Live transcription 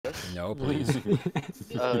Yes. No, please.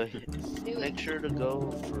 Make sure to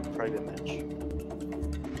go for private match.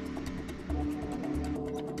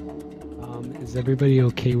 Is everybody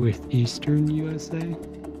okay with Eastern USA?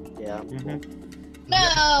 Yeah.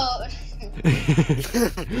 No!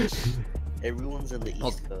 Everyone's in the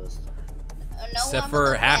East Coast. No, Except I'm for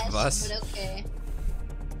in the half of West, us. But okay.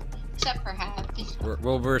 Except for half.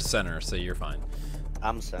 We're center, so you're fine.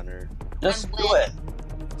 I'm center. Just I'm do wet.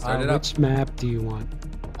 it. Start it up. Which map do you want?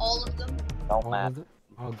 All of them. Don't All matter. of them?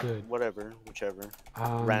 Oh, good. Whatever, whichever.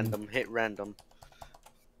 Um, Random. Hit random.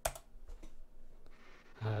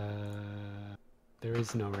 There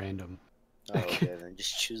is no random. Oh, okay, then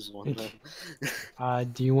just choose one.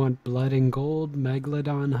 Then. Do you want Blood and Gold,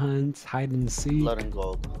 Megalodon Hunts, Hide and Seek? Blood and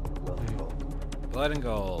gold. Blood and gold. Blood and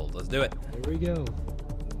gold. Let's do it. There we go.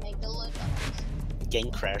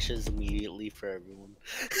 Game crashes immediately for everyone.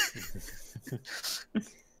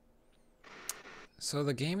 So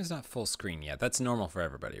the game is not full screen yet. That's normal for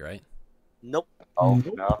everybody, right? Nope. Oh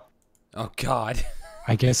Nope. no. Oh God.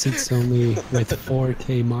 I guess it's only with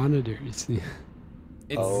 4K monitors.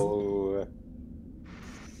 It's Oh,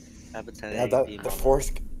 Have a 1080p yeah,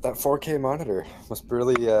 that 4K monitor must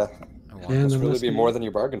really I want- Yeah, must there really must be be- more than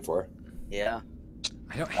you bargained for. Yeah.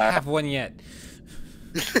 I don't have one yet.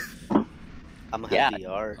 I'm Yeah. have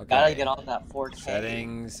VR. Okay. Gotta get on that 4K.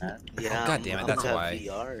 Settings. Yeah. God damn it, I'm that's have why.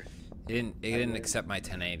 VR. It didn't accept my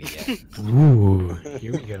 1080 yet. Ooh,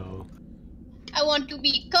 here we go. I want to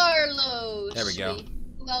be Carlos. There we go. Wait,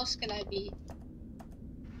 who else can I be?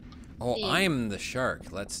 Oh, I'm the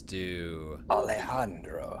shark. Let's do.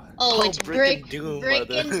 Alejandro. Oh, it's Brick. Doom. Brick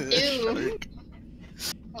mother- and Doom. Shark.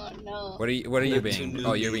 Oh no. What are you We're being? two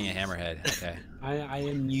Oh, you're being a newbies. hammerhead. Okay. I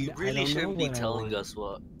am. You I really don't know shouldn't be what I telling want. us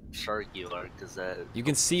what shark you are, cause that. You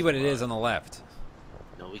can see what it is on the left.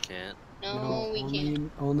 No, we can't. No, we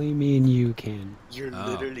can't. Only me and you can. You're Oh.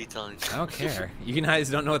 literally telling. I don't care. You guys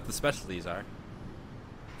don't know what the specialties are.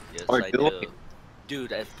 Yes, Or I do do. it.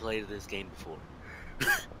 Dude, I've played this game before.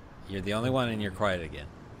 You're the only one, and you're quiet again.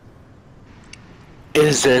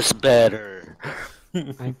 Is this better?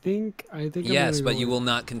 I think. I'm Yes, gonna but go you with- will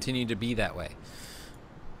not continue to be that way.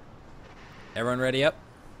 Everyone ready up?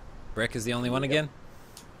 Brick is the only one again?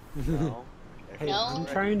 No. Hey, No. I'm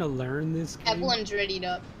trying to learn this game. Everyone's readied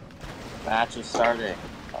up. Match is starting.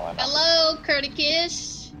 Oh, I'm not. Hello,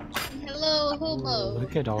 Curticus. Hello, Ooh, Hobo.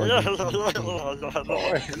 look at all these people.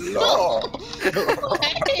 What?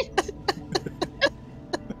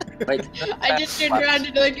 Wait, I just turned around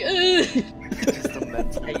and like, ugh. Just a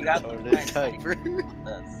mental Hey, you got retarded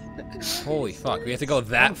typer. this. Holy fuck, we have to go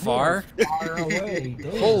that far? Far away.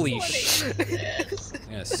 Damn. Holy What shit. is this? I'm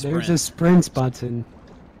gonna There's sprint. a sprint button.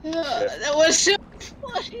 That was so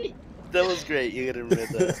funny. That was great. You gotta admit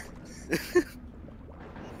that. Ooh,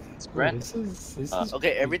 Sprint. this is Okay,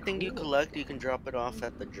 pretty everything you cool. collect, you can drop it off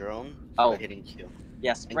at the drone Oh. by hitting Q.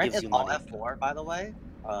 Yeah, sprint gives is you all money. F4, by the way.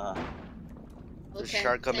 There's a Okay,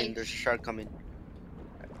 shark coming. thanks. There's a shark coming.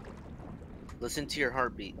 Listen to your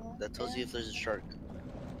heartbeat. That tells you if there's a shark.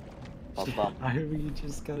 Bum, bum, We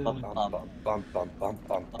just gotta. bum, Bum bum. bum bum bum bum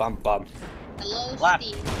bum bum bum. Hello, Left,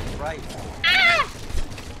 Steve. right.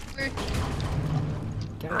 Where-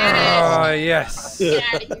 Oh, yes. Get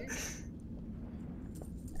out of here.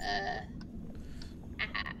 Ah.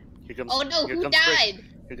 Here comes. Oh no, here who comes Brick. died?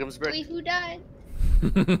 Here comes Brick. Wait, who died?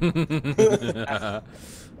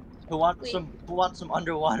 Who wants Wait. some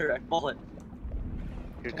underwater bullet?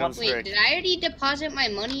 Here comes Wait, Brick. did I already deposit my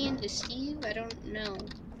money into Steve? I don't know.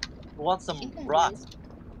 Who wants some think I rust?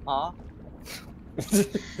 Huh?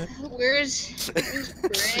 Where's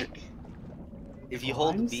Brick? If you Oh,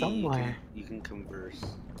 hold I'm B, somewhere. you can converse.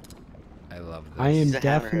 I love this. I am He's a hammerhead.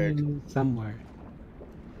 definitely somewhere.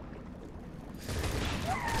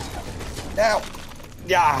 Now.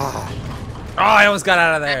 Yeah. Oh, I almost got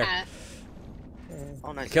out of there. Ah,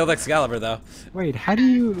 Oh, nice. Killed Excalibur, though. Wait, how do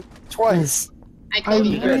you? Twice. I I killed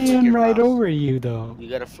You you. gotta click ran your right mouse. over you though. You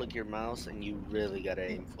gotta flick your mouse and you really gotta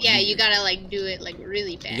aim for Yeah, it. you gotta like do it like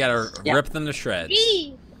really fast. You gotta Yeah. rip them to shreds.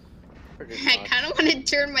 Gee, Pretty I much. kind of want to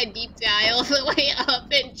turn my deep dial all the way up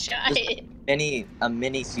and try it. A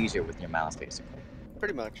mini seizure with your mouse, basically.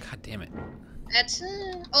 Pretty much. God damn it. That's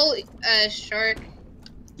shark.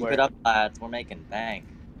 Keep Where? it up, lads. We're making bank.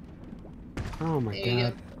 Oh my There you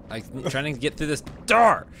god. I'm trying to get through this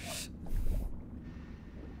door.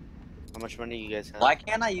 How much money you guys have? Why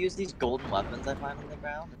can't I use these golden weapons I find on the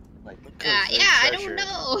ground? Like, Because Yeah, they're I treasure. don't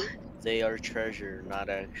know. They are treasure, not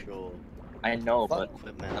actual I know, but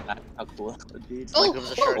equipment. imagine how cool it would be. Oh, it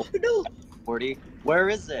was a shark. oh no! 40. Where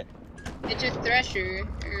is it? It's a thresher,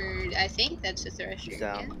 or I think that's a thresher. He's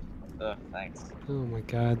down. Yeah. Thanks. Oh my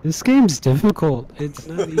god, this game's difficult. It's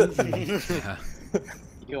not easy. Yeah.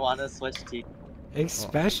 You wanna switch teams?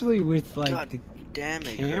 Especially with like God the damn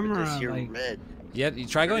it, camera, Curtis, you're like- red. Yeah, you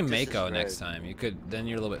try going This is Mako red. next time. You could, then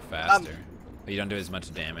you're a little bit faster. But you don't do as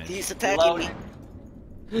much damage. He's attacking Reload.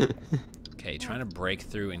 me. Okay, trying to break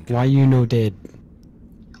through and why you no dead.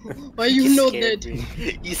 Why you know scared that?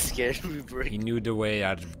 me. You scared me, bro. he knew the way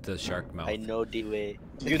out of the shark mouth. I know the way.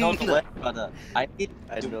 You know the way, but I need.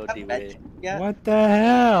 I do know we have the med way. yet? What the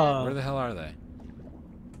hell? Where the hell are they?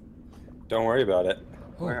 Don't worry about it.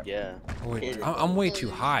 Oh, Where- Yeah. oh wait, It- I'm way too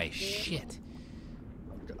high. Shit.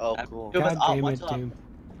 Oh, cool. Dude, God oh, damn watch it, out. dude.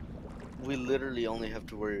 We literally only have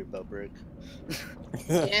to worry about brick.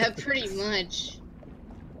 Yeah, pretty much.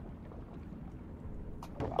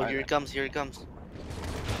 Oh, here he comes. Here he comes.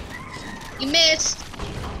 You missed.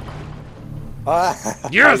 Ah,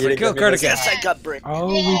 Yes, you I didn't killed get me Curtis. this- Yes, I got brick. Oh,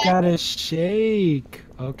 we got a shake.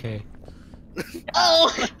 Okay.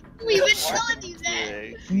 Oh, we've been telling you that.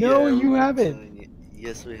 Yeah, No, yeah, you we're haven't. telling you.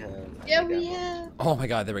 Yes, we have. Yeah, we have. Oh my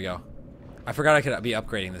god, there we go. I forgot I could be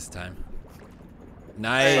upgrading this time. Hey,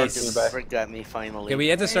 Nice. back. brick got me finally. Okay, we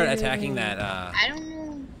had to start attacking that, I don't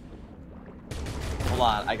know. Hold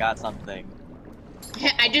on, I got something.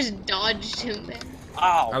 I just dodged him then.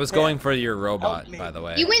 Oh, I was man. going for your robot, me. by the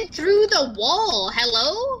way. You went through the wall.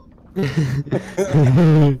 Hello?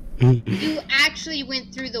 You actually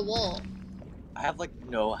went through the wall. I have like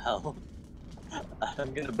no health.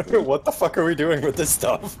 I'm gonna. What the fuck are we doing with this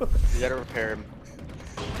stuff? You gotta repair him.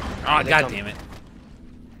 Oh, god damn it.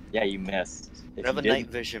 Yeah, you missed. If I have you a didn't- night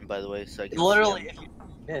vision, by the way, so I can Literally, see him. if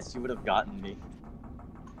you missed, you would have gotten me.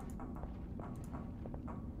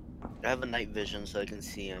 I have a night vision, so I can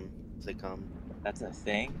see him as they come. That's a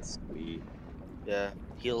thing. Sweet. Yeah,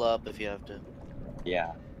 heal up if you have to.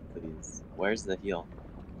 Yeah, please. Where's the heal?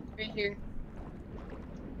 Right here.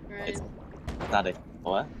 Right. It's not a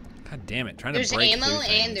what? God damn it, trying There's to break ammo through and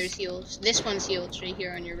things. there's heals. This one's heals right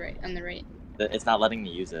here on your right, on the right. It's not letting me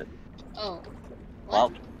use it. Oh. Well,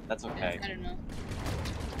 What? that's okay. I don't know.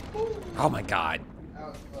 Oh my god.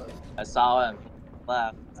 I saw him.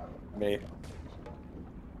 Left. Me.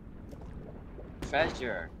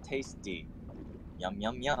 Treasure. Tasty. Yum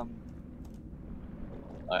yum yum.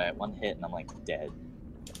 Alright, one hit and I'm like dead.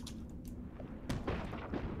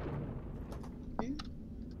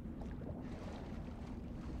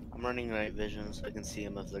 I'm running night vision, so I can see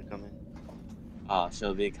him if they're coming. Oh,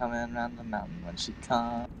 she'll be coming around the mountain when she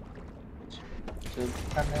comes. She'll be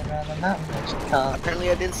coming around the mountain when she comes. Apparently,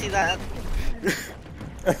 I didn't see that.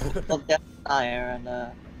 Look at fire and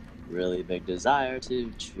a really big desire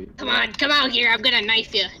to choose. Come on, come out here. I'm gonna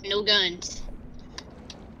knife you. No guns.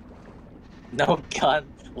 No gun.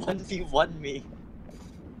 1v1 me.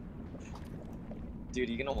 Dude,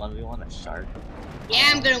 you gonna 1v1 a shark? Yeah,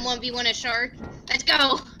 I'm gonna 1v1 a shark. Let's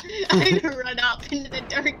go. I'm gonna run up into the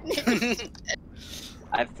darkness.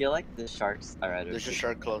 I feel like the sharks are at There's a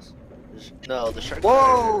shark close. No, the shark's Whoa!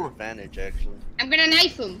 at an advantage, actually. I'm gonna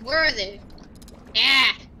knife him. Where are they?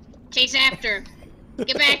 Yeah. Chase after him.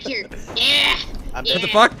 Get back here. Yeah. I'm Yeah. What the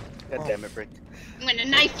fuck? God damn it, Brick. I'm gonna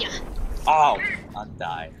knife you. Oh! I'm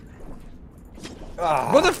dying.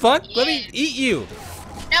 Ah, What the fuck? Let me Yeah. eat you.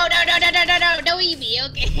 No, no, no, no, no, no, no. Don't eat me,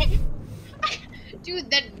 okay? Dude,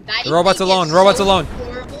 that knifing The robot's is alone, so robot's alone.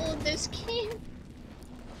 horrible in this game.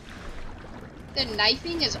 The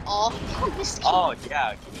knifing is awful in this game. Oh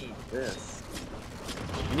yeah, give me this.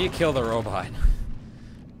 You need to kill the robot.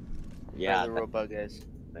 Yeah, the robot guys.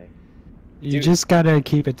 You Dude. just gotta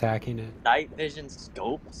keep attacking it. night vision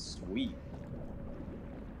scope, sweet.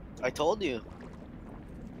 I told you.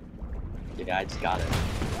 Yeah, I just got it.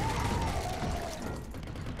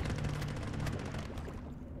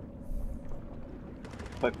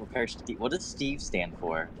 Quick repair Steve. What does Steve stand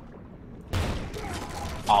for?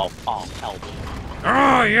 Oh, help.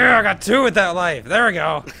 Oh yeah, I got 2 with that life. There we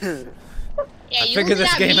go. Yeah, I you figured only this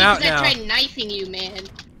got game me out 'cause now. I tried knifing you, man.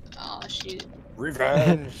 Oh shoot.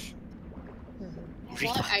 revenge.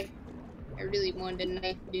 What? I really wanted to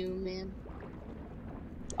knife Doom, man.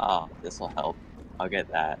 Oh, this will help. I'll get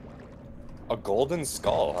that. A golden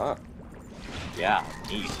skull, huh? Yeah,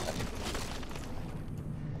 neat.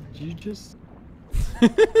 Did you just...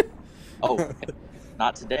 Oh,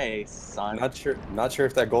 not today, son. Not sure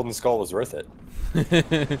if that golden skull was worth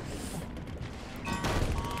it.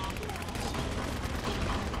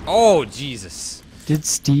 Oh Jesus. Did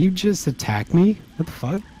Steve just attack me? What the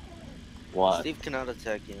fuck? What? Steve cannot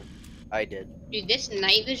attack you. I did. Dude, this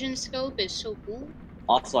night vision scope is so cool.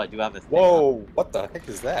 Also, I do have a thing. Whoa, what the heck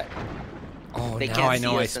is that? Oh, They now can't I see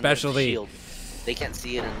know. I us in the especially. shield. They can't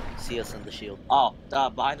see it and see us in the shield. Oh,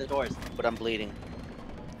 behind the doors. But I'm bleeding.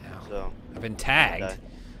 Ow. Go. I've been Die. tagged.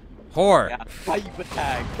 Whore. Yeah, why you put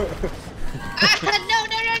tag?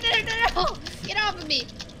 No! Get off of me!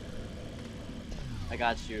 I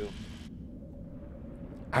got you.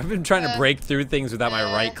 I've been trying to break through things without my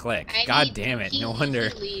right click. I God need damn it, no heat wonder.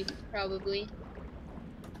 to leave, probably.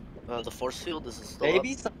 The force field is still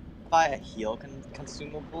Maybe up. buy a heal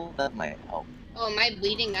consumable that might help. Oh, am I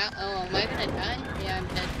bleeding out? Oh, am I gonna die? Yeah, I'm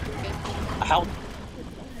dead. Okay. Help!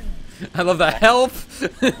 I love the help.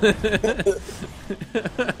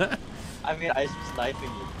 I mean, I was sniping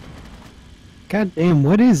you. God damn,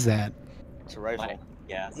 what is that? It's a rifle.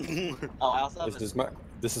 Yes. Oh, I also have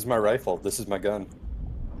This is my rifle. This is my gun.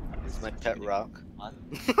 This is my pet rock.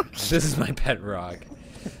 This is my pet rock.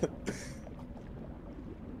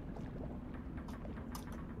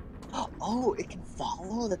 Oh, it can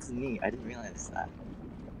follow? That's neat. I didn't realize that.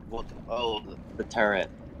 What? Oh, The turret.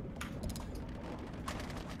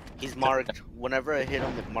 he's marked. Whenever I hit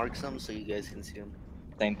him, it marks him so you guys can see him.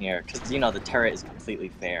 Same here. Because, you know, the turret is completely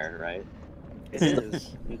fair, right? It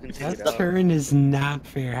is. You can take That it out. turn is not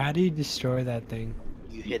fair. How do you destroy that thing?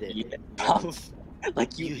 You hit it.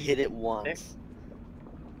 Like, You hit it once.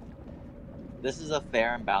 This is a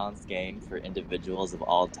fair and balanced game for individuals of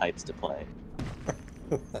all types to play.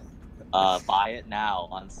 Buy it now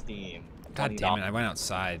on Steam. God damn it, I went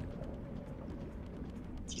outside.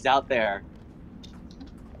 He's out there.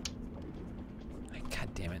 God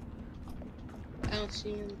damn it. I don't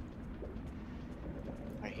see him.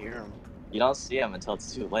 I hear him. You don't see him until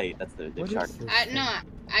it's too late. That's the What shark. is this I thing? no,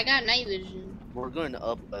 I got night vision. We're going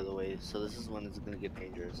up, by the way, so this is when it's gonna get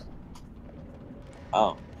dangerous.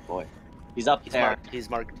 Oh, boy. He's up He's there. marked. He's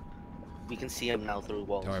marked. We can see him now through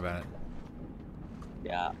walls. Don't worry about it.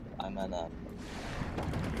 Yeah, I'm gonna...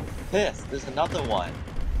 Piss! There's another one!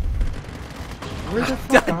 Where the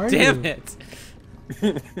fuck are God damn you? it.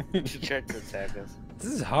 He tried to attack us.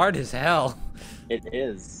 This is hard as hell. It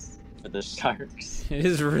is for the sharks. It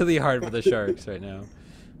is really hard for the sharks right now.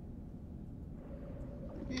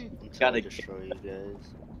 Until Gotta I destroy you guys.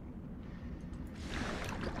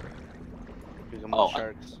 Here come Oh, the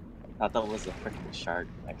sharks. I thought it was a freaking shark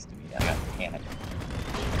next to me. I got panicked.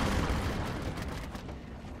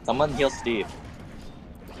 Someone heal Steve.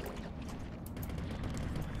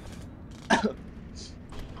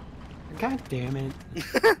 God damn it.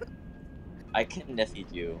 I can nifty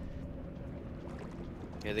you.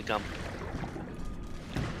 Here they come.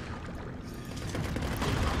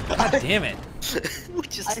 God damn it. We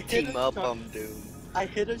just I hit team a up shark. on Doom. I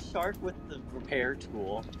hit a shark with the repair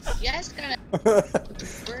tool. You guys gotta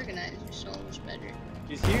organize yourselves better.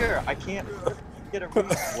 He's here. I can't get a reach.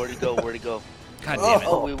 Where'd he go? Where'd he go? God damn it.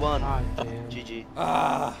 Oh, we won. God damn. GG.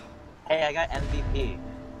 Ah. Hey, I got MVP.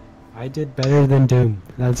 I did better than Doom.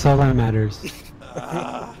 That's all that matters.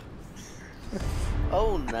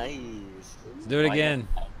 Oh, nice. Let's do it again.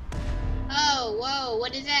 Oh, whoa,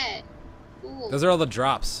 what is that? Cool. Those are all the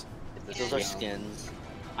drops. Those are skins.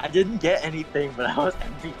 I didn't get anything, but I was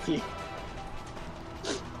MVP.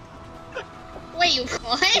 Wait,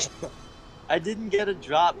 what? I didn't get a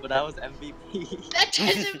drop, but I was MVP. That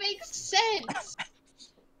doesn't make sense.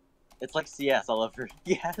 It's like CS all over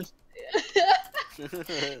again.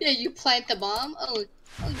 Yeah, you plant the bomb. Oh,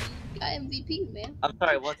 you got MVP, man. I'm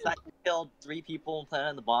sorry, what's that? You killed 3 people and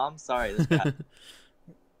planted the bomb? Sorry, this guy.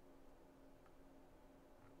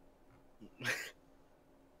 Have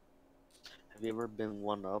you ever been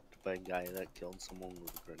one-upped by a guy that killed someone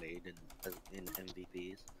with a grenade in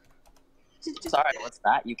MVPs? Sorry, what's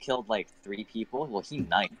that? You killed like 3 people? Well, he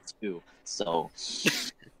knifed too, so...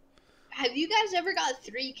 Have you guys ever got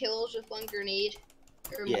 3 kills with 1 grenade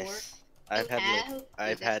or more? Yes. I've You had have?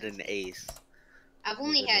 I've had an ace. I've with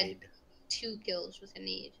only a had grenade. 2 kills with a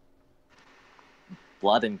nade.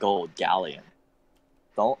 Blood and gold galleon.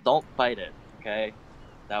 Don't fight it, okay?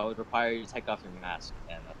 That would require you to take off your mask,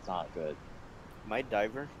 and that's not good. My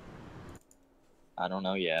diver? I don't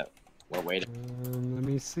know yet. We're waiting. Let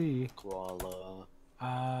me see. Koala. What?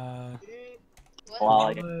 Well,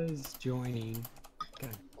 Koala's joining.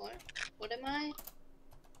 What am I?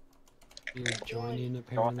 You're joining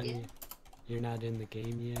apparently. You're not in the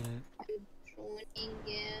game yet. Joining,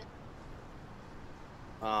 yeah.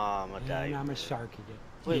 I'm a And diver. I'm a shark again.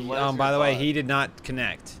 Wait, why is By your the way, bot- he did not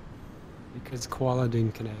connect. Because Koala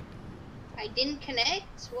didn't connect. I didn't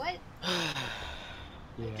connect? What?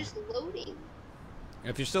 Yeah. Just loading.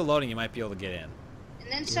 If you're still loading, you might be able to get in.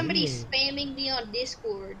 And then somebody's Ooh. spamming me on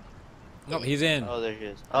Discord. Nope, he's in. Oh, there he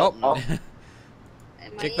is. Oh, no. Am I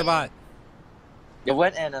kick the in? bot. you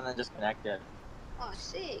went in and then just connected. Oh,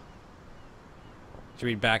 sick. Should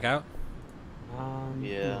we back out?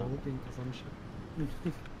 Yeah. No, because I'm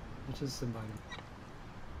sure. I just invited.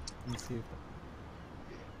 Let's see if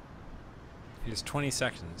Here's 20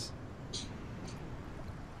 seconds.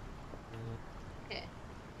 Okay.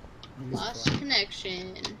 he's Lost fine.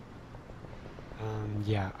 connection.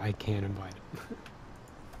 Yeah, I can't invite him.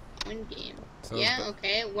 Join game. So Yeah, let's-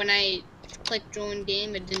 okay. When I clicked join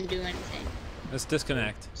game, it didn't do anything. Let's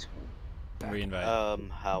disconnect. Reinvite.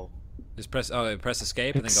 How? Just press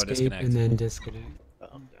escape and then go Escape disconnect. and then disconnect. Oh,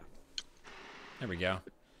 okay. There we go.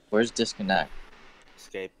 Where's disconnect?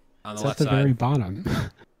 Escape. On the It's at left the very side. bottom.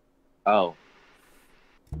 Oh,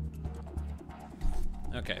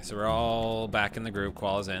 Okay, so we're all back in the group.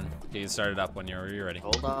 Qual is in. You start it up when you're ready.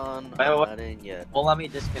 Hold on. Wait, I'm what? not in yet. well, let me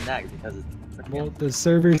disconnect because it's freaking. Well, the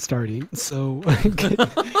server's starting, so.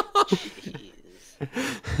 Jeez.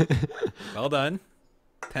 Well done.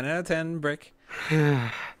 10 out of 10, Brick.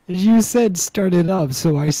 You said start it up,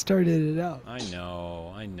 so I started it up. I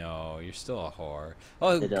know. You're still a whore.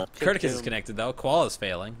 Oh, It, Curticus is him. connected though. Qual is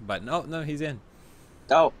failing, but no, he's in.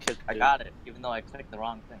 Oh, Kick I dude. got it. Even though I clicked the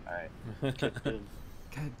wrong thing. All right. Dude,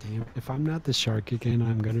 God damn, if I'm not the shark again,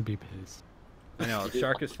 I'm gonna be pissed. I know,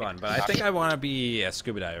 shark is fun, but I think I want to be a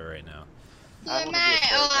scuba diver right now. Who I am wanna be I?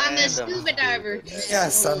 a Oh, I'm the shark and scuba diver.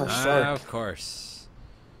 Yes, I'm a shark. Of course.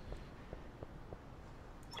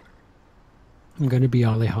 I'm gonna be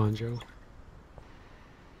Alejandro.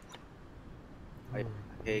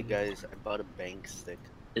 Hey guys, I bought a bank stick.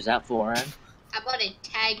 Is that foreign? How about a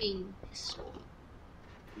tagging pistol?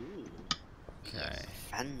 Ooh, Okay.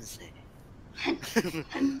 fancy.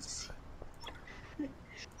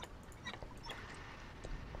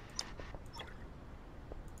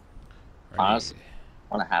 Honestly.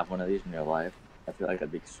 Want to have one of these in your life? I feel like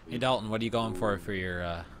that'd be Hey sweet. Dalton, what are you going for your?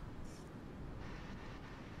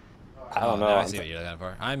 I don't know. Now I I'm see what you're looking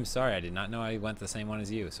for. I'm sorry, I did not know I went the same one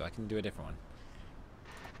as you, so I can do a different one.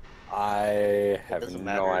 I It have doesn't no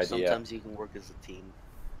matter. idea. Sometimes you can work as a team.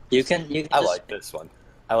 You can I just like this one.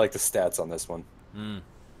 I like the stats on this one.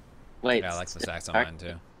 wait. Yeah, I like the stacks on shark mine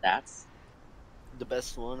too. Stats? The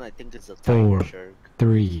best one, I think, is a 4, tiger shark.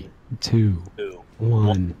 3, 2, Two.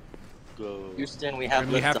 1. Go. Houston, we have.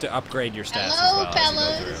 And we have lift to upgrade your stats Hello, as well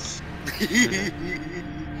as we go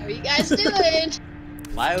fellas. How are you guys doing?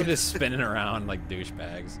 Why? through. Just spinning around like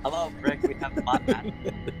douchebags. Hello, Brick. We have bot that.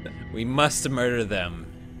 We must murder them,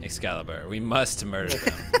 Excalibur. We must murder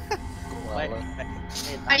them. Wait,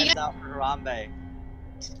 Are you it's out for Harambe.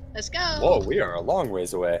 Let's go. Whoa, we are a long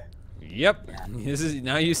ways away. Yep. This is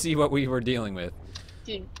now you see what we were dealing with.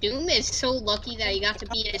 Dude, Doom is so lucky that he got to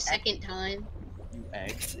beat it a second time. You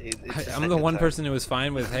egg. I'm the one person who was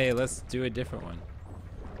fine with, hey, let's do a different one.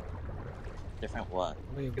 Different what?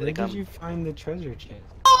 Wait, they where come. did you find the treasure chest?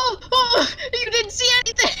 Oh, you didn't see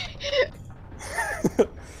anything.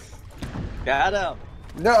 Got him.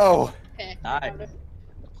 No! Okay. Nice.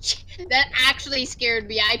 That actually scared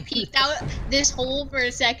me. I peeked out this hole for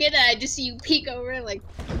a second, and I just see you peek over, like,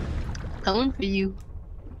 coming for you.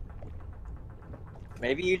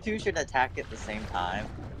 Maybe you two should attack at the same time.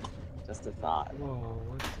 Just a thought. Whoa,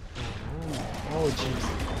 what's going on? Oh, jeez.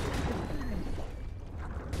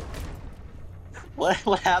 What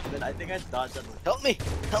happened? I think I dodged on the. Help me!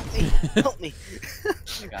 Help me! Help me!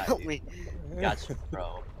 I got Help you. me! Got you,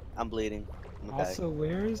 bro. I'm bleeding. I'm gonna die. Also,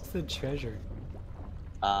 where is the treasure?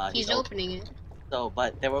 He's opening it. So,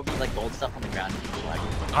 but there will be like gold stuff on the ground. If you like.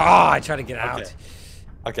 Oh, I tried to get out. Okay.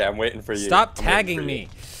 Okay, I'm waiting for you. Stop I'm waiting tagging for me.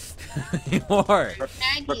 More.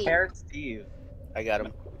 Maggie. Prepare Steve. I got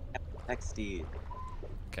him. Text Steve.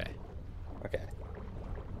 Okay. you. Okay.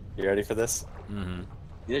 You ready for this? Mm-hmm.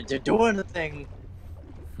 You're doing the thing.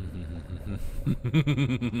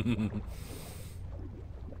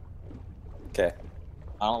 Okay.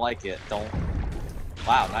 I don't like it. Don't.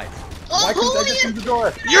 Wow, nice. Why couldn't I Oh, get you, through the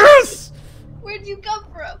door? Yes! where'd you come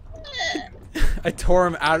from? I tore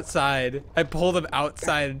him outside. I pulled him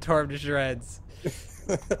outside and tore him to shreds.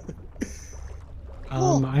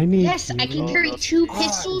 I need Yes, I can healing. carry two Ah,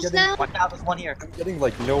 pistols getting- now. Watch out, there's one here. I'm getting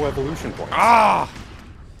like no evolution points. Ah!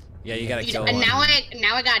 Yeah, you gotta kill And one.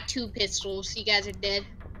 now I got two pistols. You guys are dead.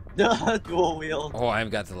 Dual wield. Oh,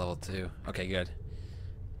 I've got to level 2. Okay, good.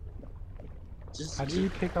 Just. How do you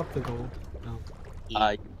pick up the gold? No.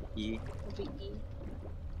 E.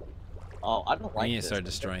 Oh, I don't We like need to this. start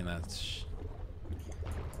destroying that.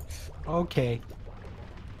 Okay.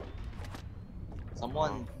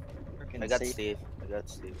 Someone. Freaking I got save- Steve. I got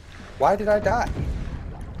Steve. Why did I die?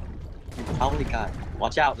 You probably got.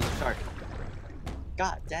 Watch out, there's a shark.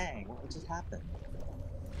 God dang, what just happened?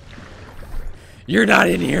 You're not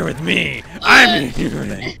in here with me. I'm in here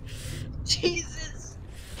with me. Jesus.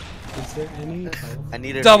 Is there any health? I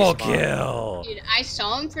need a Double respawn. kill. Dude, I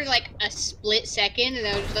saw him for like a split second, and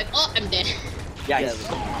I was just like, oh, I'm dead. Yeah, Yeah, he's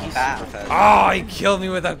so he's fast. super fast. Oh, he killed me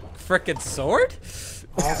with a frickin' sword?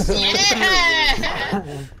 Also,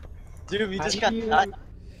 Yeah! Dude, we How just do got you- cut. how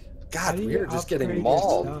God, do we you are just getting upgrade your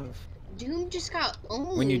mauled. stuff? Doom just got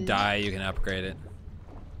owned. When you die, you can upgrade it.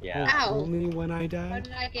 Yeah, Ow. Only when I How die?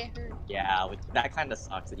 did I get hurt? yeah, that kind of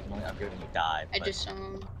sucks that you can only upgrade when you die. I But just saw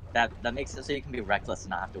him. that makes it so you can be reckless and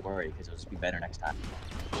not have to worry because it'll just be better next time.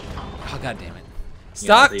 Oh, god damn it.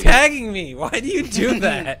 Stop tagging me! Why do you do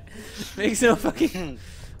that? Makes no fucking...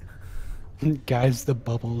 Guys, the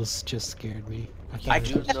bubbles just scared me. I thought it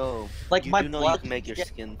You was- know, Like, you my do know you blood can make your gets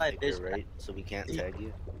skin my thicker, vision. right? So we can't tag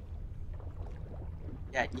you.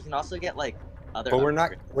 Yeah, you can also get like other. But we're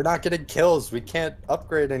upgrades. not getting kills. We can't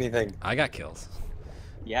upgrade anything. I got kills.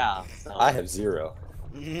 Yeah. So I have 0.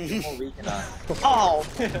 more we can. Oh!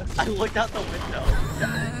 I looked out the window.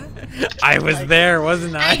 I was there,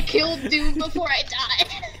 wasn't I I? killed Doom before I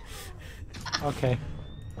died. Okay.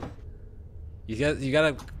 You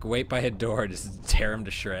gotta wait by a door, just tear him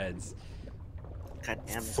to shreds. God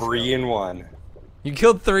damn it. 3 in 1. You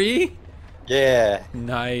killed 3? Yeah.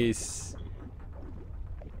 Nice.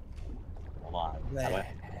 Hold on. How do I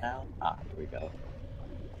now? Ah, here we go.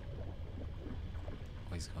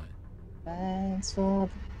 Oh, he's going. Thanks for.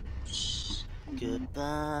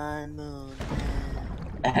 Goodbye, moon.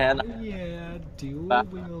 And Yeah, dual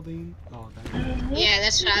wielding. Oh, that Yeah,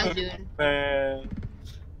 that's what I'm doing.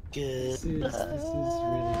 this Goodbye. is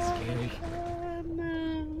really scary.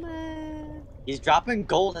 he's dropping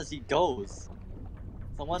gold as he goes.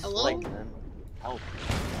 Someone's Hello? like, help.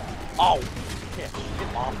 Oh! Shit,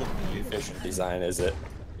 get off of me. Efficient design, is it?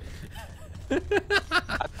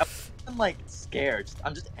 I'm like scared.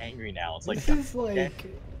 I'm just angry now. It's like, This is like.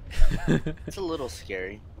 It's a little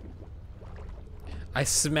scary. I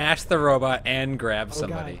smashed the robot and grabbed Oh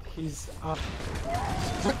somebody. god, he's up.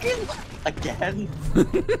 freaking again.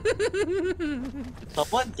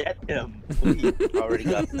 Someone get him, please. Already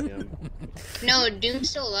got him. No, Doom's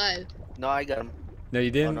still alive. No, I got him. No, you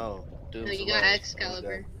Oh didn't. no. Doom's No, you got alive.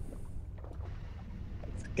 Excalibur.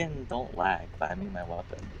 Freaking don't lag, but I mean my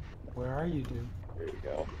weapon. Where are you, dude? There you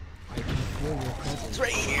go. I can feel your presence. It's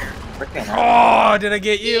right here. Freaking. Oh, did I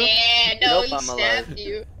get you? Yeah, no, Nope, he I'm stabbed alive.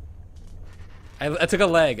 you. I took a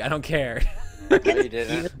leg. I don't care. No, you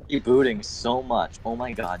didn't. He's rebooting so much. Oh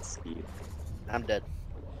my god, Steve. I'm dead.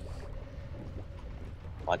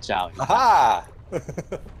 Watch out. Aha!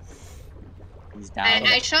 He's down.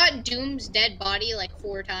 I shot Doom's dead body like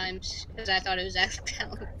 4 times because I thought it was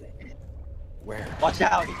Excalibur. Where? Watch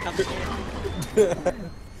out. He's coming in.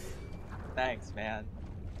 Thanks, man.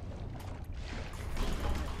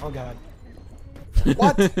 Oh god.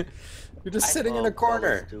 What? You're just sitting in Oh, a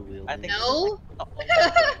corner. I think No? this is, like,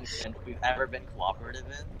 the only thing we've ever been cooperative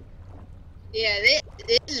in. Yeah,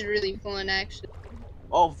 this is really fun actually.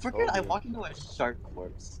 Oh, freaking! Oh, I yeah. walked into a shark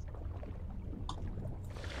corpse.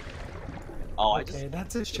 Oh, I Okay,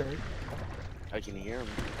 that's a shirt. I can hear him.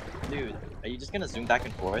 dude, are you just gonna zoom back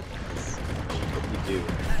and forth? You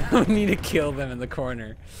do. We need to kill them in the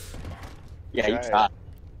corner. Yeah, you Try try.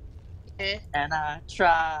 Okay. And I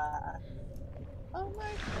try. Oh my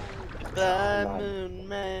god. Goodbye, Oh, moon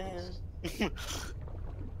man.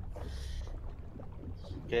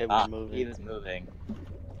 Okay, we're Ah, moving. he is moving.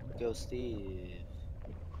 Go, Steve.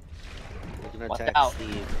 We're gonna Watch attack out,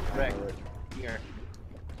 Steve. Rick. Here.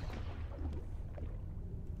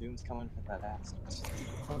 Doom's coming for that ass.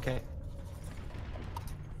 Okay.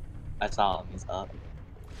 I saw him. He's up.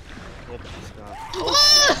 Yep, he's gone.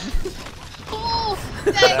 Oh,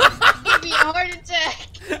 that gave me a heart attack.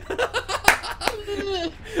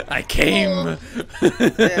 I came.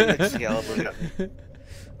 Damn, Excalibur got me.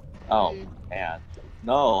 Oh man.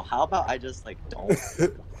 No. How about I just like don't?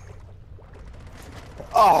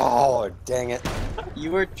 Oh, dang it.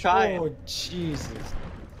 You were trying. Oh Jesus.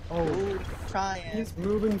 Oh, You were trying. he's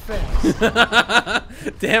moving fast.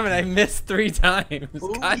 Damn it! I missed 3 times.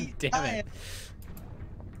 Ooh, God he's damn trying. it!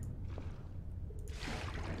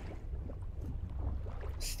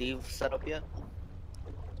 Steve set up yet?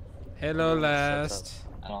 Hello, No, shut last.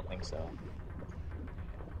 I don't think so.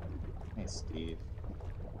 Hey, Steve.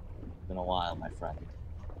 Been a while, my friend.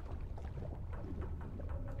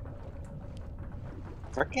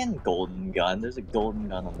 Frickin' golden gun. There's a golden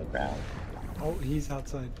gun on the ground. Oh, he's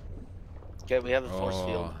outside. Okay, we have a force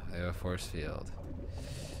field. Oh, they have a force field.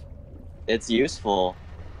 It's useful.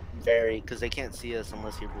 Very, because they can't see us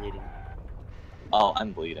unless you're bleeding. Oh,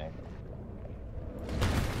 I'm bleeding.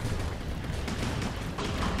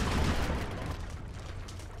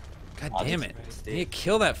 God I'll damn just- it! You need to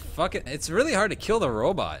kill that fucking. It's really hard to kill the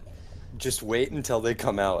robot. Just wait until they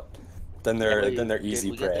come out. Then they're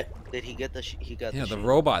easy prey. Did he get the? He got Yeah, the. the shield.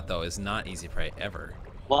 robot though is not easy prey ever.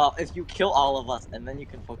 Well, if you kill all of us, and then you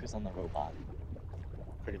can focus on the robot.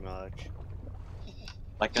 Pretty much.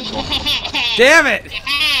 Like a Damn it!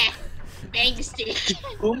 Angsty.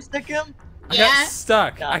 boomstick him? I Yeah. got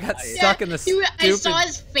stuck. Yeah, I got yeah. stuck in the Dude, stupid. I saw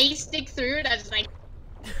his face stick through it. I was like,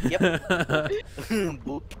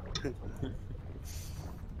 Boop.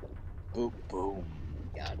 Boom, boom.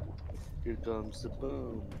 God. Here comes the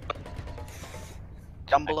boom.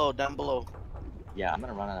 Down below, down below. Yeah, I'm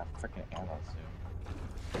gonna run out of freaking ammo soon.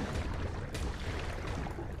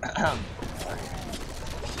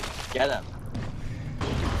 Get him.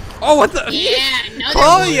 Oh, what the? Yeah, another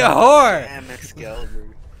Oh, one. you whore! Damn Excalibur.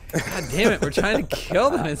 God damn it, we're trying to kill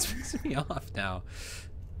them. It's pissing me off now.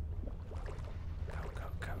 Go, go,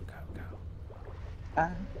 go, go,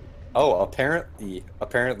 go. Oh,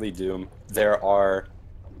 apparently, Doom, there are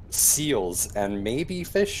seals and maybe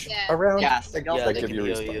fish Yeah. around Yeah, that, yeah, that they give can you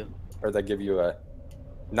heal respawn, you. or that give you a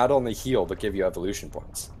not only heal but give you evolution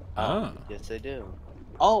points. Oh. Yes, they do.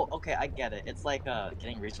 Oh, okay, I get it. It's like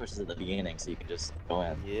getting resources at the beginning, so you can just go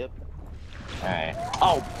in. Yep. Alright.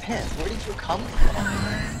 Oh, Piss, where did you come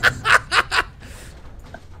from?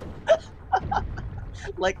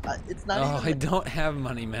 Like, it's not Oh, I even. don't have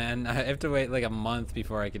money, man. I have to wait like a month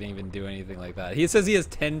before I can even do anything like that. He says he has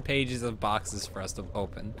 10 pages of boxes for us to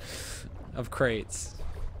open. Of crates.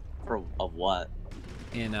 Of what?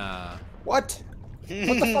 In, What? What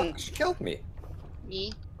the fuck? She killed me.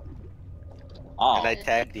 Me? Oh, And I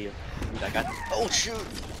tagged you. dude, I got. Oh shoot!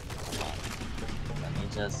 Let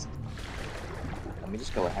me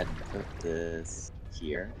just go ahead and put this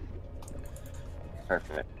here.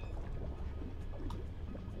 Perfect.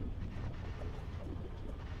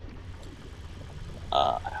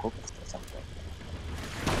 I hope this does something.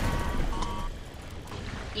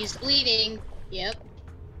 He's bleeding. Yep.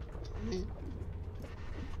 Mhm.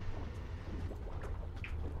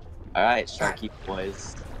 Alright, Sharky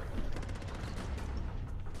boys.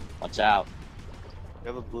 Watch out. You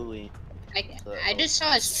have a bluey. I just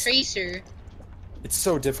saw his tracer. It's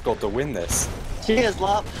so difficult to win this. Cheers,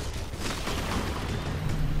 love.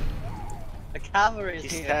 The cavalry is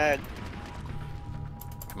He's here. tagged.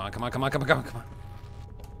 come on, come on, come on, come on, come on, come on.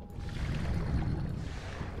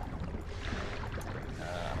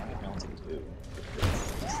 I don't even know what to do. I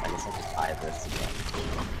guess I could buy this again.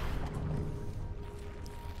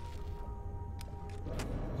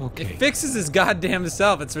 Okay. It fixes his goddamn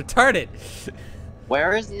self. It's retarded.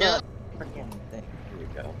 Where is No. the freaking thing? Here we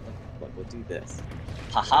go. Look, we'll do this.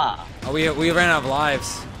 Haha. Oh, we ran out of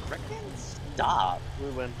lives. Freaking stop. We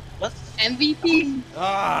win. Let's. MVP.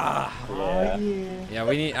 Ah. Yeah. Yeah,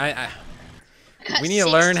 we need. Got We need to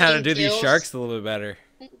learn how to 16 do these kills. sharks a little bit better.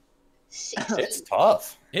 16. It's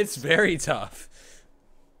tough. It's very tough.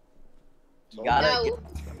 You gotta No, get.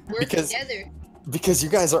 we're Because- together. Because you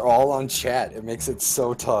guys are all on chat, it makes it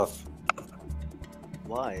so tough.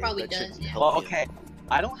 Why? Probably That should does, yeah. help Well, you. okay.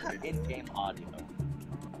 I don't have in-game audio.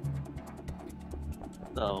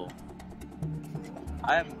 So.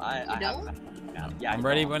 I don't? have. Yeah, I'm I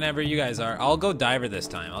ready don't. whenever you guys are. I'll go diver this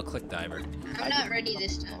time. I'll click diver. I'm not ready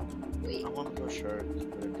this time. Wait. I want to go shark, but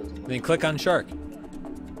it doesn't. Then click on shark.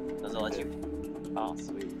 Does it let you? Oh,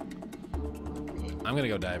 sweet. I'm gonna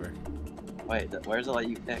go diver. Wait, where does it let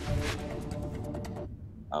you pick?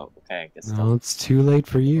 Oh, okay. I guess No, it's too late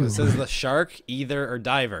for you. Well, it says the shark, either, or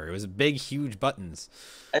diver. It was big, huge buttons.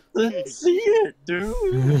 I didn't see it, dude.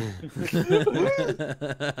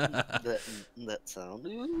 That sound.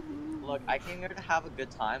 Look, I came here to have a good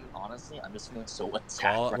time, and honestly, I'm just feeling so attacked.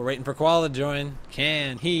 Koala, we're waiting for Koala to join.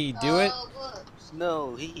 Can he do it? Oh, whoops.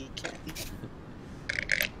 No, he can't.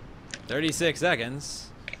 36 seconds.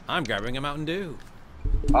 I'm grabbing a Mountain Dew.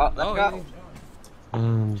 Oh, let's Oh, go.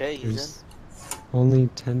 Okay, he's There's only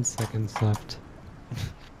 10 seconds left.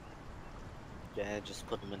 Yeah, just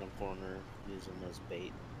put him in a corner, use him as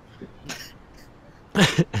bait.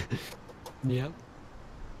 Yep.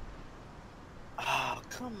 Oh,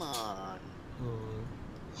 come on. Oh.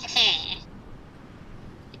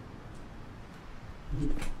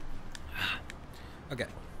 Okay.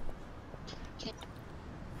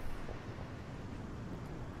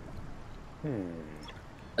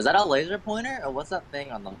 Is that a laser pointer, or what's that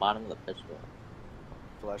thing on the bottom of the pistol?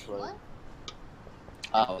 Flashlight. What?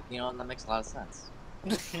 Oh, you know, that makes a lot of sense.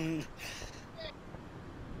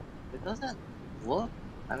 It doesn't look.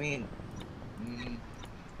 I mean,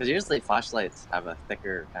 because usually flashlights have a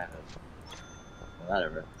thicker kind of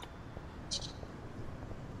whatever.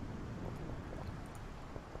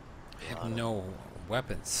 I have no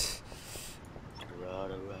weapons.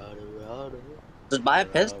 Rada, rada, rada. Just buy a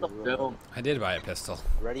pistol, Roll. dude. I did buy a pistol.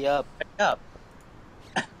 Ready up. Pick up.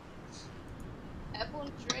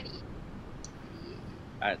 Everyone's ready.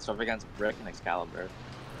 Alright, so we're against Brick and Excalibur.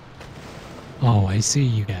 Oh, I see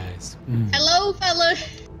you guys. Hello, fella.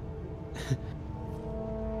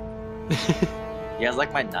 You guys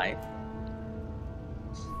like my knife?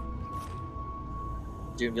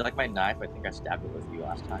 Dude, you like my knife? I think I stabbed it with you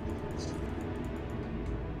last time.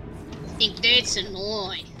 I think that's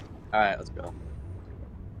annoying. Alright, let's go.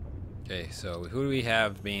 Okay, so who do we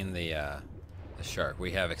have being the shark?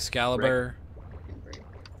 We have Excalibur.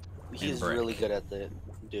 He's Brick. really good at that,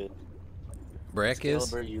 dude. Brick is.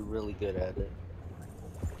 Excalibur, you're really good at it.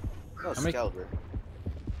 No, How many- Excalibur.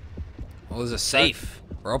 Well, there's a safe.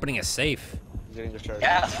 We're opening a safe. I'm getting a shark.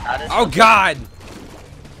 Yeah, that is Oh God!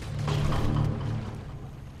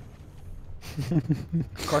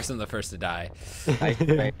 Of course, I'm the first to die. I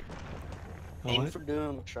wait. Aim What? for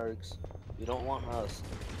doom, sharks. You don't want us.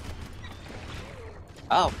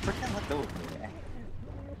 Oh, freaking let go of me.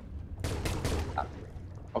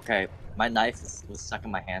 Okay, my knife was stuck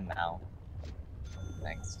in my hand now.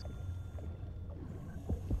 Thanks.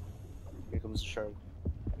 Here comes the shark.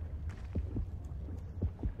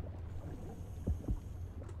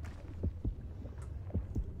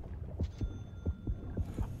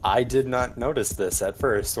 I did not notice this at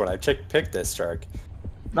first when I picked this shark.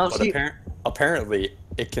 No, But see, apparently,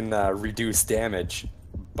 it can reduce damage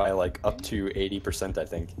by like up to 80%, I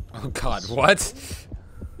think. Oh God, what?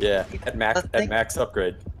 Yeah, at max The thing-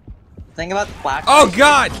 upgrade. the thing about the flashlight. Oh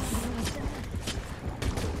God!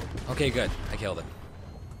 Okay, good. I killed it.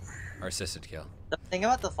 Or assisted kill. The thing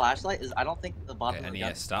about the flashlight is I don't think the bottom Okay, of the NES,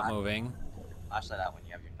 gun stop moving. flashlight out when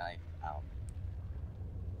you have your knife out.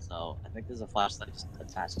 So I think there's a flashlight just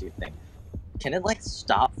attached to your thing. Can it like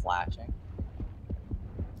stop flashing?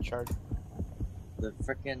 Shark. The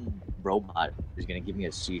freaking robot is gonna give me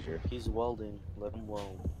a seizure. He's welding. Let him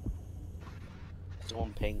weld. He's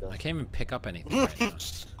on panga. I can't even pick up anything right now.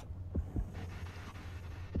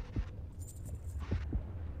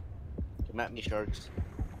 Come at me, sharks.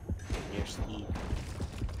 Near Steve.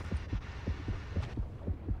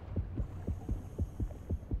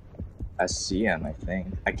 I see him, I think.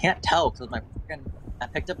 I can't tell because my freaking I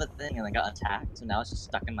picked up a thing and I got attacked, so now it's just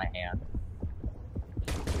stuck in my hand.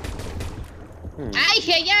 Ay,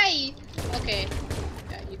 ay, ay. Okay.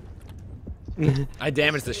 Got you. I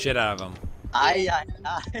damaged the shit out of him. I.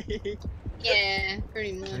 Yeah,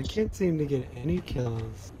 pretty I much. can't seem to get any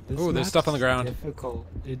kills. This Ooh, there's map's stuff on the ground. Difficult.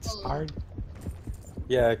 It's Oh. hard.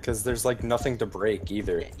 Yeah, because there's like nothing to break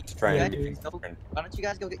either. Just trying Yeah, to you get go- Why don't you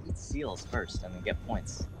guys go get eat seals first and then get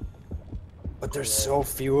points? But there's so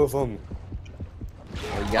few of them.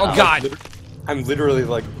 Well, you Oh gotta- God! I'm literally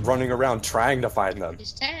like running around trying to find them.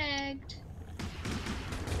 Just tagged.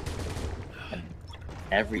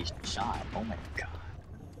 Every shot. Oh my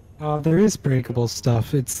god. There is breakable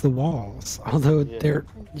stuff. It's the walls. Although Yeah. they're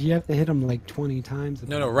you have to hit them like 20 times.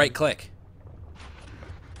 No, right click.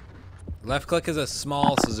 Left click is a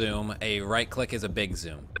small zoom. A right click is a big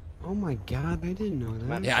zoom. Oh my god, I didn't know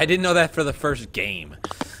that. Yeah, I didn't know that for the first game.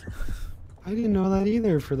 I didn't know that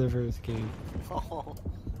either for the first game. Oh,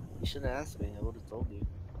 you should have asked me. I would have told you.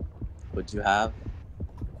 What'd you have?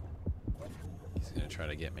 He's gonna try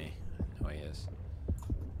to get me. I know he is.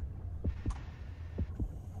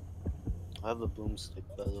 I have a boomstick,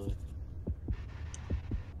 by the way.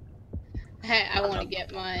 I want to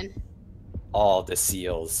get mine. All the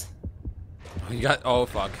seals. Oh, you got. Oh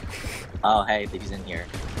fuck. Oh hey, he's in here.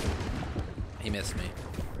 He missed me.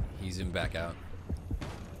 He zoomed back out.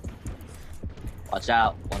 Watch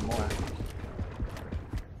out. One more.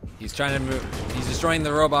 He's trying to move. He's destroying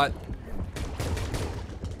the robot.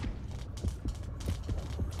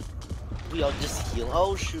 We all just heal.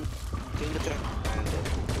 Oh shoot. Getting attacked.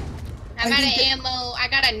 I got an ammo. I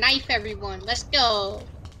got a knife, everyone. Let's go.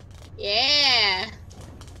 Yeah.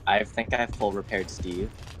 I think I have full repaired Steve.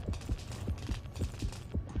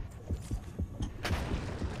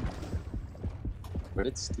 Where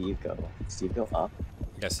did Steve go? Did Steve go up?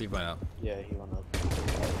 Yeah, Steve went up. Yeah, he went up.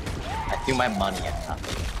 I threw my money at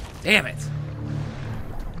nothing. Damn it!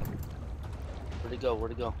 Where'd he go?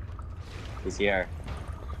 Where'd he go? He's here.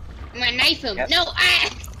 I'm gonna knife him. Yep. No, ah!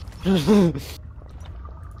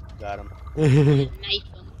 Got him. Knife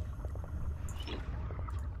him.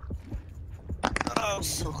 Oh,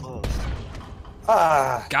 so close.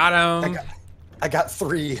 Ah! Got him! I got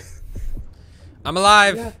 3. I'm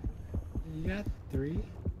alive! Yeah. You got 3?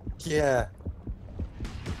 Yeah.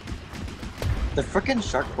 The frickin'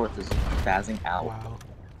 shark force is spazzing out. Wow.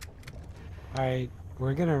 Alright,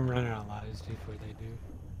 we're gonna run out of lives before they do.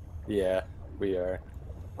 Yeah, we are.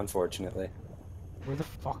 Unfortunately. Where the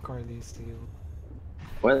fuck are these seals?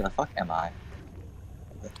 Where the fuck am I?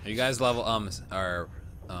 Are you guys level part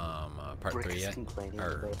Brick's 3 yet? complaining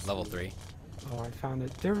Or about level seals. 3? Oh, I found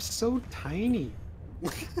it. They're so tiny.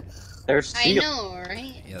 There's I seal. know,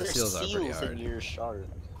 right? Yeah, the There's seals are pretty in hard. your shard.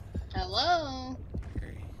 Hello?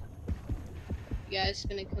 You guys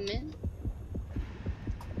gonna come in?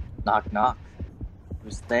 Knock knock.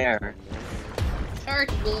 Who's there? Shark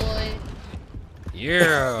boy.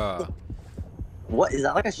 Yeah. What is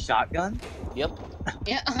that? Like a shotgun? Yep.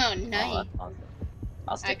 Yeah, oh, Oh, nice. that's awesome.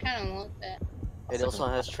 I'll I stick. kind of want that. It also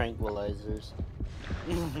has tranquilizers.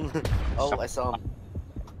 Oh, I saw him.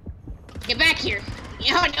 Get back here.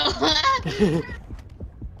 Yeah, no.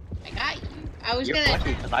 I got you. I was You're gonna.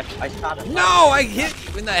 lucky because I shot him. No, I hit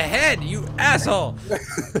you in the head, you asshole.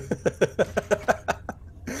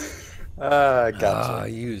 Gotcha. Oh,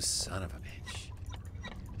 you son of a bitch.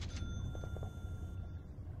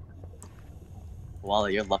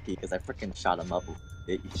 Wally, you're lucky because I freaking shot him up.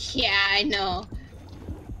 Yeah, I know.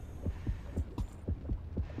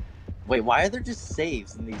 Wait, why are there just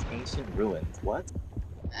saves in these ancient ruins? What?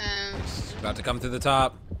 It's about to come through the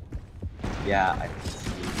top. Yeah, I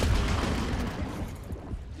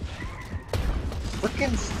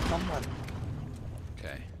freaking someone.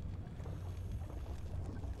 Okay.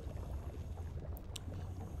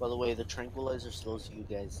 By the way, the tranquilizer slows you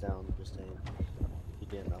guys down. Just saying. You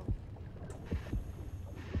didn't know.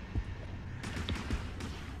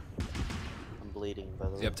 I'm bleeding, by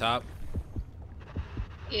the Is way. he up top?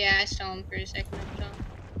 Yeah, I saw him for a second. So.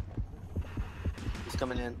 He's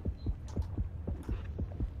coming in.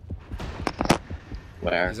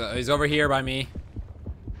 Where? He's over here by me.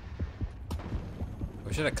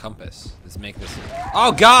 We should have compass. Let's make this.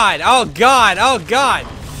 Oh god! Oh god! Oh god!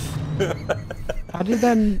 How did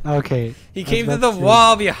that? Okay. He I was came to about the to say-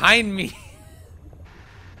 wall behind me.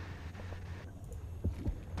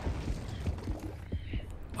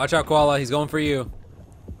 Watch out, Koala. He's going for you.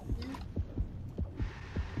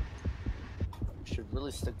 We should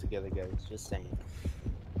really stick together, guys. Just saying.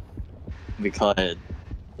 We could.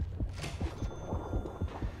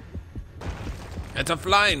 It's a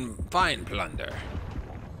fine plunder.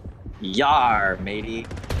 Yar, matey.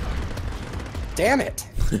 Damn it!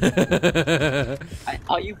 I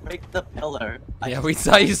saw you break the pillar. Yeah, we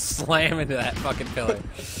saw you slam into that fucking pillar.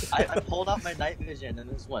 I pulled out my night vision and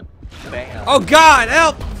this one. Bam. Oh god,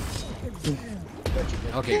 help!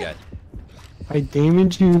 Okay, good. I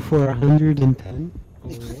damaged you for 110.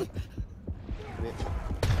 Alright.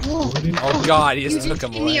 Oh, Oh god, he you just took just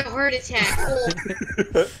him gave me away. a heart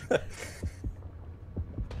attack.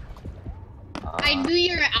 Oh. I knew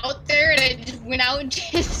you were out there, and I just went out and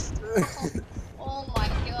just. Oh my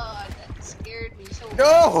god, that scared me so.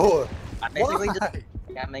 No! I'm basically Why? just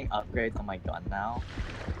scamming upgrades on my gun now.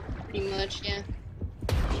 Pretty much, yeah.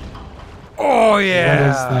 Oh What is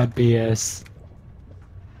yeah! that BS?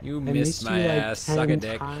 You I missed my you like ass, 10 suck a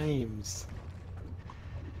dick. times.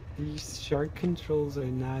 These shark controls are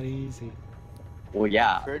not easy. Well,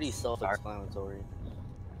 yeah. Pretty self-explanatory.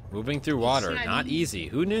 Moving through water, not not easy.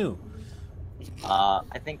 Who knew?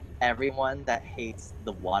 I think everyone that hates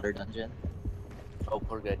the water dungeon. Oh,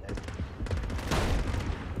 poor guy.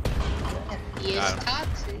 He is Got him.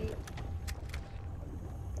 toxic.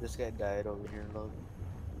 This guy died over here, look.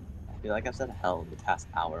 I feel like I've said hell in the past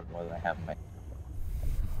hour more than I have in my.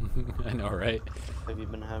 I know, right? Have you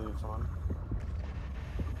been having fun?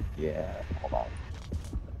 Yeah, hold on.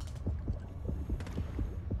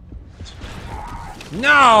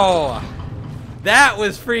 No! That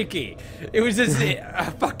was freaky. It was just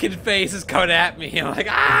a fucking face is coming at me. I'm like,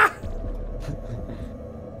 ah!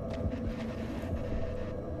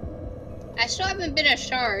 I still haven't been a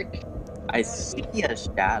shark. I see a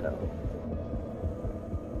shadow.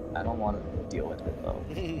 I don't want to deal with it though.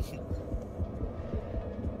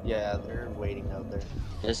 Yeah, they're waiting out there.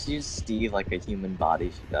 Just use Steve like a human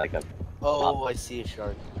body, like a. Oh, I see a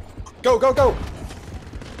shark. Go, go, go!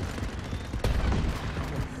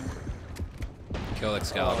 Kill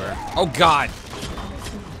Excalibur. Oh god!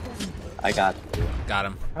 I got. Got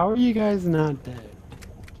him. How are you guys not dead?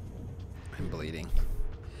 I'm bleeding.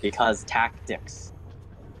 Because tactics.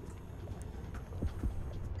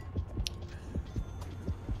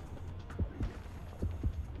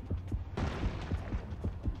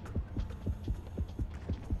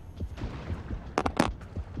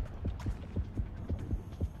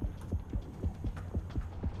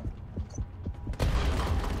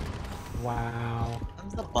 Wow.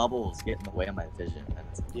 Sometimes the bubbles get in the way of my vision. And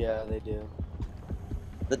it's, Yeah, they do.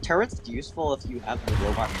 the turret's useful if you have the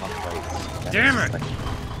robot in one place. Damn it!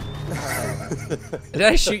 Did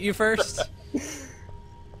I shoot you first?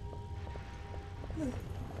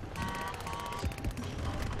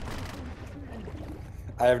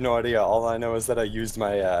 I have no idea. All I know is that I used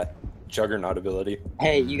my Juggernaut ability.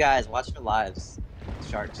 Hey, you guys, watch your lives.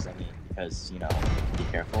 Sharks, I mean, because, you know, be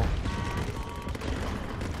careful.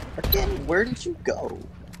 Again, where did you go?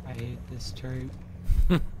 I hate this turret.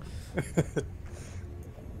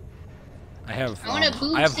 I have I wanna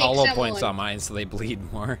boomstick hollow someone. points on mine, so they bleed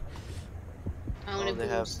more. I want to they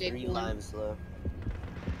have boomstick 3 one. lives left.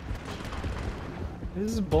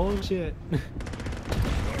 This is bullshit.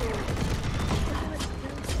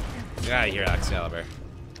 Get out of here, Excalibur.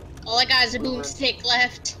 All I got is a boomstick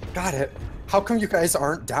left. Got it. How come you guys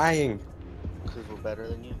aren't dying? Because we're better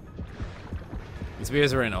than you. It's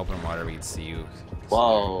because we're in open water, we can see you.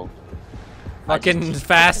 Whoa. Fucking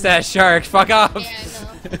fast ass shark, fuck off!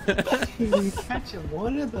 Yeah, I know. You catch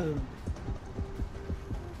one of them.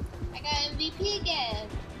 I got MVP again.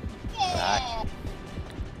 Yeah.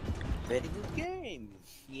 Very good game.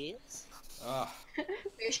 Yes.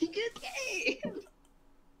 Very good game.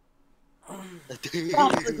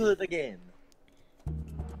 Stop the good again.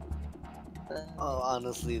 Oh,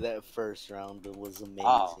 honestly, that first round was amazing.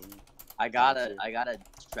 Oh. I got a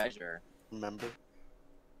treasure. Remember?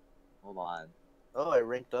 Hold on. Oh, I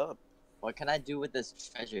ranked up. What can I do with this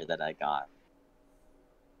treasure that I got?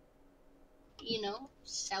 You know,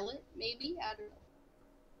 sell it maybe. I don't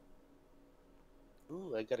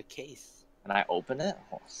know. Ooh, I got a case. Can I open it?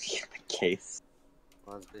 Oh, yeah, the case.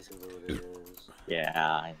 Well, that's basically what it is. Yeah,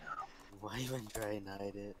 I know. Why even try and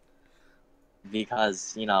hide it?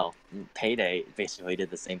 Because, you know, Payday basically did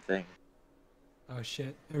the same thing. Oh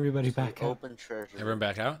shit! Everybody back up. Open treasure. Everyone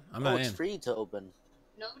back out? I'm Oh, not it's in. free to open.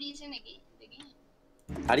 Nobody's in the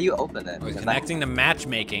game. How do you open it? We're Because connecting to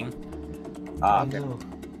matchmaking. Okay. No.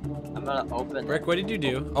 I'm gonna open Rick, it. what did you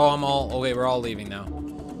do? Oh, I'm all. Oh wait, we're all leaving now.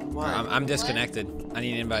 Why? I'm disconnected. I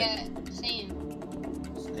need an invite. Yeah, same.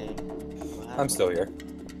 Snake. What I'm happened? still here.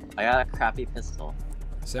 I got a crappy pistol.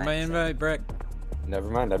 Send my invite, Brick. Never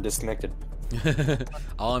mind, I'm disconnected.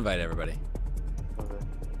 I'll invite everybody. Okay.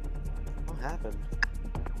 What happened?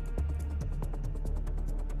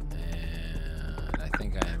 And I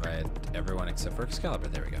think I invited everyone except for Excalibur.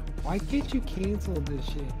 There we go. Why can't you cancel this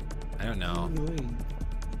shit? I don't know. Annoying.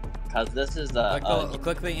 Because this is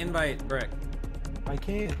Click the invite, Brick. I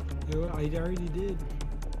can't. I already did.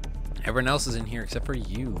 Everyone else is in here except for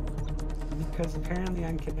you. Because apparently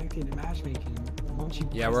I'm connected to matchmaking. Once you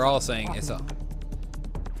Yeah, press we're all the saying it's fucking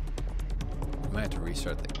a. We might have to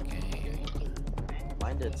restart the game.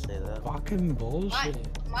 Mine did say that. fucking bullshit.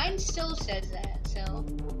 Mine still says that. So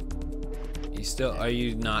You still are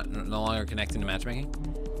you not no longer connecting to matchmaking?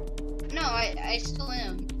 no, I still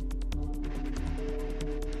am.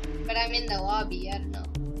 But I'm in the lobby. I don't know.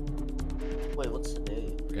 Wait, what's the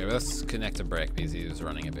day? Okay, well, let's connect to Brick because he was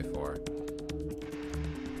running it before.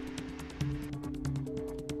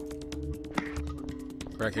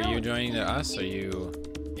 Brick, are you joining us? Or you?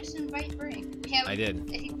 Just invite Brick. We have, I did.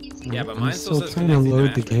 I think he's Yeah, but I'm mine still still says trying to connecting to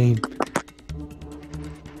load the game.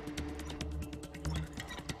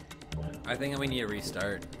 I think we need a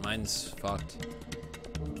restart. Mine's fucked.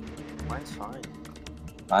 Mine's fine.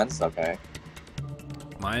 Mine's okay.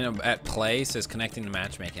 Mine at play says connecting to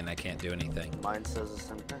matchmaking. I can't do anything. Mine says the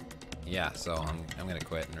same thing. Yeah, so I'm gonna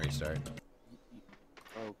quit and restart.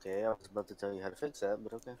 Okay, I was about to tell you how to fix that,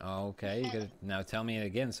 but okay. Okay, you could now tell me it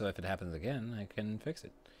again, so if it happens again, I can fix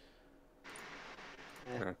it.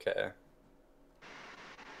 Okay.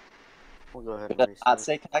 We'll go ahead Did and it not restart.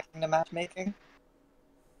 say connecting to matchmaking?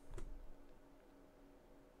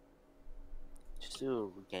 Just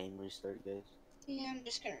do a game restart, guys. Yeah, I'm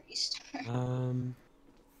just gonna restart.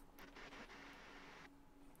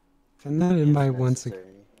 Send that If invite once again.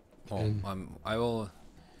 necessary. Oh, And-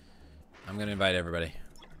 I'm gonna invite everybody.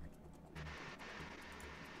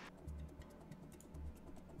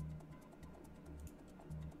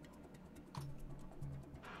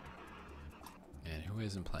 And who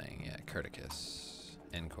isn't playing yet? Curticus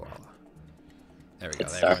and Koala. There we go.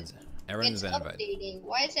 It's Everyone's It's been invited. updating.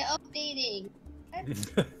 Why is it updating?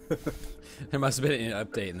 There must have been an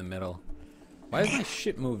update in the middle. Why is my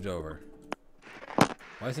shit moved over?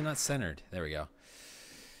 Why is it not centered? There we go.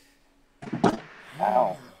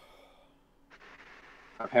 Ow.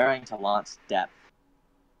 Preparing to launch depth.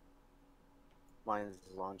 Mine's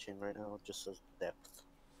launching right now, it just says depth.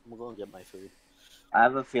 I'm gonna get my food. I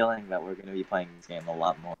have a feeling that we're going to be playing this game a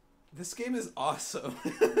lot more. This game is awesome.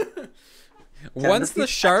 Can Once this be the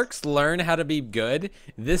Sharks learn how to be good,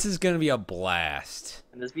 this is going to be a blast.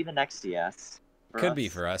 Can this be the next CS? Could be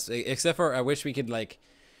for us. Except for I wish we could, like,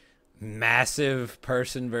 massive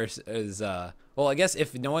person versus, well, I guess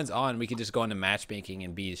if no one's on, we could just go into matchmaking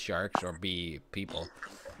and be Sharks or be people.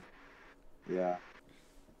 Yeah.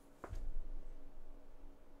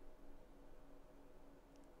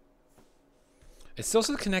 It's still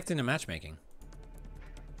connecting to matchmaking.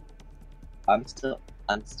 I'm still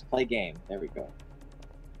play game. There we go.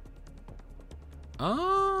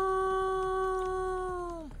 Oh.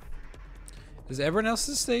 Does everyone else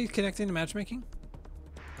stay connecting to matchmaking?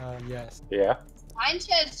 Yes. Yeah. Mine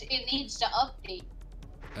says it needs to update.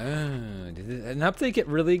 Oh, did an update get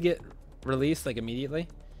released like immediately?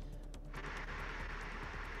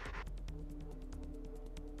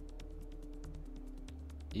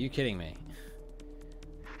 Are you kidding me?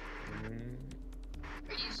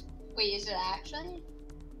 Wait, is it actually?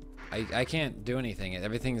 I can't do anything.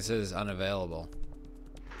 Everything says unavailable.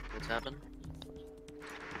 What's happened?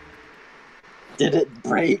 Did it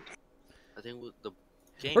break? I think with the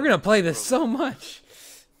game. We're gonna play this broke. so much.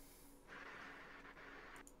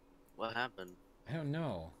 What happened? I don't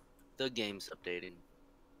know. The game's updating.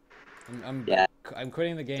 I'm Yeah. I'm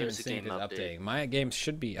quitting the game There's and a seeing if game it's update. updating. My game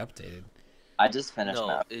should be updated. I just finished No,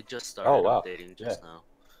 map. it just started Oh, wow. updating just now.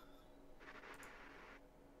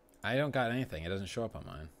 I don't got anything. It doesn't show up on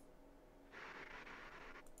mine.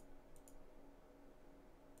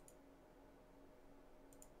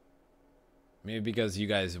 Maybe because you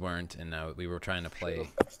guys weren't and we were trying to play.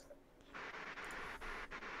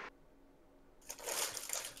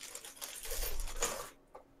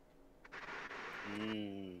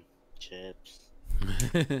 Chips.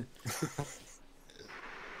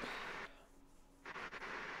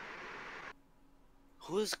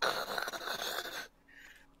 Who's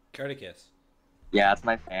Carticus. Yeah, it's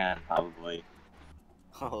my fan probably.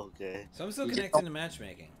 Oh, okay. So I'm still You just connecting to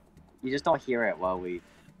matchmaking. You just don't hear it while we.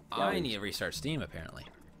 I need to restart Steam apparently.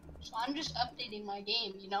 So I'm just updating my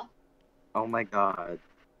game, you know? Oh my god.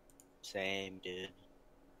 Same, dude.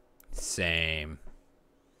 Same.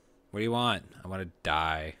 What do you want? I want to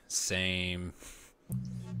die. Same.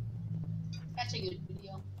 That's a good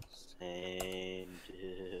video. Same,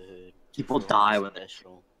 dude. People So die when they.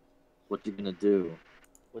 special. What you gonna do?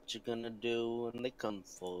 What you gonna do when they come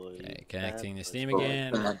for you? Okay, connecting to Bad Steam boy.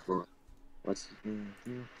 again. What's you gonna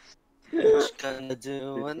do? What you gonna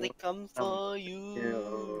do when they come for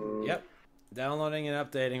you? Yep. Downloading and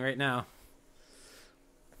updating right now.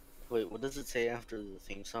 Wait, what does it say after the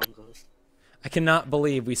theme song goes? I cannot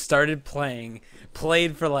believe we started played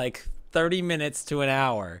for like 30 minutes to an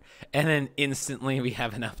hour, and then instantly we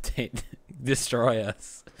have an update destroy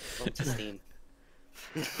us. Welcome to Steam.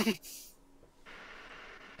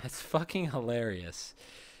 That's fucking hilarious.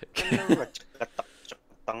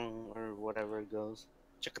 Or whatever it goes.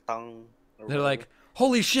 Chickatong. or They're whatever. like,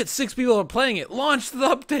 holy shit, 6 people are playing it. Launch the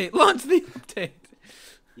update. Launch the update.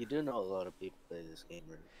 You do know a lot of people play this game,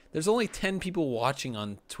 right? There's only 10 people watching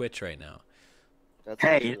on Twitch right now. That's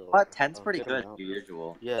Hey, actually you know a- what? 10's a pretty good. amount. Your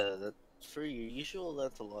usual. Yeah, that for your usual,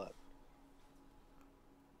 that's a lot.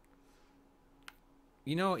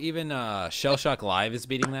 You know, even Shell Shock Live is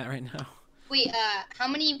beating that right now. Wait, how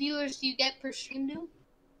many viewers do you get per stream, dude?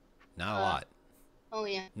 Not a lot. Oh,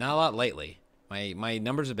 yeah. Not a lot lately. My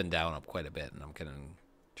numbers have been down up quite a bit, and I'm kind of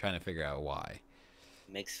trying to figure out why.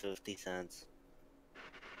 Makes 50 cents.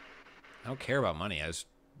 I don't care about money.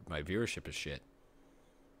 My viewership is shit.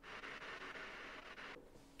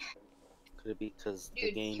 Could it be because the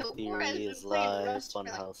Dude, game Kilgore has theory been is playing live, Rust for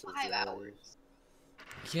like Funhouse is 5 live? hours.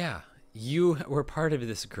 Yeah, you were part of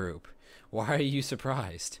this group. Why are you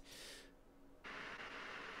surprised?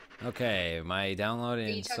 Okay, my download and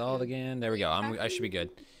you installed talking- again. There we go. I should be good.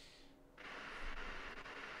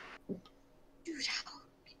 Dude,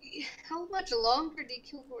 how much longer did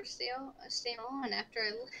Kilgore stay on after I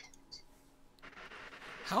left?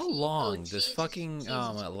 How long does Jesus, fucking Jesus.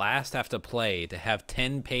 Last have to play to have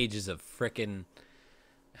 10 pages of frickin'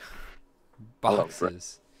 Hello,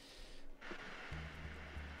 boxes?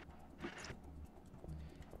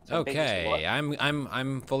 Some pages for what? Okay,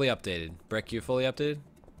 I'm fully updated. Brick, you fully updated?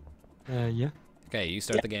 Yeah. Okay, you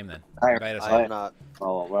start the game then. Alright, Invite us I'm in. not.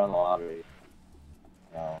 Oh, we're on the lottery.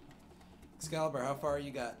 No. Excalibur, how far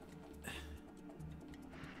you got?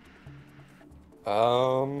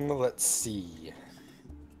 Let's see.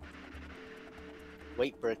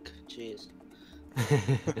 Wait, Brick. Jeez.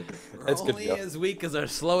 We're It's good to only go. as weak as our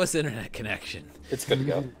slowest internet connection. It's good to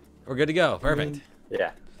go. We're good to go. Perfect.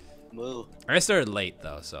 Yeah. Moo. I started late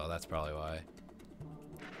though, so that's probably why.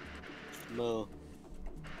 Moo.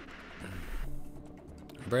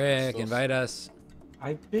 Brick, So- invite us.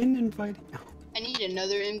 I've been invited. I need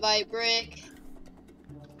another invite, Brick.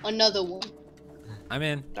 Another one. I'm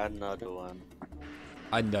in. Another one.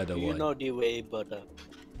 Another You one. know the way, but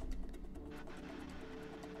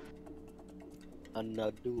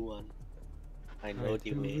another one. I know Alright, the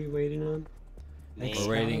who are we way. waiting on? Me. We're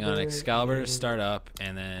waiting on Excalibur Excalibur to and- start up,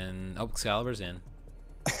 and then Excalibur's in.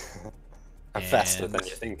 I'm faster And- than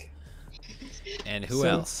you think. And who So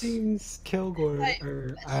else? It seems Kilgore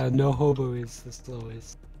or No Hobo is the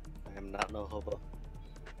slowest. I am not no hobo.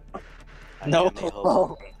 I No. am a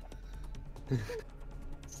hobo.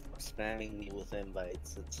 Spamming me with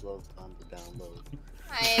invites, it slows down the download.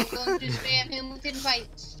 I am going to spam him with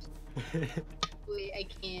invites. Wait, I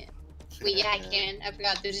can't. Wait, yeah, I can. I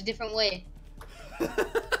forgot. There's a different way.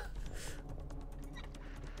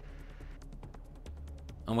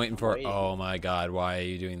 I'm waiting for. Waiting. Oh my God! Why are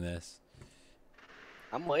you doing this?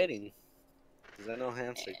 I'm waiting. Because I know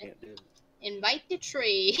Hamster can't do it. Invite to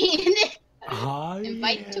trade. Oh,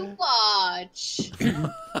 Invite to yeah. watch.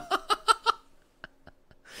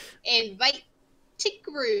 Invite to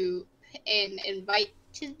group. And invite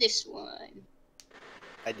to this one.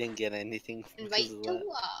 I didn't get anything because Invite of to that.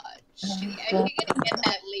 watch. You're gonna get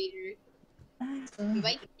that later.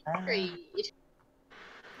 Invite to trade.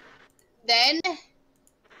 Then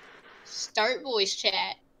start voice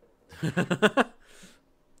chat.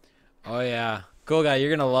 Oh yeah, cool guy. You're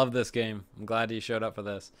gonna love this game. I'm glad you showed up for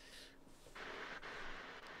this.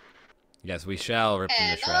 Yes, we shall rip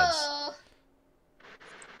them to shreds. Hello.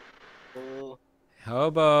 Oh,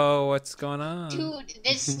 Hobo, what's going on? Dude,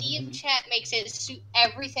 this Steam chat makes it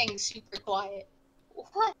everything super quiet.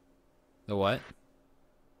 What? The what?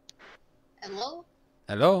 Hello?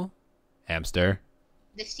 Hello, hamster.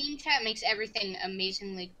 The Steam chat makes everything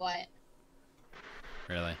amazingly quiet.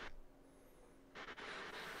 Really?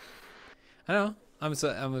 I know. I'm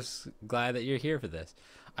just glad that you're here for this.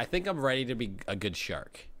 I think I'm ready to be a good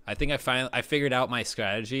shark. I think I figured out my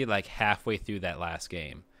strategy like halfway through that last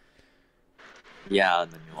game. Yeah,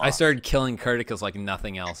 and then you I lost. started killing Curticus like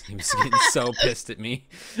nothing else. He was getting so pissed at me.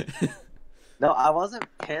 No, I wasn't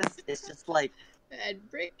pissed. It's just like Bad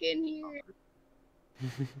brick in here.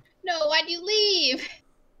 No, why'd you leave?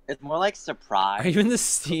 it's more like surprise. Are you in the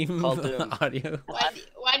Steam Called him. audio?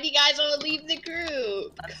 Why do you guys want to leave the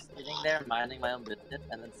group? I'm sitting there minding my own business,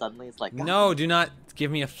 and then suddenly it's like, No, do not give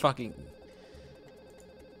me a fucking...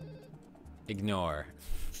 Ignore.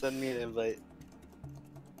 send me an invite.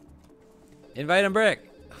 Invite him,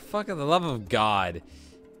 Brick. Fuck, for the love of God.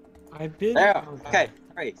 I've been. there. oh, God. Okay,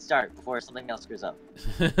 hurry, start before something else screws up.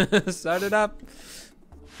 Start it up.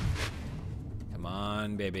 Come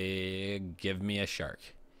on, baby. Give me a shark.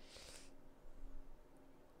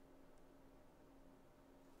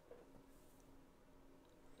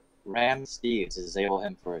 Ram Steve to disable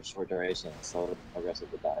him for a short duration and slow the rest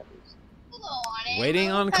of the divers. Hold on, Waiting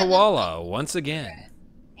ammo. on Koala once again.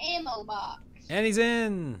 Ammo box. And he's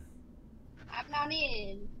in. I'm not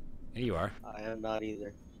in. There you are. I am not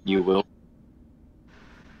either. You will.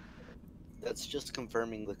 That's just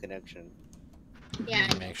confirming the connection. Yeah.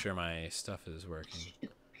 Let me make sure my stuff is working.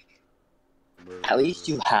 At least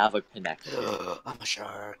you have a connection. I'm a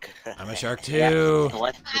shark. I'm a shark Yeah, too.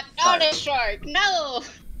 select I'm not a shark. No.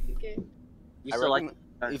 Okay. You I select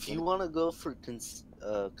reckon if you want to go for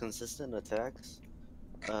consistent attacks,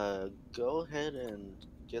 go ahead and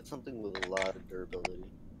get something with a lot of durability.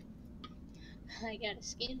 I got a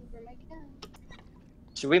skin for my cat.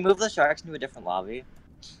 Should we move the sharks into a different lobby?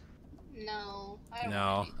 No. I don't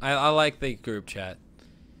No, want to. I like the group chat.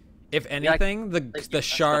 If anything, the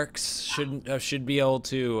sharks should be able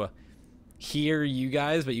to hear you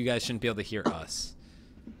guys, but you guys shouldn't be able to hear us.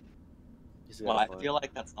 You see Well, that I point? feel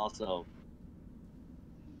like that's also.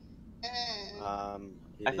 it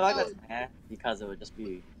I is- feel like that's because it would just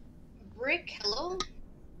be. Brick, hello?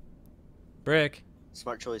 Brick,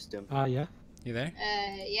 smart choice, Dim. Yeah. you there?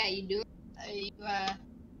 Yeah, you doing? Are you,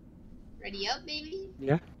 ready up, baby?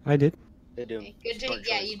 Yeah, I did. They do. Okay, good to, Smart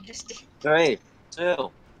yeah, choice. you just did. 3,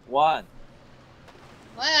 2, 1.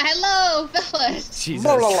 Well, hello, fellas! Jesus.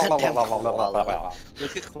 Goddamn koala.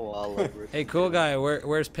 Look at koala. Hey, cool guy,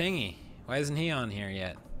 where's Pingy? Why isn't he on here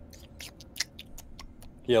yet?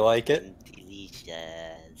 You like it?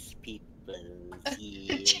 Delicious people.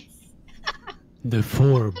 Yes. The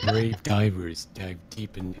 4 brave divers dug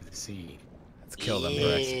deep into the sea. Let's kill them,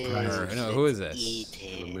 Yes. Brick. Or, no, who is this? Eat To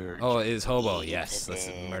it. emerge. Oh, it is Hobo. Eat Yes, let's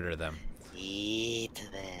them. murder them. Eat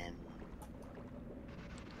them.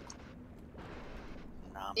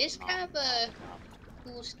 Nom, This nom, kind of a nom, nom.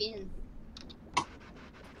 cool skin.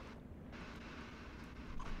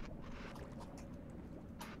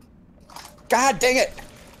 God dang it!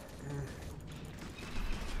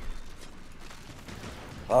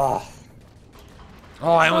 Ah,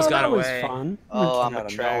 Oh, I almost got that was away. fun. Oh, I'm Out a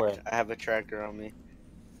of track. nowhere. I have a tractor on me.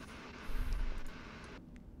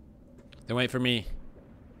 Then wait for me.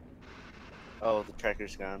 Oh, the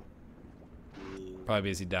tractor's gone. Ooh. Probably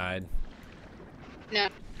because he died. No.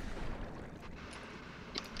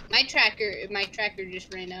 My tracker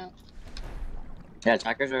just ran out. Yeah,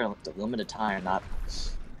 trackers are limited time, not.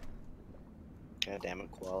 God damn it,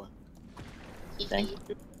 Koala. Thank you.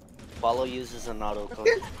 Koala uses an auto code.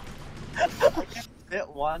 I get hit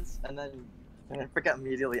once and then I forget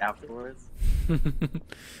immediately afterwards.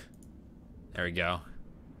 There we go.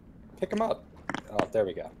 Pick him up. Oh, there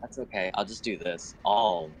we go. That's okay. I'll just do this.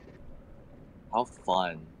 Oh, how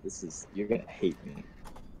fun! This is. You're gonna hate me.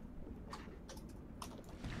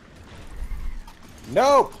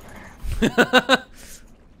 No!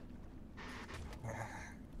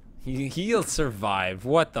 He'll survive.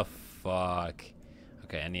 What the fuck?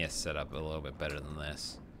 Okay, I need to set up a little bit better than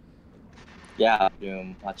this. Yeah,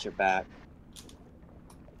 Doom. Watch your back.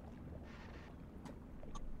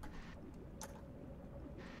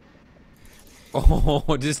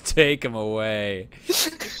 Oh, just take him away.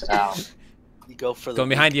 Ow. You go for the Going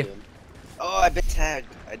behind you. weak. Oh, I've been tagged.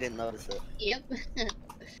 I didn't notice it. Yep.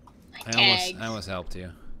 I almost helped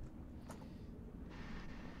you.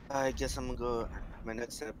 I guess I'm gonna go. My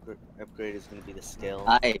next upgrade is gonna be the scale.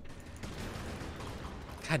 God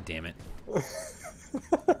damn it.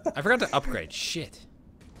 I forgot to upgrade. Shit.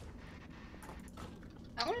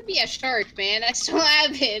 I want to be a shark, man. I still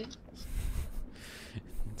haven't.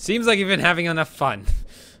 Seems like you've been having enough fun.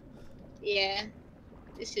 Yeah.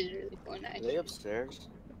 This is really fun, Are they actually. upstairs?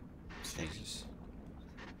 Jesus.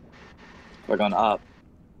 We're going up.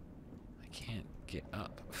 I can't get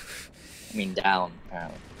up. I mean down.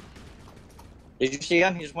 Apparently. Did you see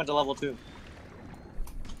him? He just went to level 2.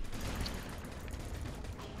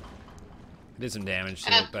 Did some damage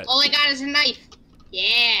to it, but All I got is a knife.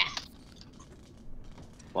 Yeah.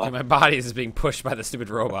 What? my body is being pushed by the stupid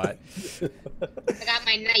robot. I got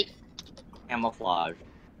my knife. Camouflage.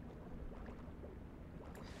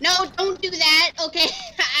 No, don't do that. Okay,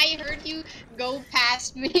 I heard you go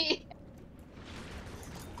past me.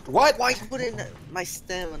 What? Why you put in my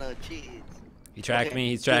stamina? Jeez. He tracked Okay, me.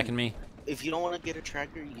 He's tracking me. If you don't want to get a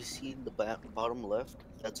tracker, you see the bottom left.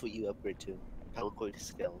 That's what you upgrade to. Pelicoid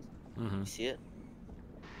scales. Mm-hmm. You see it?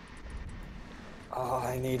 Oh,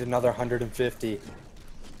 I need another 150.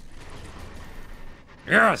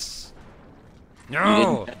 Yes.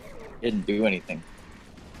 No. You didn't do anything.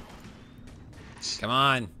 Come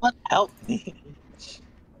on. What? Help me.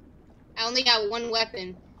 I only got one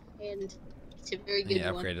weapon, and it's a very good Yeah,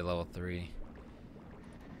 one. upgraded level 3.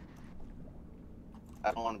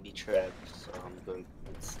 I don't want to be trapped, so I'm going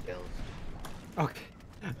with scales. Okay.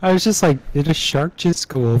 I was just like, did a shark just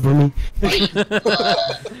go over me?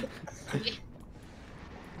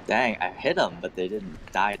 Dang, I hit them, but they didn't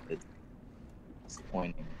die. It's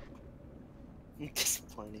disappointing.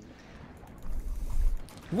 Disappointing.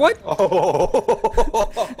 What? Oh,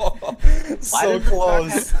 Why so did the shark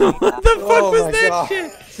close. have green What the fuck Oh was my that God.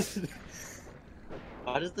 shit?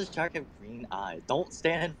 Why does the shark have green eyes? Don't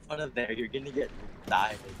stand in front of there. You're gonna get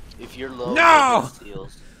died. If you're low, No! get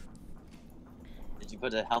seals. Did you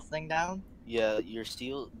put a health thing down? Yeah, your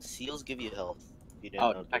seals give you health. You didn't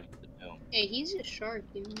Oh, know. check the doom. Hey, he's a shark,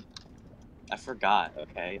 dude. I forgot.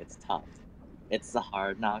 Okay, it's tough. It's the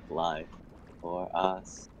hard knock life for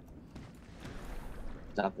us.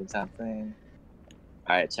 Something.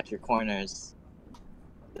 Alright, check your corners.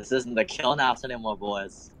 This isn't the killing house anymore,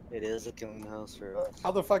 boys. It is a killing house for us.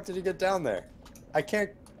 How the fuck did he get down there? I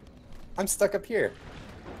can't. I'm stuck up here.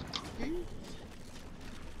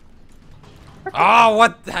 Oh,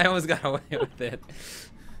 what? I almost got away with it.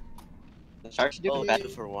 The shark should do Oh, a better 2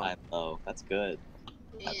 for 1. time, though. That's good.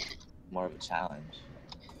 Yeah. More of a challenge.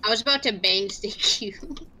 I was about to bang stick you.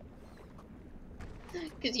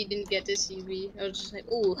 Because you didn't get to see me. I was just like,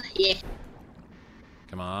 ooh, yeah.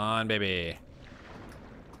 Come on, baby.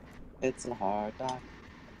 It's a hard knock.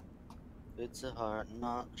 It's a hard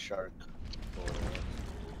knock shark.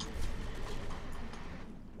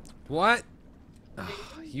 What?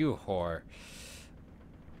 Oh, you whore.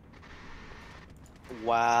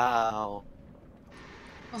 Wow.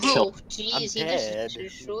 Oh, jeez, I'm he dead. just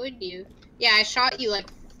destroyed you. Yeah, I shot you like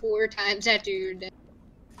 4 times after you were dead.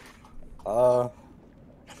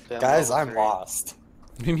 Guys, level I'm 3. lost.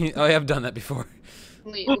 You mean- oh, yeah, I've done that before.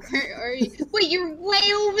 Wait, where are you? Wait, you're way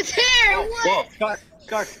over there! What? Whoa,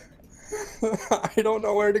 shark! I don't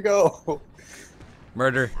know where to go.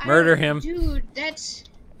 Murder I- him. Dude, that's...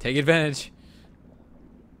 Take advantage.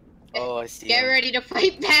 Oh, I see. Get him. ready to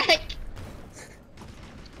fight back!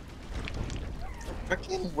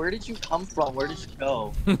 Frickin', where did you come from? Where did you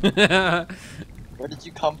go? Get Where did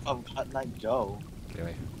you come from, Cut Knight Joe?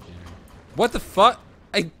 away. What the fuck?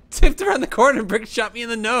 I tipped around the corner and Brick shot me in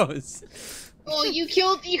the nose. Oh, you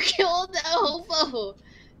killed the hobo!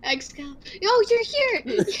 Excalibur. Oh, you're here!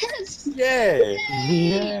 Yes! Yay!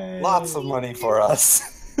 Yay! Lots of money for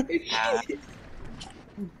us.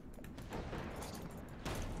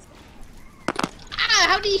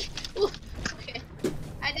 How do you? Ooh, okay.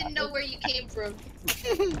 I didn't know where you came from.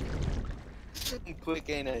 Quick,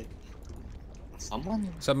 ain't I?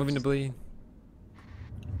 Someone. Stop moving to bleed.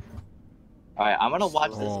 All right, I'm gonna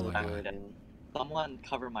watch this. Oh my direction. God. Someone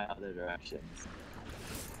cover my other directions.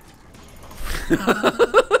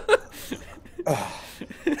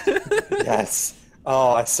 Yes.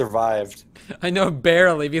 Oh, I survived. I know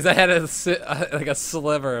barely because I had like a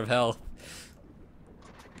sliver of health.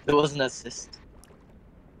 It was an assist.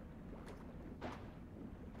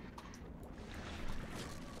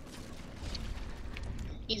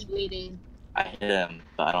 He's bleeding. I hit him,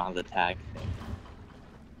 but I don't have the tag.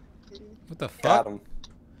 What the Got fuck? him.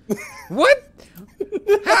 What?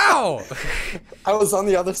 How? I was on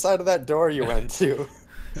the other side of that door you went to.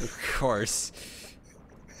 Of course.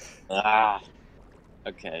 Ah.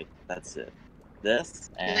 Okay, that's it. This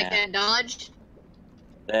You and like that dodge?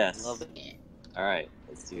 this. Love it. Yeah. All right,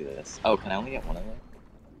 let's do this. Oh, can I only get one of them?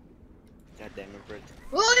 God damn it, Brick.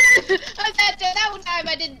 Well, that one time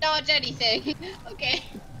I didn't dodge anything. Okay.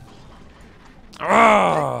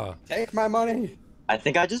 Ah. Take my money. I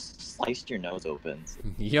think I just sliced your nose open.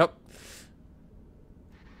 Yep.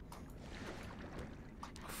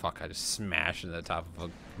 Fuck! I just smashed into the top of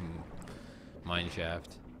a mine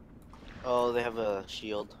shaft. Oh, they have a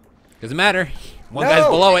shield. Doesn't matter. One No! guy's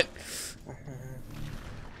below it.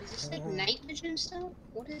 Is this like night vision stuff?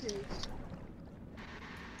 What is this?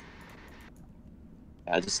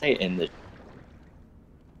 I just say in the.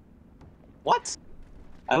 What?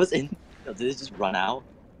 I was in. Did it just run out?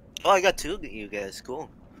 Oh, I got two of you guys. Cool.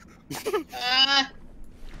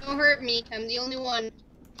 Don't hurt me. I'm the only one.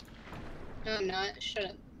 No, I'm not. Shut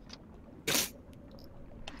up.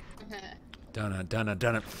 Done it.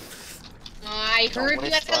 I heard you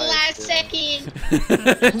at the last second.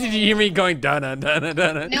 Did you hear me going done it?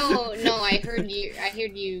 No, I heard you. I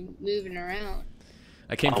heard you moving around.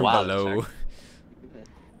 I came Oh, from wow, below. sorry.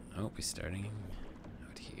 Oh, we're starting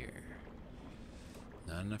out here.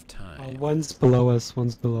 Not enough Oh, time. one's below us,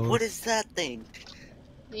 one's below What us. is that thing?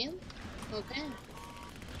 Yeah. Okay.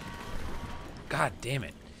 God damn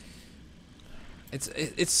it!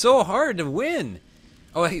 It's so hard to win.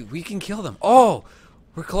 Oh, hey, we can kill them. Oh,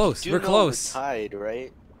 we're close. You We're know close. We're tied,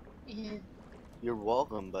 right? Yeah. You're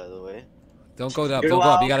welcome, by the way. Don't go up. You're Don't go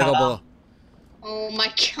up. You gotta go below. welcome. Oh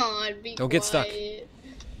my God. Be Don't get stuck. quiet.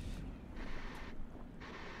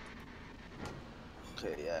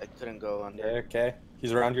 Okay, yeah, I couldn't go under. Okay.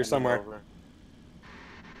 He's around here somewhere. Over.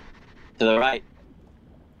 To the right.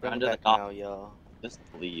 Bring Under it the back top. now, y'all. Just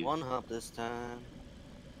leave. One hop this time.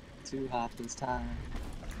 2 hop this time.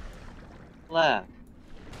 Left.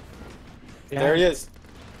 There he is.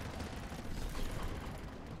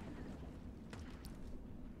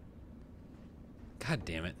 God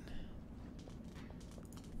damn it!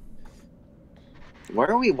 Where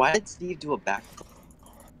are we? Why did Steve do a backflip?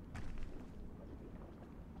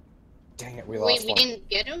 Dang it, we Wait, lost we one. didn't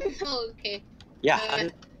get him? Oh, okay. Yeah. how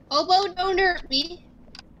did- Hobo, don't hurt me.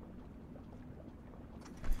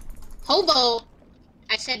 Hobo!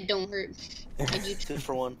 I said don't hurt me. And you Two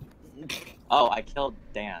for one. Oh, I killed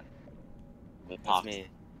Dan. With That's Pops. me.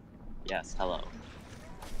 Yes. Hello.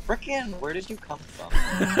 Frickin', where did you come from?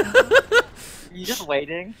 You just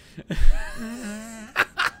waiting?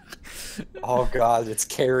 Oh god, it's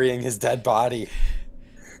carrying his dead body.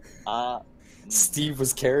 Uh. Steve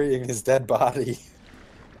was carrying his dead body.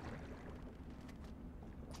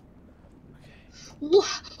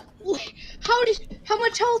 Wait, how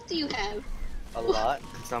much health do you have? A lot,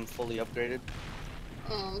 because I'm fully upgraded.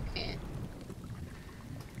 Oh, okay.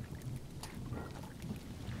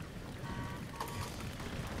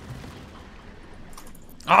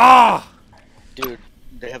 Ah! Dude,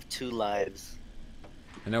 they have 2 lives.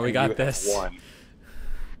 I know we And got you have this. one.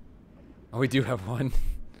 Oh, we do have one.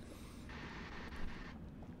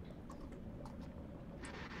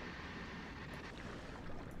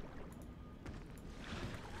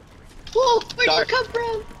 Whoa, where Dark. did you come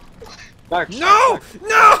from? Dark. No!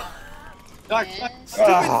 No! Dark. Yeah. Dark. Stupid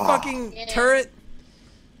Ah. fucking Yeah. turret.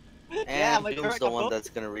 Yeah, And my Doom's turret the got one both. that's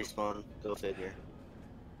gonna respawn. Go figure.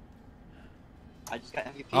 I just got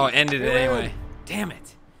MVP. Oh, it ended it We anyway. win. Damn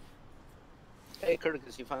it. Hey,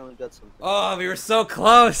 Curtis, you finally got something. Oh, we were so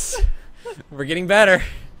close. We're getting better.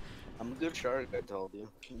 I'm a good shark, I told you.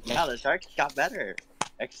 Yeah, the sharks got better.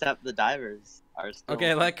 Except the divers are still.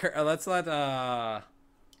 Okay, let's let A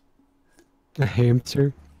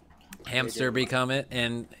hamster. Hamster become it.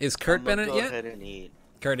 And is Kurt I'm been gonna in go it yet? ahead and eat.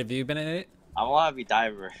 Kurt, have you been in it? I want to be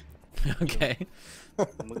diver. Okay. I'm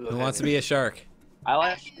gonna go Who ahead wants to and be a eat. shark? I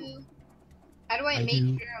like. How do I I make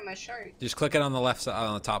do. sure I'm a shark? Just click it on the left side,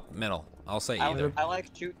 on the top middle. I'll say either. I like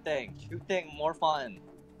shoot thing. Shoot thing more fun.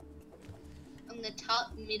 On the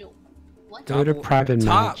top middle. What? Go to private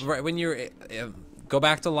Top, match. right when you're, go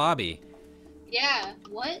back to lobby. Yeah.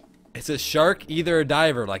 What? It says shark, either a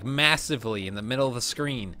diver, like massively in the middle of the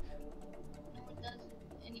screen. No, it doesn't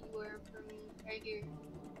anywhere for me. Right here.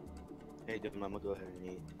 Hey, dude, I'm gonna go ahead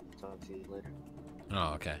and eat. Talk to you later.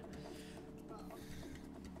 Oh, okay.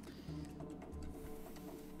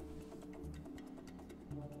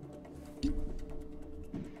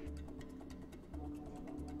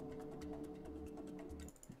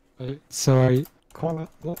 So I call it.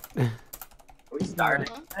 What? Are we starting?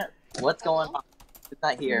 What's going on? It's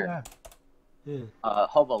not here. Yeah.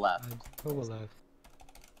 Hobo left. Hobo left.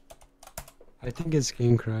 I think it's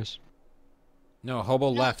Game Crush. No,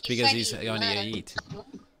 Hobo No, left he because said he's he going to left. eat.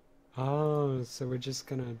 Oh, so we're just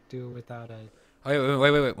gonna do it without a. Oh,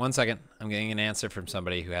 wait, 1 second. I'm getting an answer from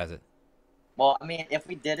somebody who has it. Well, I mean, if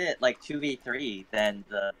we did it like 2v3, then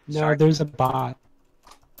the No, shark. there's a bot.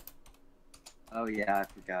 Oh yeah, I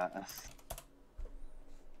forgot.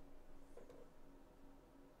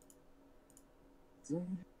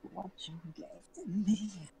 What you gave to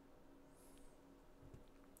me?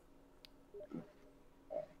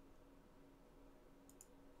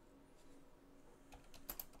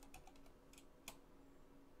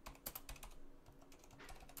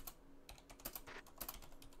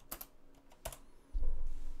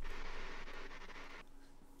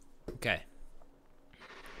 Okay.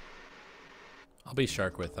 I'll be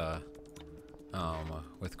shark with koala.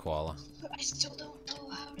 I still don't know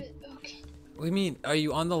how to. Okay. What do you mean? Are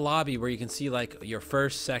you on the lobby where you can see like your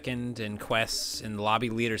first, second, and quests in lobby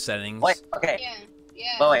leader settings? Wait, okay. Yeah. Yeah.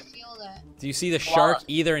 Wait, I wait. see all that. Do you see the Koala. shark,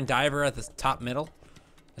 either and diver at the top middle,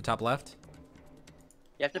 the top left?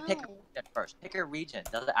 You have to pick a Oh. region first. Pick a region.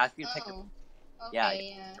 Does it ask you to pick a Oh. Yeah,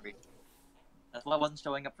 Okay. Yeah. region? That's why it wasn't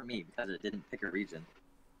showing up for me, because it didn't pick a region.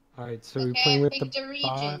 Alright, so we're Okay, playing I with the picked a region.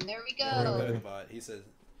 bot. There we Or go. the- He says.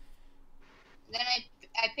 Then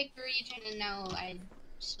I picked the region and now I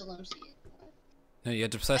still don't see it. What? No, you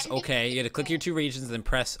have to press I didn't OK. You have to click your that. 2 regions, then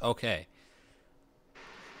press OK.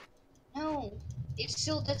 No, it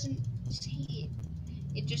still doesn't say it.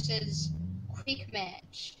 It just says quick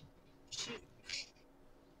match. Shoot.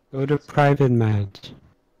 Go to private match.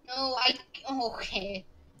 No, okay.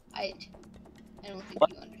 I don't think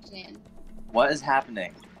What? you understand. What is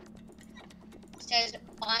happening? It says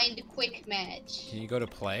find quick match. Can you go to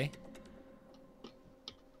play?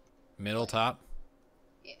 Middle top?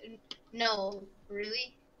 No,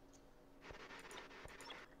 really?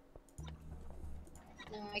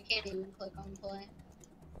 No, I can't even click on play.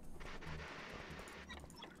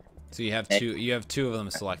 So you have two of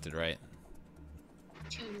them selected, right?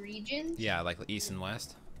 2 regions? Yeah, like east and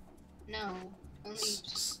west. No, only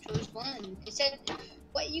chose one. It said,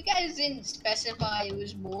 what, you guys didn't specify it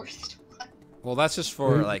was more than one. Well, that's just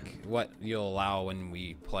for like what you'll allow when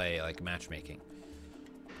we play like matchmaking.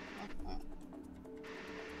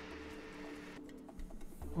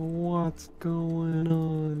 What's going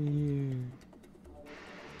on here?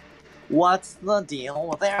 What's the deal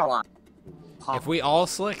with airline? If we all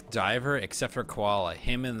select diver except for koala,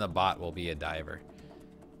 him and the bot will be a diver.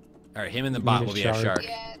 Or him and the You bot mean a will be a shark? shark.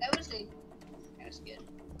 Yeah, that was good.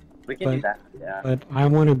 We can do But- that. Yeah. But I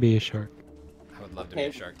want to be a shark. I would love to be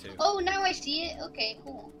a shark too. Oh, now I see it. Okay,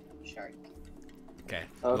 cool. Shark. Okay.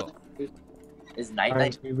 Oh, Cool. is night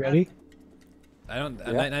Alright, night? you ready? I don't.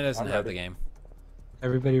 Yeah, Night Night doesn't I'm have the ready. game.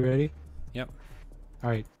 Everybody ready? Yep.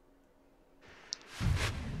 Alright.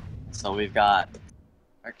 So we've got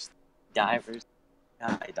sharks, divers,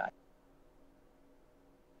 dive.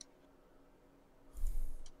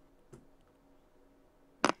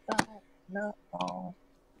 No.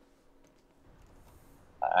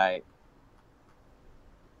 Alright.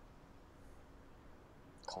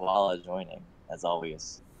 Koala joining, as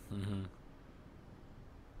always. Mm-hmm.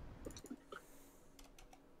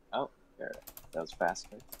 Oh, there. That was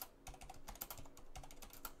faster.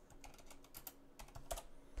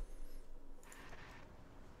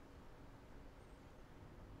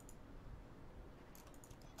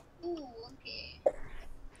 Ooh, okay.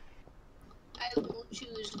 I will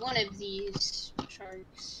choose one of these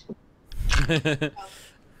sharks.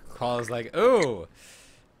 Koala's like, ooh.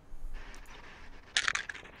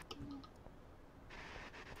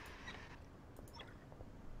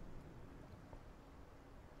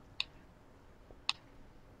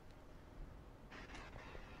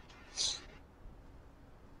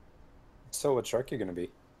 So what shark you gonna be?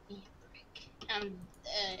 You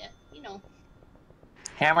know,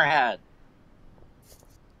 Hammerhead.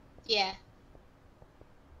 yeah.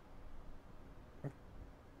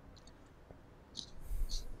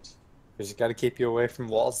 Because you gotta keep you away from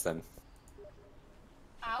walls then.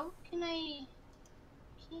 How can I?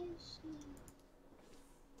 Can't see.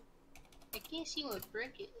 I can't see what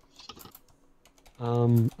brick is.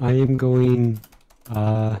 I am going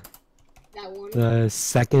That one. the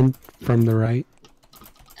second from the right.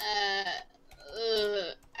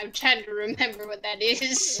 I'm trying to remember what that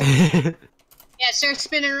is. Yeah, start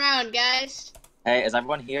spinning around, guys. Hey, is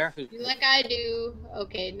everyone here? Do like I do.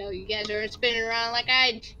 Okay, no, you guys aren't spinning around like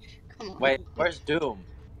I. Come on. Wait, where's Doom?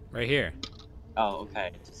 Right here. Oh,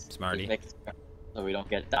 okay. Just Smarty. make it so we don't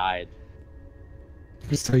get died.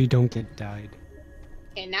 So you don't get died.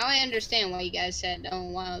 Okay, now I understand why you guys said, "Oh,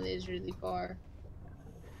 wow, it is really far."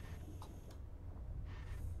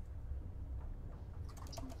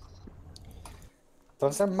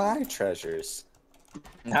 Those are my treasures.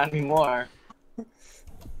 Not anymore.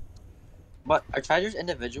 But are treasures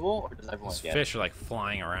individual, or does everyone These get? fish are like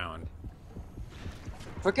flying around.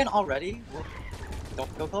 Freaking already?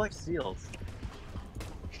 Don't go collect seals.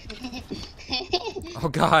 Oh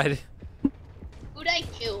god. Who'd I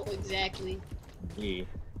kill exactly? Me.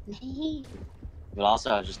 Me. But also,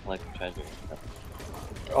 I was just collecting treasure.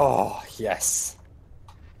 Oh, yes.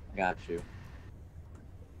 I got you.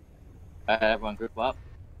 Alright, everyone group up.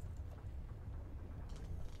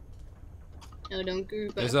 No, don't group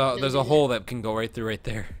up. There's Don't a do that. hole that can go right through right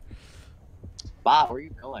there. Bob, where are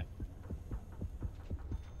you going?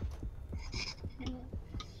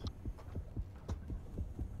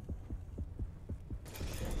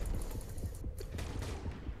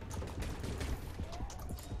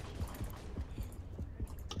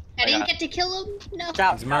 I didn't get to kill him. No. Watch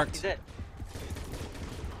out, He's marked. He's it.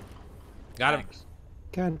 Got him. Thanks.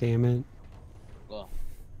 God damn it. Well,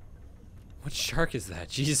 What shark is that?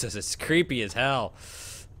 Jesus, it's creepy as hell.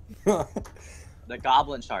 the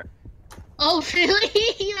goblin shark. Oh, really?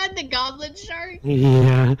 You had the goblin shark?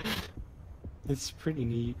 Yeah. It's pretty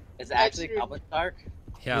neat. It's That's actually a true. goblin shark?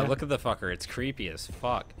 Yeah, Yeah. look at the fucker. It's creepy as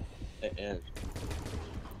fuck. It is.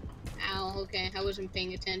 Ow, okay, I wasn't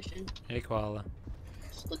paying attention. Hey, koala.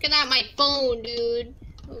 Just looking at my phone, dude.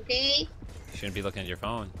 Okay? You shouldn't be looking at your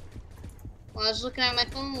phone. Well, I was looking at my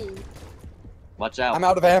phone. Watch out. I'm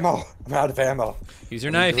out of ammo. I'm out of ammo. Use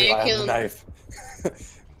your knife. Hey. I have kill a him. knife.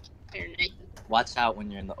 Fair night. Watch out when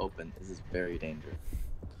you're in the open. This is very dangerous.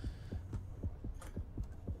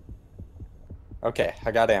 Okay,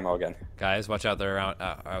 I got ammo again. Guys, watch out. They're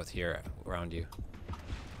out here around you.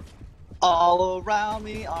 All around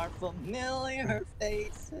me are familiar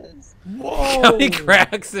faces. How many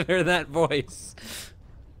cracks are that voice?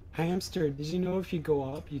 Hamster, did you know if you go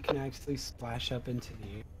up, you can actually splash up into the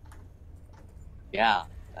air? Yeah,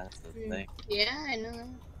 that's the thing. Yeah, I know.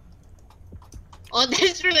 Oh,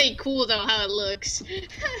 that's really cool though, how it looks.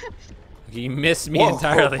 You missed me Whoa.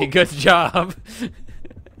 entirely. Good job.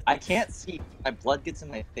 I can't see. My blood gets in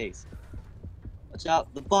my face. Watch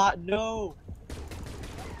out. The bot, no!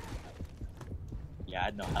 Yeah, I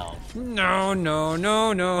had no help. No, no,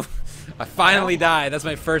 no, no. I finally died. That's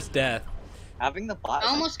my first death. Having the bot. I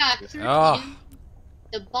almost got through. Oh. Him.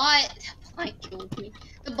 The bot killed me.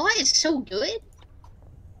 The bot is so good.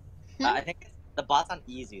 I think the bot's on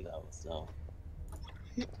easy though, so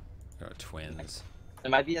Oh, twins. there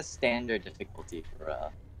might be a standard difficulty for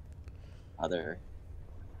other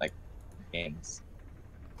like games.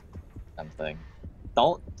 Something.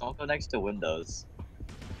 Don't go next to windows.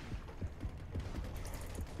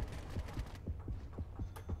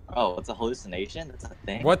 Oh, it's a hallucination? That's a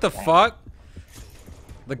thing? What the Dang. fuck?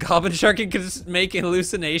 The goblin shark can just make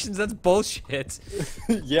hallucinations? That's bullshit.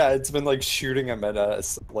 Yeah, it's been like shooting them at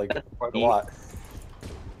us like quite a lot.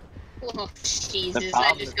 Oh, Jesus, I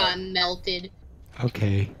problem just is got that- melted.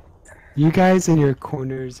 Okay. You guys in your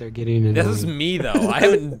corners are getting annoying. This is me though. I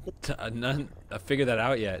haven't figured that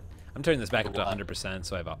out yet. I'm turning this back up to 100%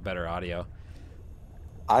 so I have better audio.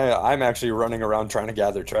 I'm actually running around trying to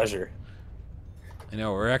gather treasure. I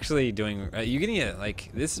know we're actually doing. You can get like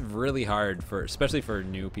this is really hard for, especially for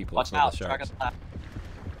new people. Watch with the out, shark sharks. on the left.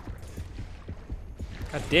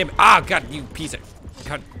 God damn it! Ah, God, you piece of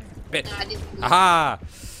God, bit. No, I didn't. Aha!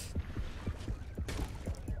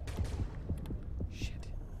 Shit.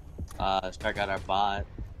 Shark got our bot.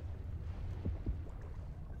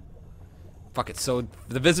 Fuck it. So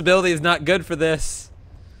the visibility is not good for this.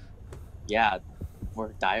 Yeah,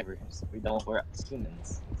 we're divers. We're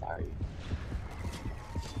humans. Sorry.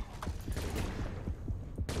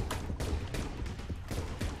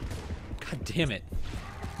 God damn it!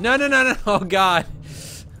 No, no, no, no! Oh God!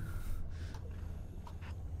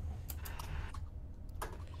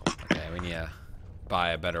 Okay, we need to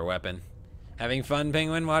buy a better weapon. Having fun,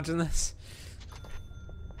 Penguin, watching this?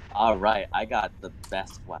 Alright, I got the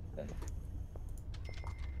best weapon.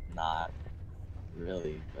 not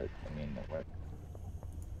really, but I mean, it worked.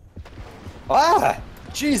 Ah!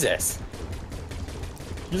 Jesus!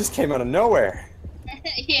 You just came out of nowhere.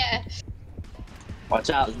 Yeah. Watch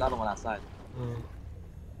out, there's another one outside. Oh.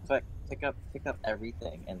 Quick, pick up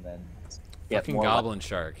everything, and then get Fucking more goblin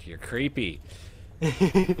shark. You're creepy.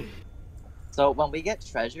 So when we get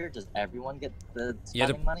treasure, does everyone get the Yeah,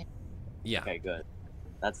 spending money? Yeah. Okay, good.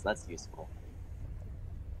 That's useful.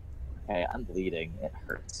 Okay, I'm bleeding. It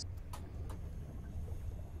hurts.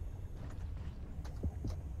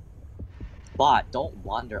 Bot, don't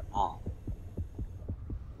wander off.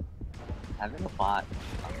 Having a bot.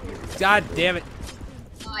 God damn it.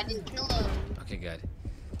 Oh, I didn't kill him. Okay, good.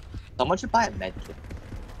 Someone should buy a med kit.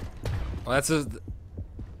 Well, that's a...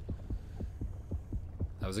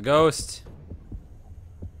 That was a ghost.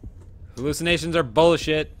 Hallucinations are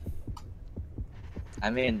bullshit. I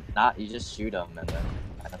mean, not you just shoot them and then.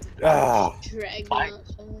 I don't have to Ah, Drag them Bye.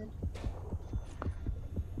 outside.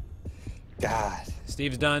 God.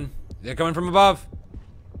 Steve's done. They're coming from above.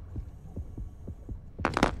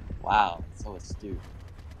 Wow, so astute.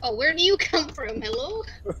 Oh, where do you come from? Hello?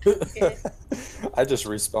 Okay. I just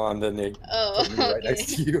respawned and they Oh, put me right okay.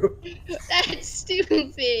 next to you. That's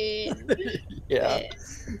stupid. Yeah.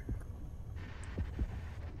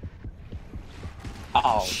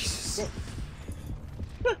 Oh. Jesus.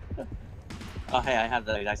 Oh, hey, I have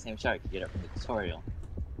the exact same shark. You get it from the tutorial.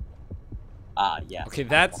 Ah, yeah. Okay,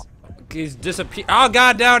 that's... He's disappear. Oh,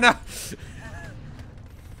 God, no, no.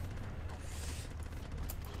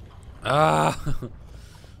 Ah.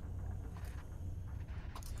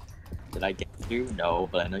 Did I get you? No,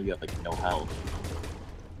 but I know you have like no health.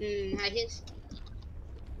 I guess.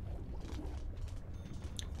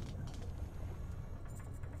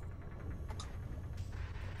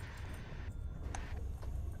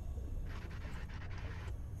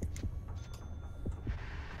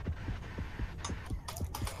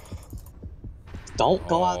 Don't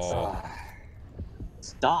go Oh. outside.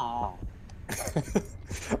 Stop.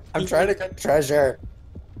 I'm trying to get treasure.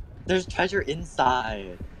 There's treasure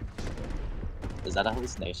inside. Is that a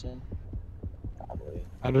hallucination? Probably.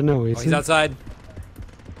 I don't know. Oh, Is he's it? outside.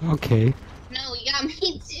 Okay. No, you got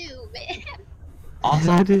me too, man.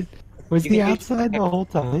 Also, How did- was you he can do- outside the whole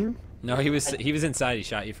time? No, he was inside. He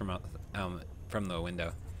shot you from from the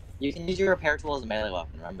window. you can use your repair tool as a melee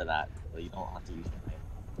weapon. Remember that, but you don't have to use it.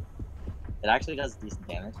 It actually does decent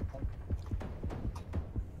damage. I think.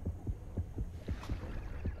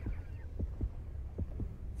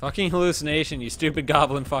 Fucking hallucination, you stupid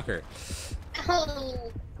goblin fucker.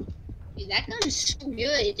 Oh, dude, that gun's so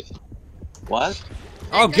good. What?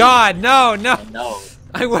 Oh God, no, no! I know.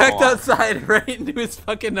 I whacked Go on. outside right into his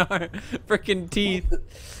fucking arm, freaking teeth.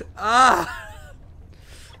 Ah!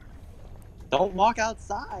 Don't walk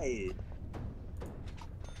outside.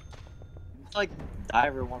 It's like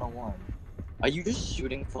Diver 101. Are you just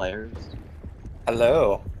shooting flares?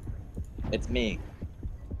 Hello. It's me.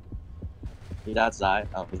 He's outside.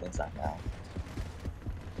 Oh, he's inside now.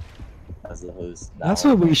 That's the who's. That's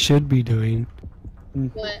what we should be doing.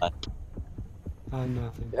 What?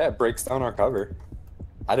 Nothing. Yeah, it breaks down our cover.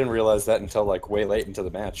 I didn't realize that until like way late into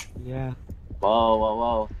the match. Yeah. Whoa, whoa,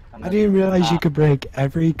 whoa. I didn't realize you could break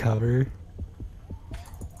every cover.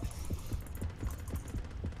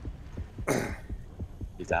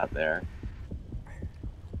 He's out there.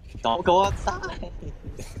 Don't go outside.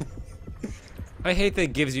 I hate that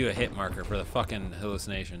it gives you a hit marker for the fucking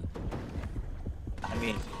hallucination. I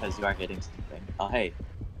mean, because you are hitting something. Oh, hey.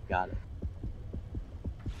 Got it.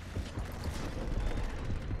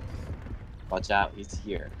 Watch out, he's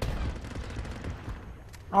here.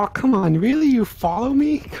 Oh, come on. Really? You follow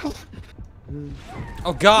me? Come on.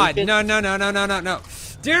 Oh God, You no, no, no, no, no, no, no!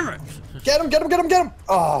 Damn it! Get him! Get him! Get him! Get him!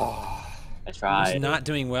 Oh. I He's tried. not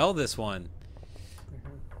doing well this one.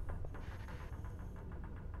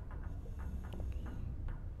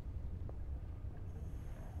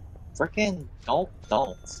 Frickin' don't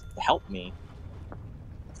help me.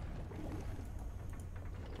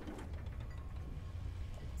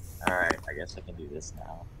 Alright, I guess I can do this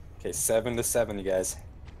now. Okay, 7-7, you guys.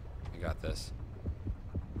 I got this.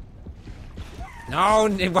 No,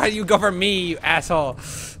 why do you go for me, you asshole?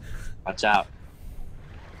 Watch out.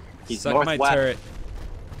 He's Suck my northwest. turret.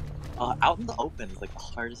 Out in the open is like the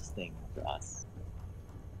hardest thing for us.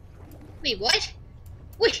 Wait, what?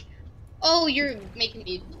 Wait. Oh, you're making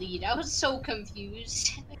me bleed. I was so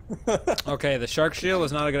confused. Okay, the shark shield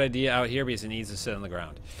was not a good idea out here because it needs to sit on the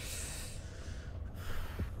ground.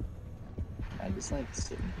 I'm just like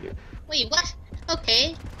sitting here. Wait, what?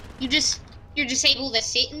 Okay. You're just able to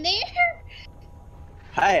sit in there?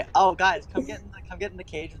 Hey, oh guys, come get in the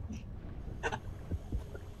cage with me.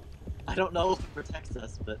 I don't know if it protects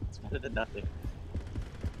us, but it's better than nothing.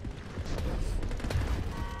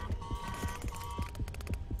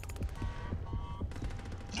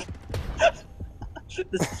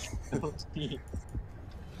 This is so cheap.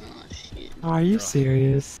 Oh shit. Are you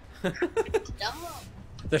serious? No.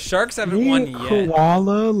 The sharks haven't Me won and yet.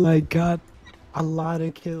 Koala like got a lot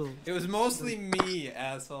of kills. It was mostly me,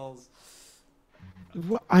 assholes.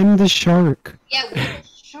 I'm the shark. Yeah, we're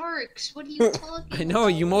sharks. What are you talking I know,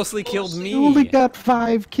 you mostly killed me. You only got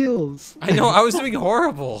 5 kills. I know, I was doing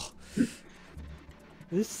horrible.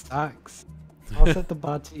 This sucks. I'll set the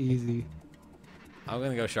bot to easy. I'm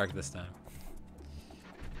gonna go shark this time.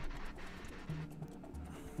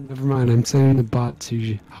 Never mind, I'm setting the bot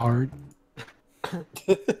to hard. I'm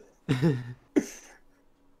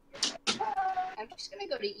just gonna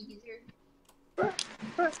go to easier. What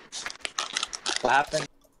happened?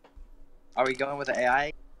 Are we going with the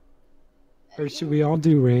AI? Or should we all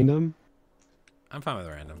do random? I'm fine with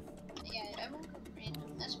random. Yeah, I won't go random.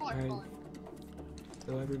 That's more Alright. fun.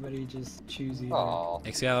 So everybody just choose either. Aw.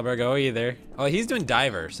 Excalibur, go either. Oh, he's doing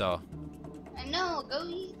diver, so. I know, go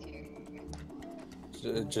either.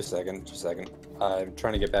 Just a second. I'm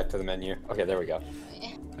trying to get back to the menu. Okay, there we go.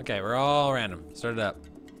 Okay, we're all random. Start it up.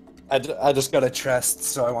 I just got a chest,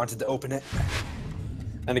 so I wanted to open it.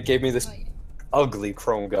 And it gave me this Oh, yeah. ugly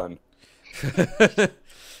chrome gun.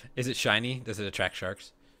 Is it shiny? Does it attract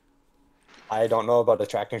sharks? I don't know about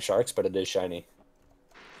attracting sharks, but it is shiny.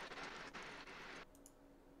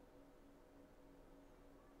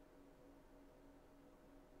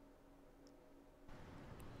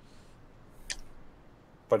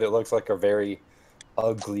 But it looks like a very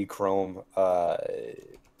ugly chrome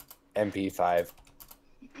MP5.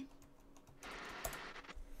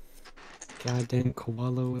 Goddamn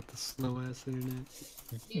koala with the slow ass internet.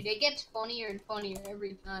 Dude, it gets funnier and funnier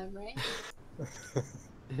every time, right?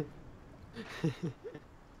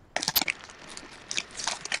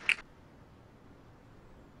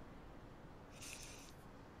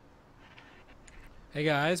 Hey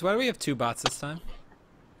guys, why do we have 2 bots this time?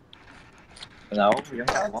 No, we don't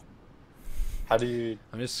have one. How do you...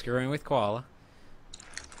 I'm just screwing with Koala.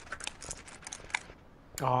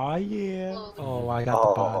 Aw, yeah. Oh. Oh, I got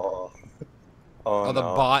the bot. Oh, oh, Oh, the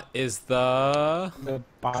no. bot is the... The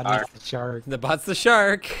bot is the shark. The bot's the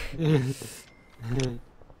shark.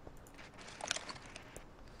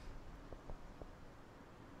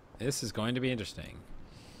 This is going to be interesting.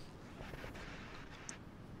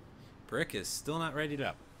 Brick is still not readied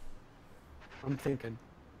up. I'm thinking.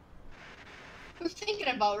 I'm thinking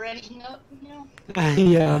about running up, you know?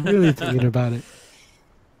 Yeah, I'm really thinking about it.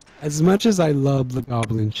 As much as I love the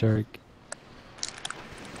goblin shark,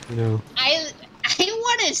 you know. I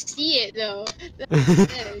want to see it though. That's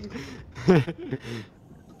good.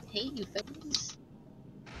 Hey, you fellas.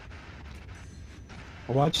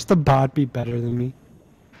 Watch the bot be better than me.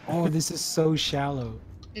 Oh, this is so shallow.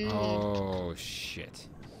 Oh, shit.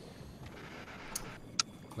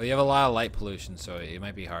 Well, you have a lot of light pollution, so it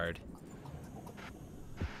might be hard.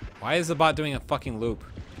 Why is the bot doing a fucking loop?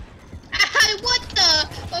 What the?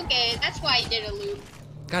 Okay, that's why I did a loop.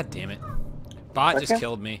 God damn it. Bot just Okay.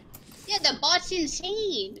 killed me. Yeah, the bot's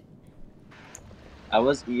insane. I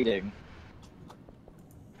was eating.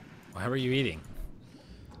 Why were you eating?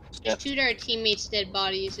 Just shoot our teammates' dead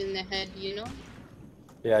bodies in the head, you know?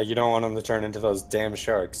 Yeah, you don't want them to turn into those damn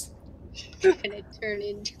sharks. Gonna turn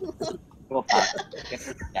into. Well,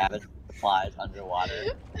 damage flies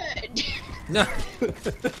underwater. No.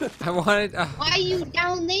 I wanted... Why are you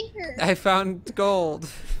down there? I found gold.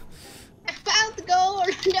 I found the gold.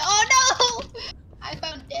 Oh no! I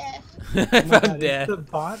found death. I Oh my found God, death. is the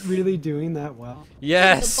bot really doing that well?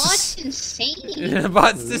 Yes. The bot's insane. The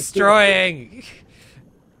bot's destroying.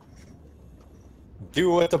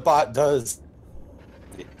 Do what the bot does.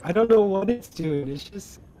 I don't know what it's doing. It's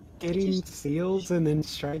just getting seals and then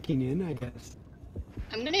striking in, I guess.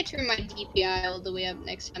 I'm gonna turn my DPI all the way up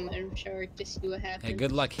next time I'm shark to see what happens. Hey,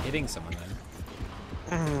 good luck hitting someone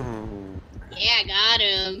then. Yeah, I got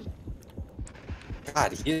him.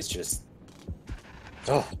 God, he is just...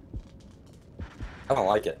 Oh. I don't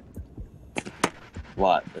like it.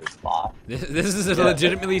 What? This bot? This is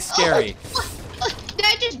legitimately scary. Did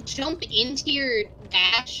I just jump into your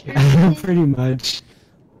dash? Or something? Pretty much.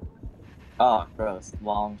 Oh, gross.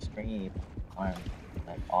 Long stream. Like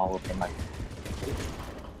all over my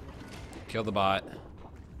Kill the bot.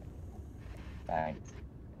 thanks.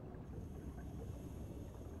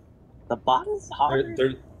 The bot is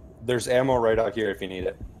hard. There's ammo right out here if you need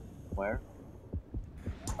it. Where?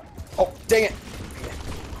 Oh, dang it!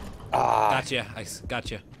 Ah, Gotcha. I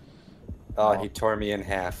gotcha. oh, he tore me in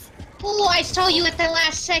half. Oh, I saw you at the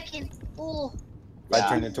last second. Oh. If I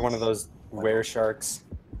turned into one of those were sharks.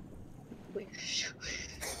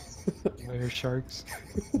 Were sharks.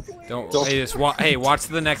 Don't. Hey, watch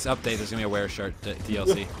the next update. There's gonna be a were shark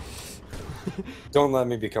DLC. Don't let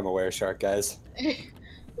me become a were shark, guys.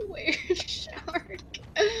 Were shark.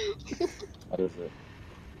 What is it?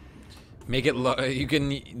 Make it look. You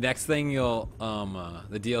can. Next thing you'll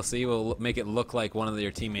the DLC will make it look like one of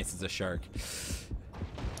your teammates is a shark.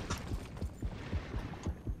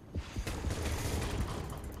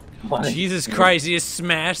 What? Jesus Christ! He just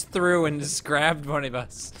smashed through and just grabbed one of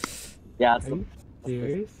us. Yeah, it's Are you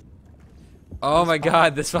serious? Oh my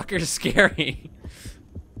God! This fucker's scary.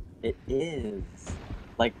 it is.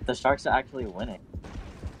 Like, the sharks are actually winning.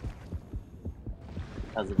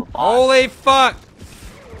 Because of the bot. Holy fuck!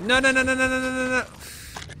 No! The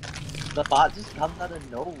The bot just comes out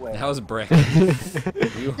of nowhere. That was Brick. You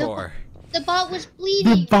whore. The bot was The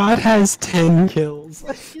bleeding. bot has 10 kills.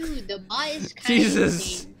 Dude, the bot is kind Jesus.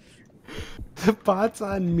 of insane. The bot's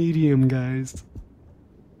on medium, guys.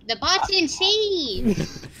 The bot's insane.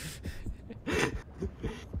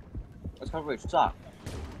 Let's cover it. Stop.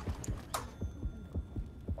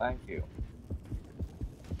 Thank you.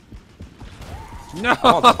 No!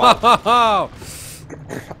 I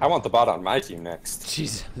want the bot on my team next.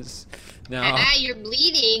 Jesus. No. Ah, you're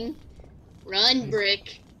bleeding. Run,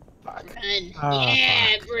 Brick. Fuck. Run. Ah,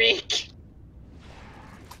 Yeah, Brick.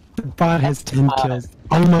 The bot has 10 kills.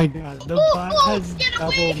 Oh my god, the Oh, bot oh, has get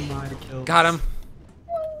double away. my kills. Got him.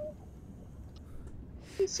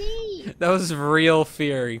 Insane. That was real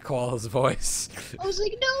fear in Koala's voice. I was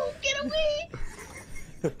like, no, get away.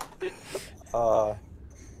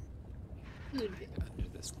 Dude. Under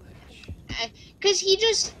this ledge. Cause he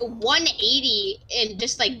just 180 and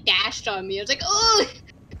just like dashed on me. I was like, oh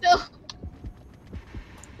no.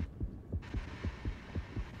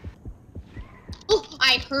 Oh,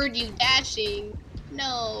 I heard you dashing.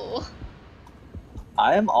 No.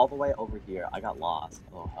 I am all the way over here. I got lost.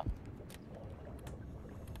 Oh,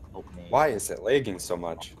 help me. Why is it lagging so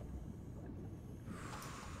much?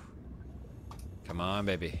 Come on,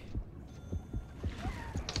 baby.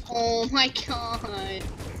 Oh my god.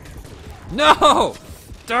 No!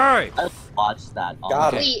 Die! I watched that.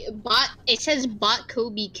 Got it. Wait, bot. It says bot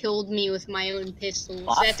Kobe killed me with my own pistols.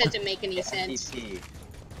 Bot That doesn't make any sense. MVP.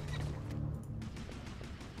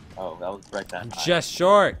 Oh, that was right that high. Just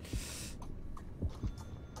short.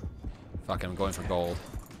 Fuck, I'm going for gold.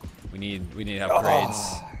 We need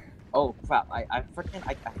upgrades. Oh crap! I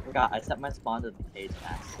forgot. I set my spawn to the cage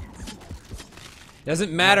max.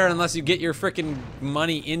 Doesn't matter unless you get your frickin'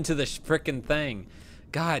 money into the frickin' thing.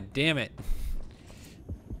 God damn it.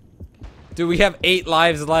 Dude, we have 8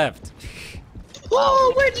 lives left.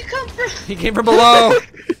 Oh, where'd you come from? He came from below.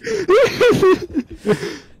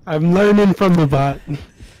 I'm learning from the bot.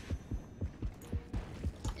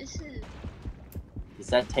 This is... He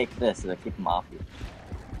said, "Take this," and I keep him off you.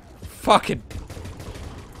 Fucking.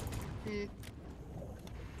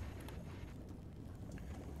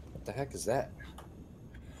 What the heck is that?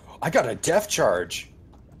 I got a death charge.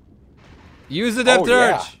 Use the depth Oh,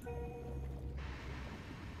 yeah. charge.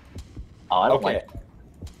 Oh, I don't Okay. like.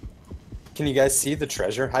 Can you guys see the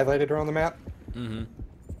treasure highlighted around the map? Mm-hmm.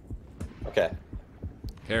 Okay.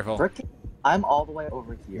 Careful. Frickin', I'm all the way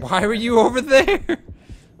over here. Why were you over there?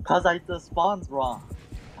 Cause the spawn's wrong.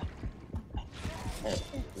 Hey,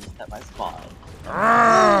 reset my spawn.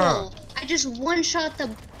 Oh, I just one-shot the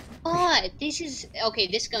bot. This is... Okay,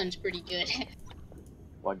 this gun's pretty good.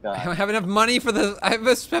 What I gun? don't have enough money for the. I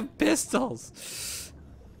have pistols.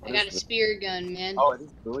 I got a spear gun, man. Oh, are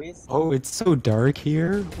these buoys? Oh, it's so dark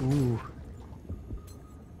here. Ooh.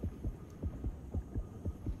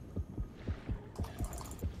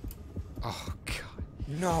 Oh god.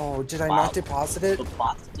 No, did I Wow. not deposit it? The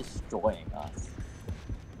bot's destroying us.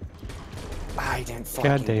 I didn't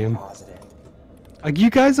fucking Goddamn. deposit it. Like, you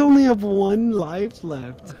guys only have 1 life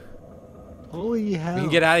left. Holy hell. We can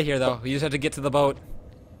get out of here though. We just have to get to the boat.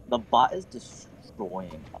 The bot is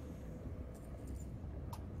destroying us.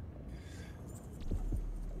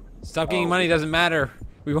 Stop getting Oh. money. Doesn't matter.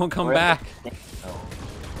 We won't come We're in back. the- Oh.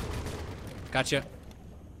 Gotcha.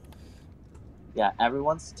 Yeah,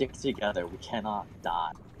 everyone stick together. We cannot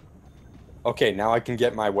die. Okay, now I can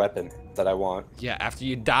get my weapon that I want. Yeah. After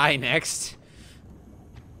you die next.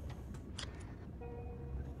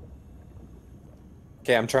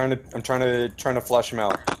 Okay, I'm trying to flush him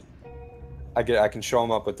out. I can show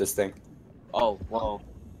him up with this thing. Oh, whoa.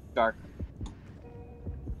 Dark.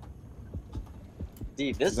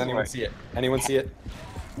 See, this Does is anyone where... see it? Anyone see it?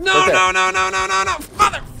 No, Right there. no.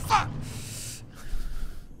 Motherfuck.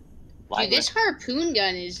 Why Dude, this harpoon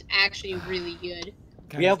gun is actually really good.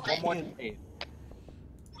 We have Guys, one more save.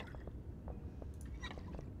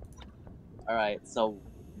 Alright, so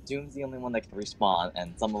Doom's the only one that can respawn,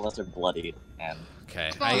 and some of us are bloodied, and Okay,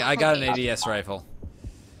 Fine, I got an okay. ADS rifle.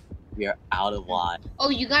 we are out of line. Oh,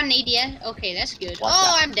 you got an ADS? Okay, that's good. Watch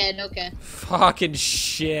Oh, out. I'm dead. Okay. Fucking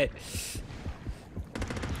shit.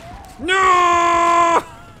 No!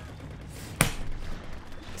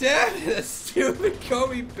 Damn it, that stupid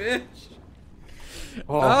Kobe bitch.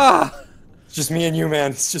 Oh, Ah! it's just me and you,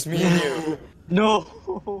 man. It's just me and you.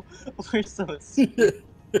 No! We're so stupid.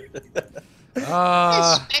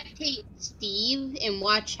 Ah! Spectate Steve and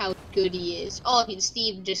watch how good he is. Oh,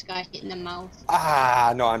 Steve just got hit in the mouth.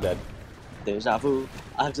 Ah, no, I'm dead. Deja vu.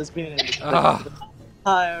 I've just been Ah!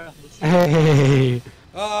 higher. Hey.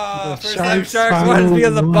 Ah! The First time Sharks Sharks won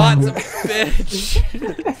because the finally bot's a won.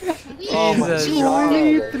 bitch. Oh my Jesus. God.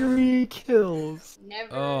 23 kills.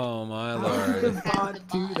 Never. Oh my How did the lord. bot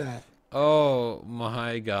do that? Oh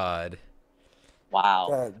my god.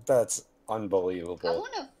 Wow. That's I unbelievable.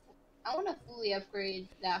 wanna fully upgrade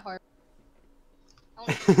that heart. I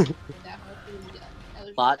wanna fully upgrade that harpoon gun. That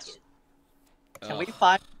was Bots. really Can we Ugh.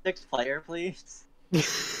 find 6 player, please?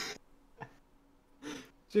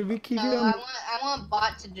 Should we keep good. it No, on? I want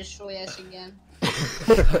bot to destroy us again.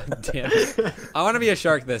 Damn it. I want to be a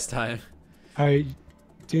shark this time. Alright,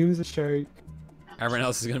 Doom's a shark. Everyone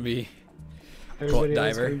else is gonna be Everybody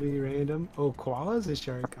else diver. can be random. Oh, Koala's a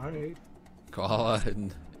shark. Alright. koala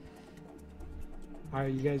and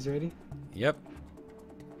Alright, you guys ready? yep.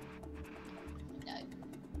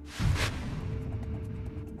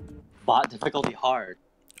 Bot difficulty hard.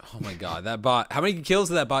 Oh my god, that bot. How many kills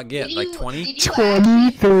did that bot get? Did Like you- 20? Did you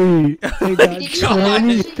actually, 23! They got Did you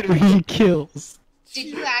 23 kills. did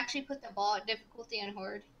you actually put the bot difficulty on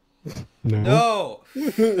hard? No.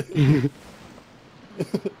 No.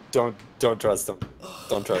 Don't trust him.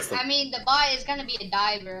 Don't trust him. I mean, the bot is gonna be a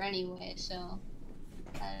diver anyway, so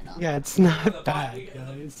I don't know. Yeah, it's not bad,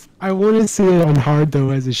 guys. I want to see it on hard, though,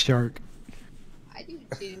 as a shark. I do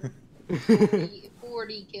too.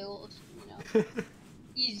 40 kills, you know,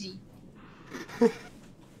 easy.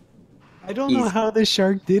 I don't know Easy. how the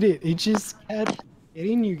shark did it. It just kept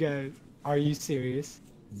hitting you guys. Are you serious?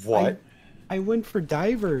 What? I went for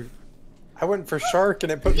diver. I went for shark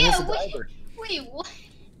and it put me Yeah, as a wait. diver. Wait, what?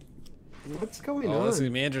 What's going Oh, this is on?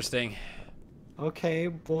 gonna be interesting. Okay,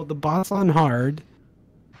 well, the bot's on hard.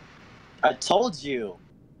 I told you.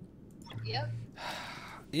 Yep.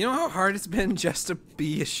 You know how hard it's been just to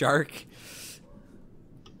be a shark?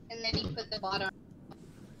 And then he put the bot on.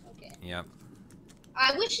 Okay. Yep.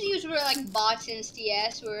 I wish these were like bots in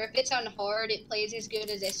CS, where if it's on hard, it plays as good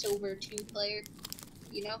as a silver 2 player.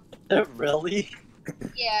 You know? Really?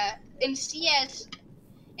 Yeah. In CS,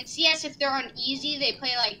 if they're on easy, they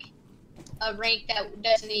play like a rank that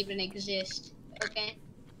doesn't even exist. Okay.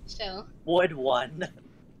 So Would one.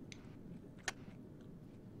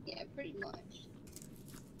 yeah, pretty much.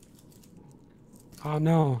 Oh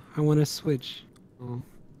no, I want to switch. Oh.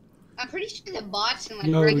 I'm pretty sure the bots in like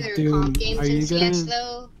Yo, regular dude, comp are games you in CS gonna-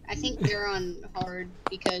 though, I think they're on hard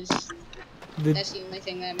because The, that's the only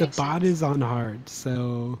thing that the makes bot sense. is on hard,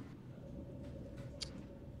 so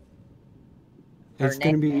Her it's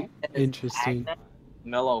gonna be name is interesting.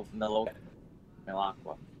 Milagua.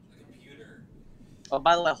 Oh,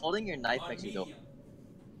 by the way, holding your knife makes you go.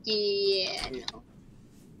 Yeah, no.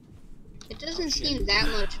 It doesn't seem that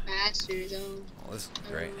much faster though. Oh, this is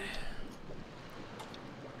great.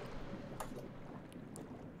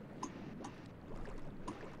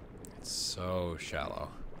 It's so shallow.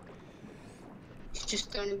 It's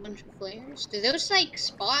just throwing a bunch of flares. Do those like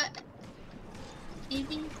spot?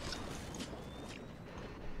 Maybe?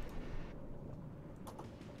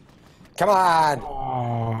 Come on!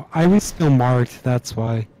 Oh, I was still marked, that's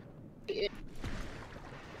why.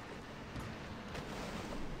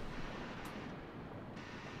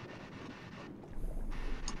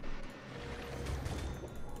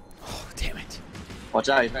 Oh, damn it. Watch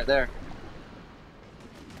out, he's right there.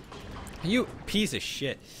 You piece of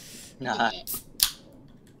shit. Nah. Yeah.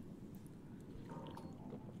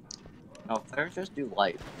 No, flares just do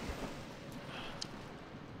light.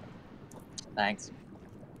 Thanks.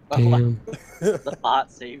 Damn. The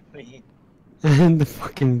bot saved me. And the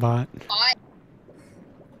fucking bot. Bot.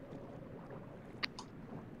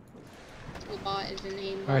 The bot is the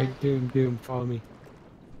name. Alright, Doom, follow me.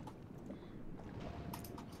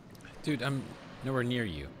 Dude, I'm nowhere near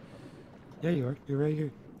you. Yeah, you are. You're right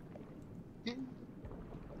here.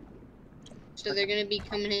 So they're gonna be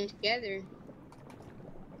coming in together.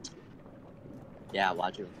 Yeah,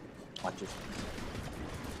 watch you. Watch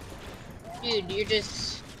you. Dude, you're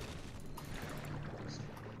just.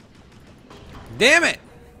 Damn it!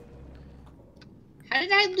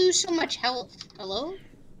 did I lose so much health? Hello?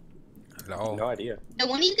 No. No idea. Do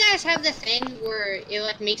one of you guys have the thing where it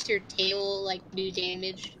like makes your tail like do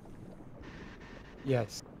damage?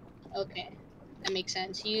 Yes. Okay, that makes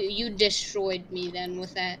sense. You destroyed me then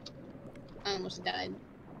with that. I almost died.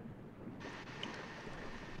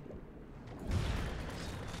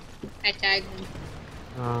 I tagged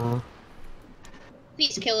him.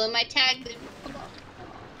 Please kill him. I tagged him. Come on.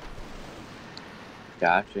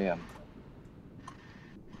 Gotcha.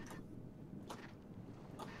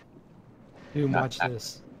 Doom, Not watch that-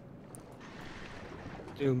 this.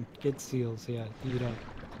 Doom, get seals. Yeah, eat it up.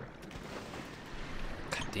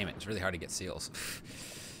 God damn it! It's really hard to get seals.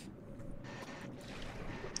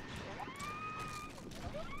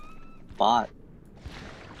 Bot.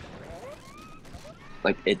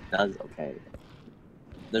 Like, it does okay.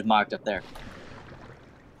 There's marked up there.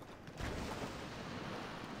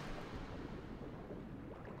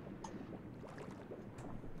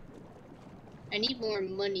 I need more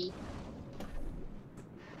money.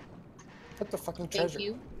 What the fucking Thank treasure?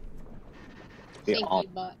 you. We Thank all- you,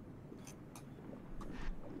 bot.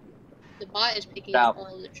 The bot is picking Now- up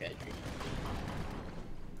all the treasure.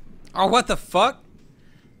 Oh, what the fuck?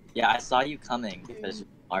 Yeah, I saw you coming because you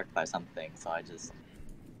were marked by something, so I just...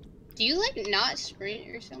 Do you like not sprint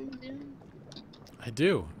or something? I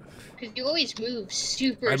do. Because you always move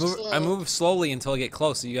super I move. slow. I move slowly until I get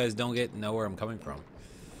close, so you guys don't know where I'm coming from.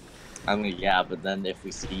 I mean, yeah, but then if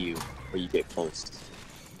we see you, or you get close...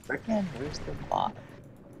 Frickin', where's the bot?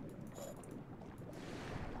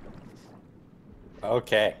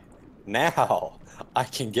 Okay, now I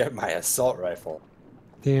can get my assault rifle.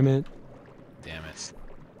 Damn it. Damn it.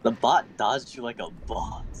 The bot dodged you like a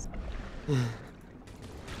boss.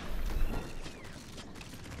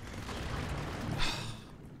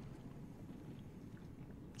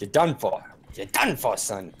 You're done for. You're done for,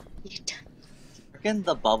 son. Frickin'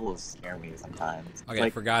 the bubbles scare me sometimes. Okay, I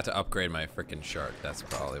Like, forgot to upgrade my freaking shark. That's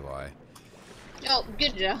probably why. Oh,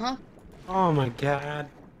 good job, huh? Oh my god.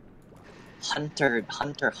 Hunter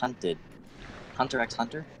hunted. Hunter x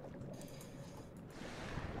Hunter?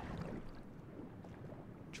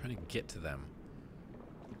 I'm trying to get to them.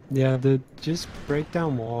 Yeah, just break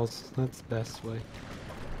down walls. That's the best way.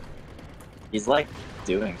 He's like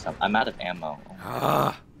doing something. I'm out of ammo.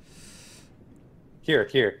 Ah.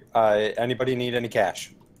 Here. Anybody need any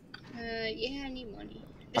cash? Yeah, I need money.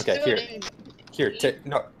 Just Okay, throw here. it in. Here,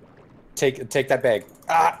 take that bag.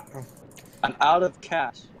 Ah. I'm out of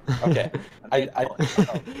cash. Okay. Okay,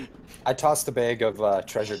 I tossed the bag of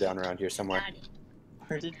treasure down around here somewhere. Got it.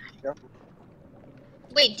 where did you go?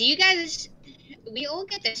 Wait, do you guys... We all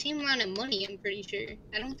get the same amount of money, I'm pretty sure.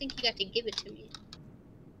 I don't think you got to give it to me.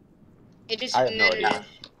 It just I have no matters. idea.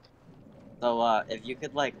 So, if you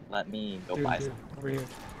could, like, let me go Dude, buy dude, some. over here.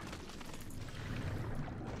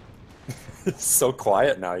 It's so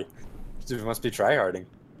quiet now. You must be tryharding.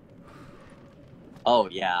 Oh,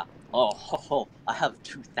 yeah. Oh, I have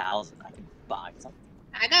 2,000. I can buy something.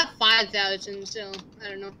 I got 5,000, so I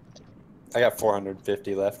don't know. I got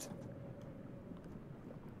 450 left.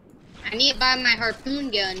 I need to buy my harpoon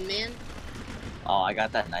gun, man. Oh, I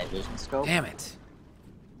got that night vision scope. Damn it.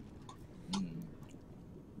 Hmm.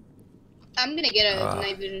 I'm gonna get a Ugh.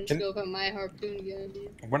 night vision Can- scope on my harpoon gun,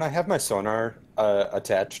 dude. When I have my sonar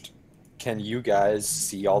attached, can you guys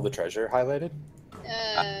see all the treasure highlighted?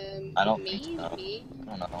 I don't think so. maybe.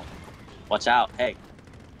 I don't know. Watch out. Hey.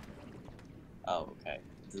 Oh, okay.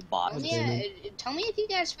 This is bot. Oh, Yeah, damn tell me if you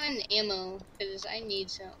guys find ammo, because I need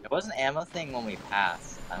some. There was an ammo thing when we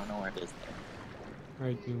passed. I don't know where it is though.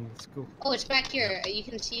 Alright, Doom, let's go. Oh, it's back here. You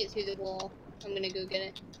can see it through the wall. I'm gonna go get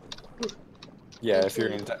it. Yeah, Okay.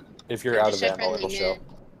 if you're out of Just a ammo, it'll friendly show. net.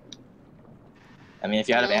 I mean, if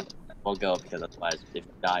you're out of No. ammo, we'll go because otherwise, if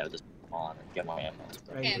you die, I'll just move on and get my ammo.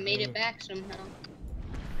 Right Yeah, I made here. it back somehow.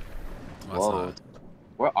 Well, Whoa. that's not.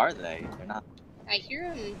 Where are they? They're not. I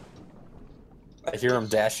hear him. I hear them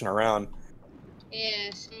dashing around. Yeah,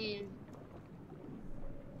 same.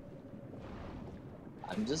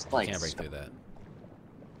 I'm just like. Can't break through that.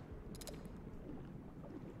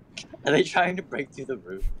 Are they trying to break through the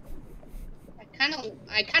roof?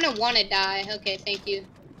 I kind of want to die. Okay, thank you.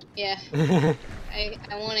 Yeah, I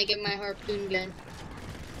want to get my harpoon gun.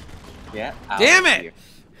 Yeah. out Damn of it!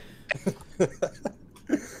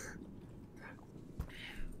 here.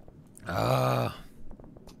 Ah.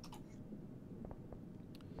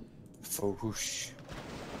 Fawoosh.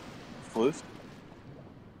 Floof?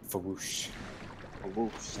 Fawoosh.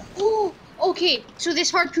 Whoosh. Ooh, okay. So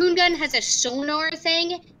this harpoon gun has a sonar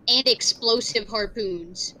thing and explosive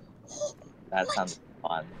harpoons. That What? sounds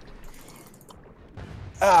fun.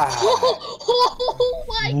 Ah. Oh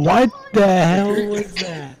my What god! the hell was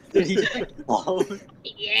that? Did he just explode?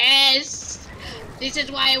 Yes! This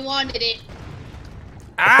is why I wanted it.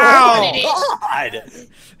 Ow! God!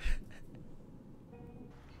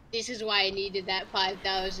 This is why I needed that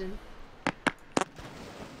 5,000.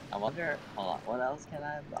 I wonder. Hold on. What else can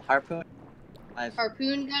I? Harpoon.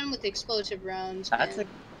 Harpoon gun with explosive rounds. That's man.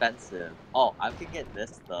 expensive. Oh, I could get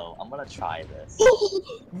this though. I'm gonna try this.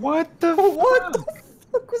 What the What the fuck?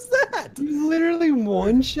 fuck was that? You literally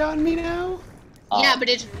one-shot me now? Yeah, Oh, but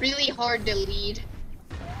it's really hard to lead.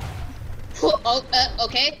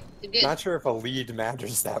 Okay. Good. Not sure if a lead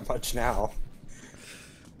matters that much now.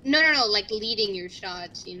 No, like leading your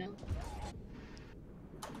shots, you know?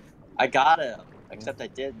 I got him. Except I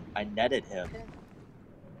didn't. I netted him.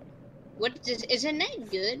 What isn't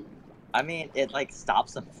that good? I mean, it like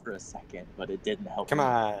stops him for a second, but it didn't help. Come me.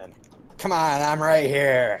 on. Come on, I'm right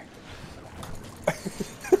here.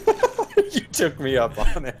 You took me up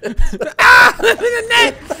on it. Ah! The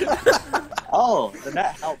net! Oh, the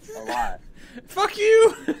net helps a lot. Fuck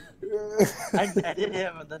you! I netted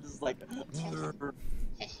him and then just like.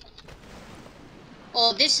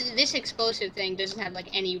 Oh, this explosive thing doesn't have like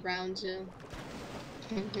any rounds.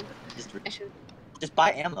 just, I should. just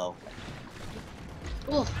buy ammo.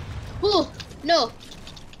 Oh, no!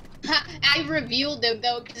 I revealed them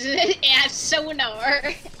though, because it has sonar.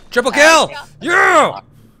 Triple kill! Yeah!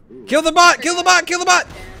 Kill the bot! Kill the bot! Kill the bot!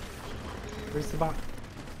 Where's the bot?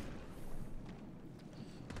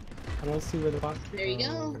 I don't see where the bot. There you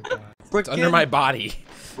go. my God. It's under my body.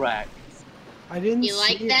 Right. I didn't You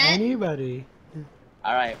like see that? anybody.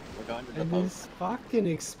 Alright, we're going to the And boat. this fucking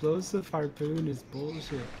explosive harpoon is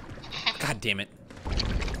bullshit. God damn it.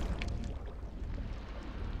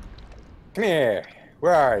 Come here.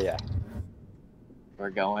 Where are ya? We're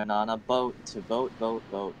going on a boat to boat.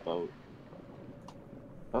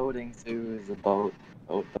 Boating through the boat.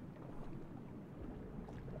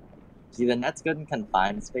 See, the net's good in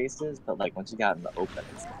confined spaces, but like once you got in the open,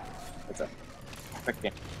 it's a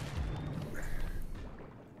freaking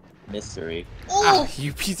mystery. Ah, Oh,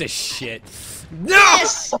 you piece of shit. No!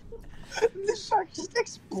 yes! The shark just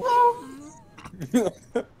explodes!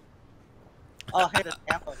 Oh, hey, there's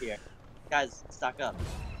ammo here. Guys, stock up.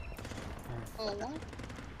 Oh, what?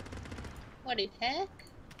 What the heck?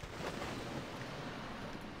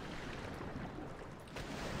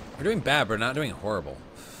 We're doing bad, but we're not doing horrible.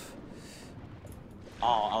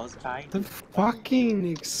 Oh, I was trying The to. fucking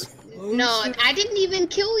explosive. No, I didn't even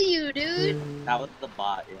kill you, dude. That was the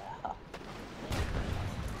bot, yeah.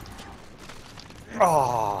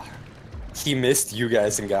 Oh, he missed you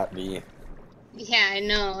guys and got me. Yeah, I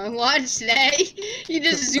know. I watched that. You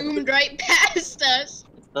just zoomed right past us.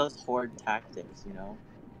 It's those horde tactics, you know?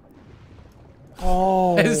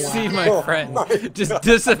 Oh, I see my Oh friend my just God.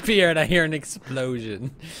 disappear and I hear an explosion.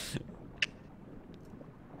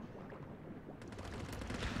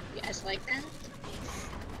 You guys like that?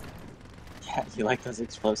 Yeah, you like those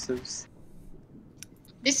explosives?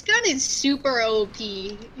 This gun is super OP.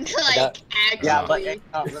 Like, got- actually. Yeah, but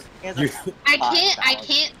the thing is, You-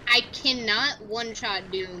 I cannot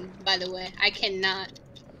one-shot Doom, by the way. I cannot.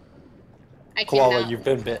 I Koala, cannot. you've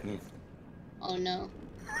been bitten. Oh no.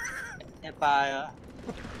 hit by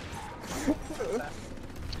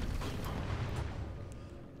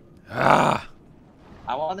Ah!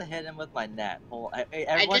 I want to hit him with my net. Hold, I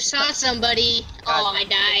everyone just saw somebody. Oh, I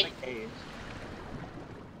died.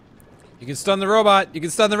 You can stun the robot. You can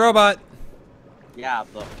stun the robot. Yeah,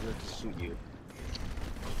 but we'll just shoot you.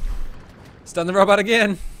 Stun the robot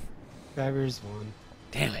again. Drivers won.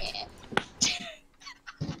 Damn it.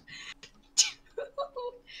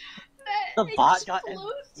 The bot got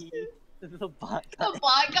Explosive. MVP. The bot The got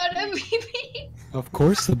bot got MVP. Of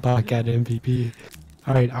course the bot got MVP.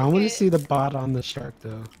 Alright, I want Okay. to see the bot on the shark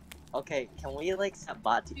though. Okay, can we like set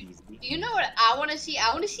bot to easy? Do you know what I want to see? I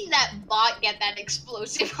want to see that bot get that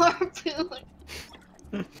explosive harpoon.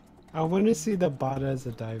 I want to see the bot as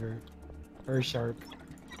a diver. Or shark.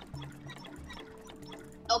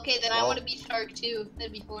 Okay, then I Well- want to be shark too.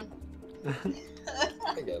 That'd be fun.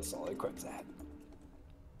 I guess I'll equip that.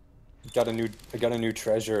 I got a new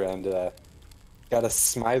treasure and got a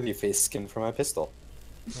smiley face skin for my pistol.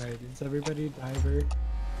 Alright, is everybody diver?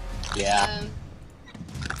 Yeah.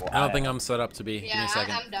 I don't think I'm set up to be. Give me Yeah, a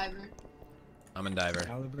second. I'm diver. I'm in diver.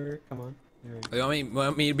 Caliber, come on. There we go. You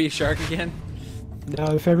want me to be shark again? No,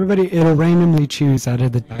 if everybody, it'll randomly choose out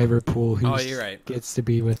of the diver pool who Oh, you're right. gets to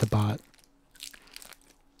be with the bot.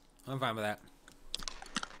 I'm fine with that.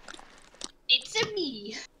 It's a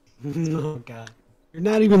me. Oh god. You're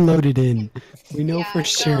not even loaded in. We know Yeah, for I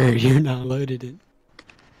sure know. you're not loaded in.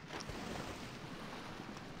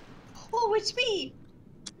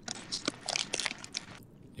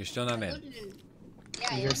 You're still not in. Loaded in. Yeah,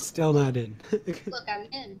 I You're am. still not in. Look, I'm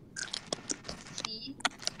in. See?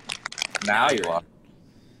 Now you are.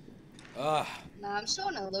 Ugh. Nah, I'm still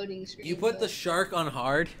on a loading screen. You put the but- shark on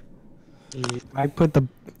hard? I put the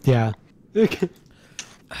yeah.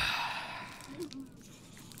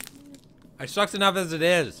 I sucked enough as it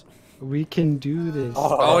is. We can do this.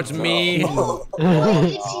 Oh, it's me. What?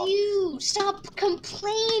 It's you! Stop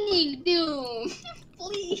complaining, Doom!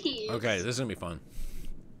 Please! Okay, this is gonna be fun.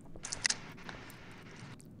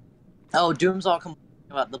 Oh, Doom's all complaining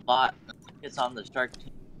about the bot. It's on the shark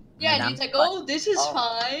team. Yeah, And and he's I'm like, oh, this is oh.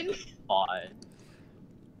 fine. Bot.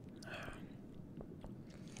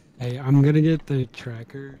 Hey, I'm gonna get the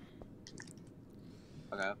tracker.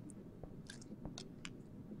 Okay.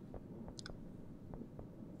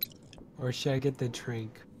 Or should I get the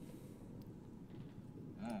trank?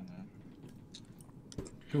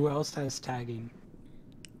 Who else has tagging?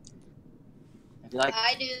 I feel like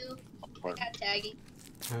I do. I got tagging.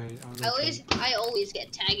 Alright, I always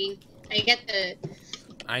get tagging. I get the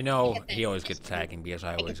I know he always gets tagging because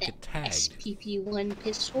I always the get tagged. SPP1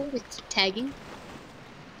 pistol with tagging.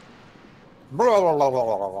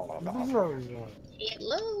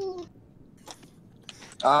 Hello.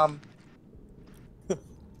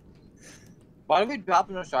 Why do we drop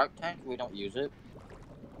in a shark tank if we don't use it?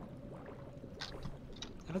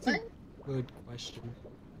 That's a good question.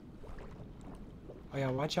 Oh yeah,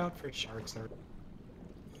 watch out for sharks.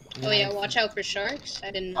 Oh yeah, watch out for sharks.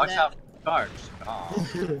 I didn't know Watch that. out for sharks.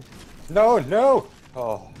 Oh. No, no.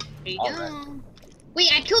 Oh, There you All go. right.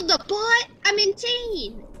 Wait, I killed the bot? I'm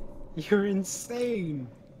insane. You're insane.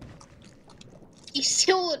 He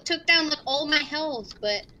still took down like all my health,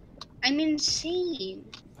 but I'm insane.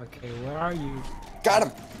 Okay, where are you? got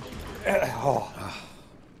him. Oh,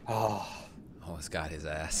 oh, Almost got his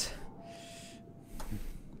ass.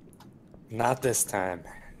 not this time.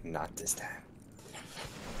 Not this time.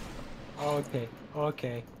 Okay,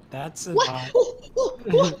 okay. That's a What?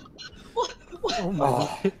 bot. What? Oh my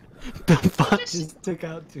Oh. god. The bot just took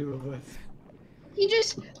out 2 of us. He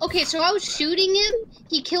just so I was shooting him.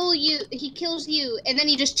 He kills you, and then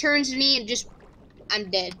he just turns to me and I'm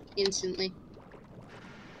dead instantly.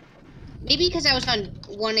 Maybe because I was on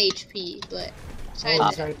 1 HP, but besides Oh,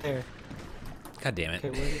 he's that- right there. God damn Okay,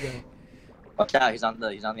 it. where'd he go? Watch out, he's on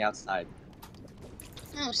the outside.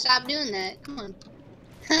 no, stop doing that. Come on.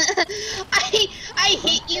 I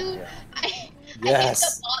hit you. I hit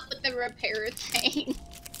Yes. the bot with the repair thing.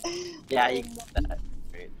 Yeah, you can get that.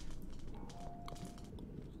 Great.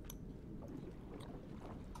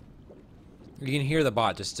 You can hear the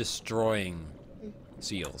bot just destroying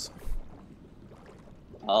seals.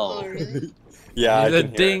 Oh, Oh, really? Yeah, I The can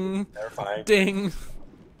hear it. ding, Terrifying. ding.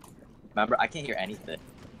 remember, I can't hear anything.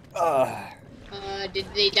 Did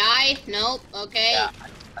they die? Nope. Okay. Yeah,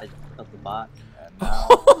 I killed the bot. And now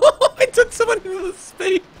I took someone into the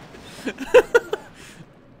space.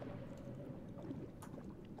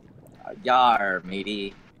 Yar,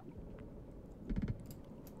 matey.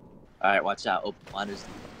 Alright, watch out. Open ladders.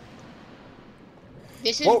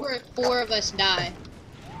 This is Whoa. where 4 of us die.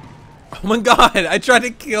 Oh my god, I tried to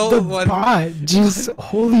kill The one. bot just,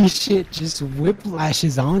 holy shit, just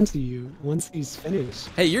whiplashes onto you once he's finished.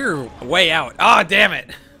 Hey, you're way out. Ah, damn it.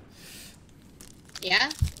 Yeah?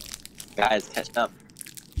 Guys, catch up.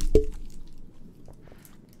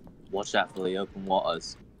 Watch out for the open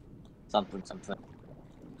waters. Something, something.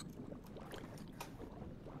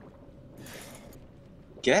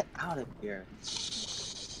 Get out of here.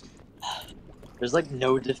 There's like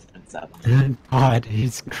no defense out there. That bot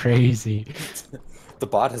is crazy. The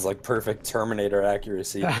bot has like perfect Terminator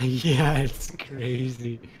accuracy. Yeah, it's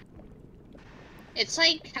crazy. It's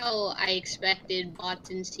like how I expected bots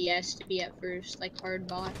in CS to be at first, like hard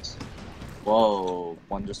bots. Whoa,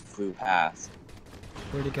 one just flew past.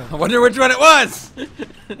 Where'd he go? I wonder which one it was.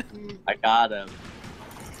 I got him.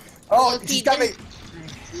 Oh, Well, if he's he got me. did-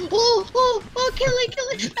 Oh, kill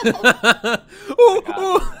it. Ooh,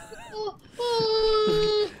 ooh.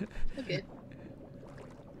 Okay.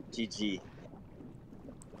 GG.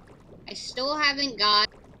 I still haven't got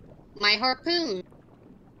my harpoon.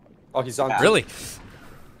 Oh, he's on. Really?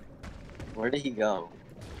 Where did he go?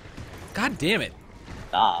 God damn it.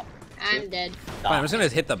 Stop. I'm dead. Stop. Fine, I'm just gonna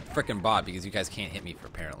hit the frickin' bot because you guys can't hit me for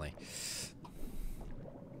apparently.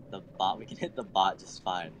 The bot. We can hit the bot just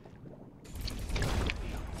fine.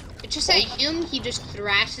 It's just that him, he just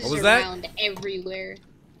thrashes What was that? around everywhere.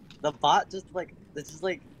 The bot just like it's just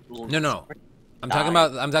like. No. I'm talking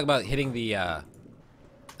about hitting the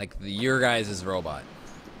like your guys' robot.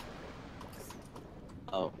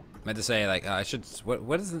 Oh. I meant to say like I should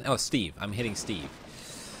what is it? Oh, Steve. I'm hitting Steve.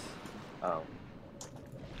 Oh.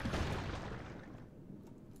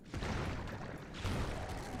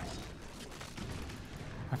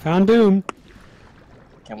 I found Doom.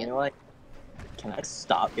 Can we like? Can I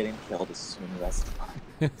stop getting killed as soon as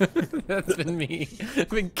I That's been me. I've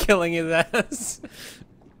been killing his ass.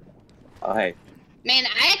 Oh hey, Man,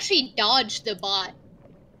 I actually dodged the bot.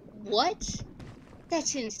 What?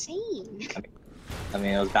 That's insane. I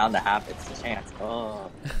mean it was bound to happen. It's a chance. Oh,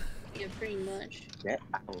 Yeah, pretty much. get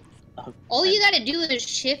out. Of All you gotta do is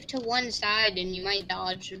shift to one side and you might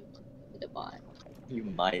dodge the bot. You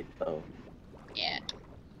might though. Yeah.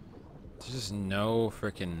 There's just no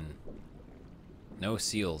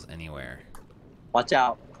seals anywhere. Watch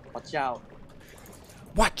out! Watch out!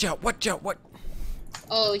 Watch out! Watch out! What?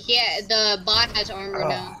 Oh yeah, the bot has armor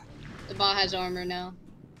now. The bot has armor now.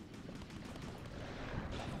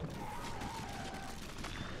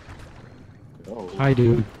 Oh, Hi,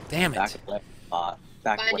 Doom. Damn back it! away,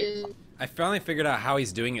 back Bye, away. dude. I finally figured out how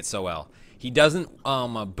he's doing it so well. He doesn't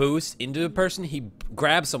boost into a person. He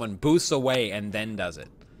grabs someone, boosts away, and then does it.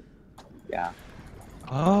 Yeah.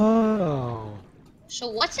 Oh. So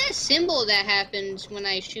what's that symbol that happens when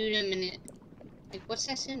I shoot him and it? Like, what's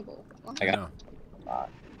that symbol? What? I got- No.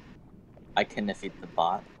 I can defeat the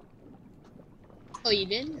bot. Oh, you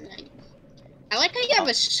did? Nice. I like how you have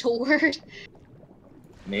a sword.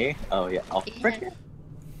 Me? Oh yeah. Oh Yeah. frick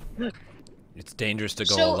it. It's dangerous to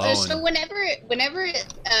go So, alone. so whenever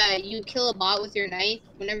you kill a bot with your knife,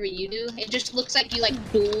 whenever you do, it just looks like you like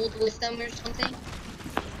dueled with them or something.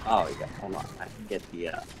 Oh yeah. Hold on. I can get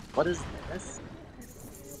the. What is this?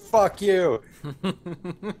 Fuck you.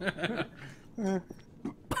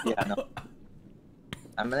 Yeah. No.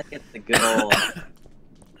 I'm gonna get the good Ow.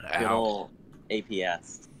 old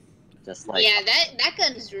APS. Just like. Yeah, that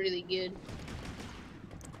gun is really good.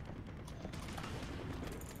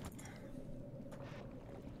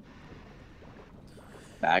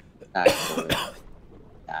 Bag forward.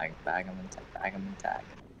 Bag him and tag. Bag him and tag.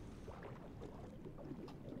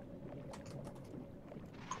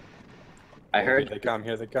 I Here heard they come.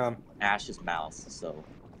 Here they come. Ash's mouse, so.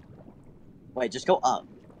 Wait, just go up.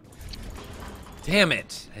 Damn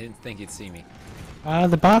it! I didn't think you'd see me.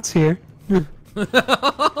 The bot's here.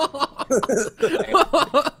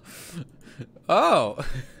 Oh.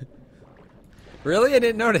 Really? I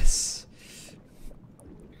didn't notice.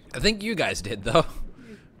 I think you guys did, though.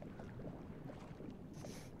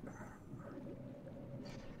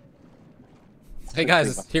 Hey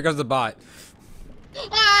guys, here comes the bot.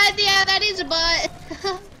 Ah, yeah, that is a bot.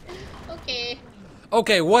 Okay.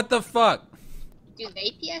 Okay, what the fuck? Dude, the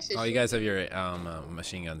APS is. Oh, you guys have your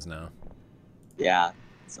machine guns now. Yeah.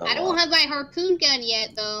 So. I don't have my harpoon gun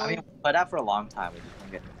yet, though. I mean, but that for a long time, we just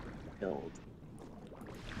don't get killed.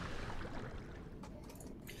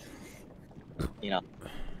 You know,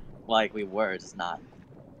 like we were, just not.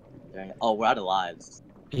 Oh, we're out of lives.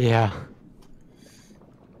 Yeah.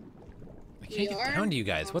 I can't get are? down to you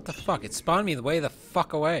guys. What the fuck? It spawned me way the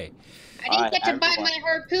fuck away. I didn't Alright, get to buy everyone. my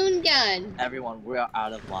harpoon gun. Everyone, we're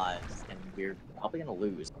out of lives, and we're probably gonna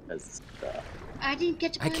lose because. I didn't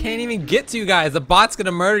get to buy I can't my... even get to you guys. The bot's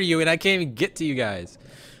gonna murder you, and I can't even get to you guys.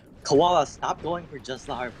 Koala, stop going for just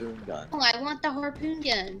the harpoon gun. Oh, I want the harpoon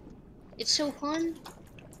gun. It's so fun.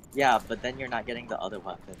 Yeah, but then you're not getting the other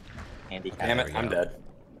weapon. Handicap. Damn it, we I'm go. dead.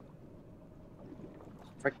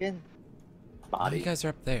 Frickin' Oh, body. you guys are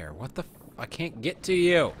up there. What the? I can't get to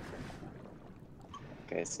you.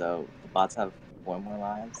 Okay, so the bots have 4 more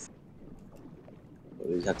lives.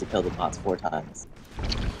 We just have to kill the bots 4 times.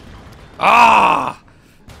 Ah!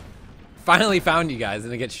 Finally found you guys,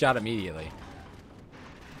 and I get shot immediately.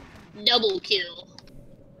 Double kill.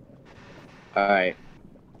 Alright.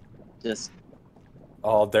 Just.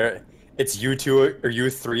 Oh, there. It's you two or you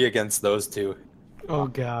three against those two. Oh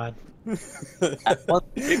god. One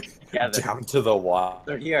together. Down to the wall.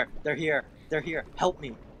 They're here. They're here. They're here. Help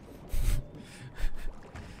me.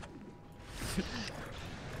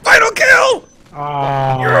 Final kill!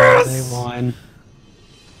 Oh, Yes! they won.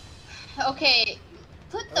 Okay,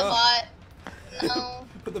 put the bot. No.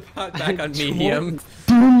 Put the bot back on medium.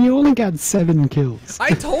 Dude, you only got 7 kills. I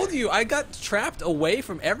told you, I got trapped away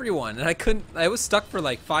from everyone, and I couldn't. I was stuck for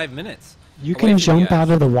like 5 minutes. You away can from jump guys. out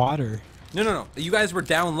of the water. No. You guys were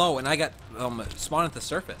down low, and I got spawned at the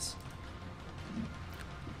surface.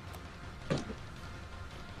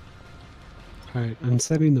 Alright, I'm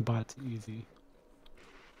setting the bot to easy.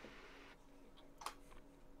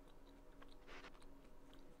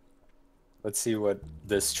 Let's see what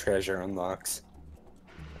this treasure unlocks.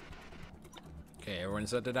 Okay, everyone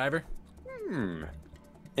set the diver.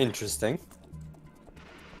 Interesting.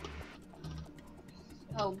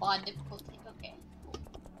 Oh, bot difficulty. Okay.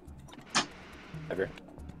 Ever.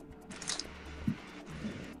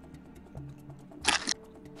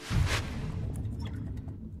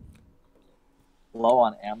 low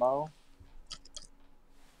on ammo.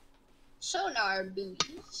 Sonar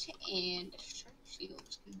buoys and shark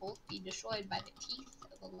shields can both be destroyed by the teeth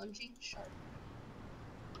of a lunging shark.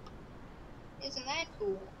 Isn't that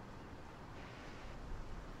cool?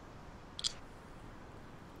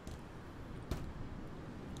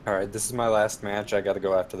 Alright, this is my last match. I gotta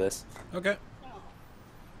go after this. Okay. No.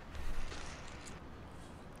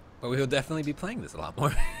 But we will definitely be playing this a lot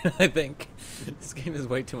more, I think. This game is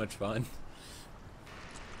way too much fun.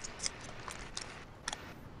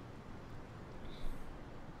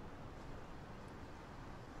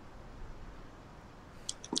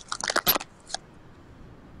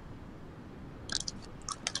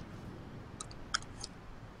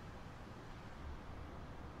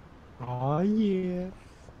 Oh yeah.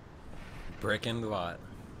 Brick and what?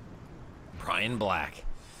 Brian Black.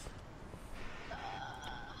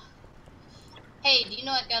 Hey, do you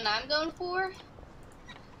know what gun I'm going for?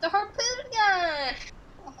 The harpoon gun!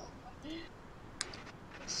 Oh,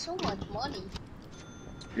 it's so much money.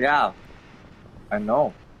 Yeah, I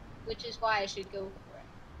know. Which is why I should go for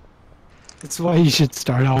That's why you should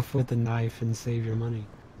start off with a knife and save your money.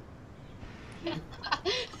 it.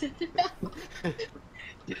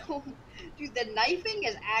 Dude, the knifing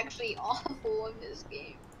is actually awful in this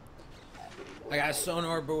game. I got a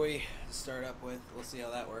sonar buoy to start up with. We'll see how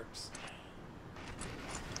that works.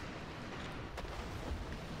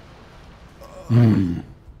 Mm.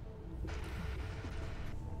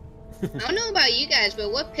 I don't know about you guys,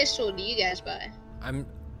 but what pistol do you guys buy? I'm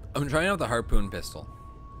trying out the harpoon pistol.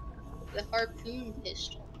 The harpoon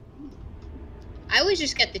pistol. I always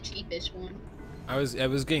just get the cheapest one. I was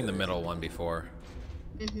getting the middle one before.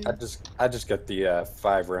 I just got the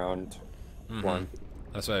 5-round Mhm. one.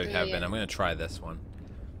 That's what I have Yeah. been. I'm gonna try this one.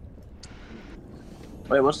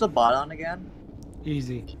 Wait, what's the bot on again?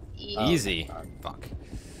 Easy. Easy. Fuck.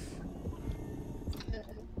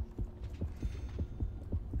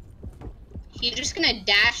 You're just gonna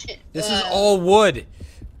dash it. This is all wood.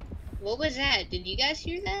 What was that? Did you guys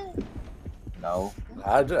hear that? No.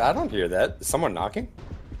 I don't hear that. Is someone knocking?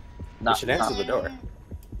 You should answer the door.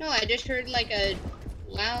 No, I just heard like a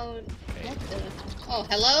loud. What the? Oh,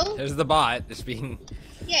 hello? There's the bot. Just being.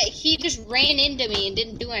 Yeah, he just ran into me and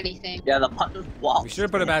didn't do anything. Yeah, the bot just walked. We should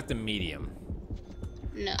have put it back to medium.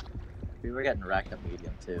 No. We were getting racked up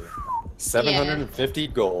medium too. 750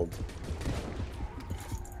 gold.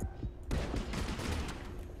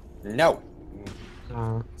 No.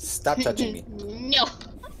 Stop touching me. No.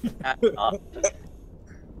 Uh,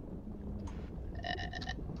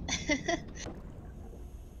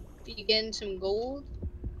 You getting some gold?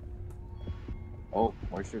 oh,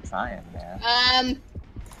 where's your trying, man?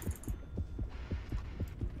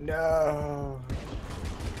 No.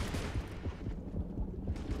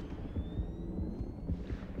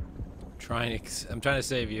 I'm trying to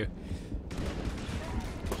save you.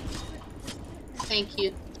 Thank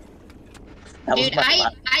you. That was Dude, my I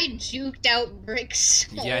la- juked out bricks.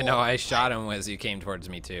 Yeah, I know. I shot him as you came towards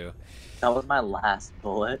me too. that was my last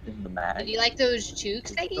bullet in the mag. Did you like those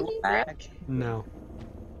jukes I gave The you? mag? No.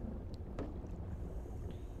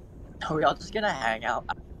 Are we all just gonna hang out?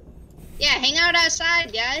 Yeah, hang out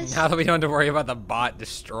outside, guys. Now that we don't have to worry about the bot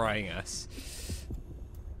destroying us.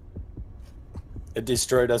 It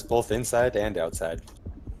destroyed us both inside and outside.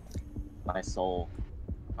 My soul.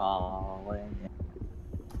 Calling.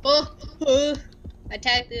 Oh, I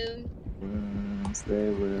tagged him. They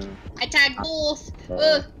will. I tagged both.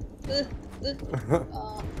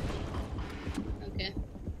 Okay.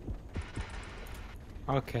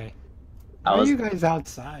 Okay. I Why are was you guys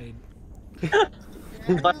outside?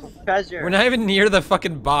 because you're. We're not even near the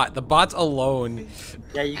fucking bot. The bot's alone.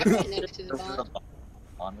 Yeah, you I'm can right next to the bot.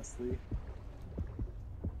 honestly.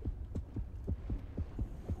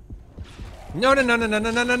 No.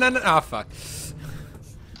 Oh fuck.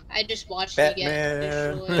 I just watched you get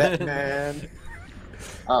Batman. destroyed. Batman.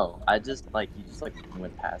 Oh, I just you just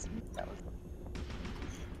went past me. That was.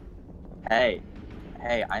 Hey,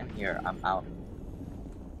 I'm here. I'm out.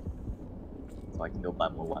 So I can go buy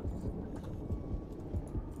more weapons.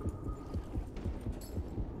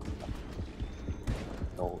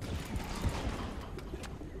 Gold.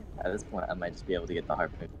 At this point, I might just be able to get the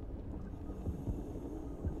harpoon.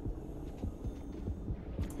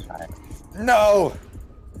 Try it. No.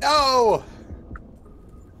 No.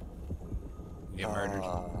 You get murdered.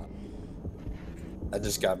 I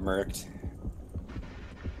just got murked.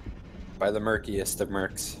 By the murkiest of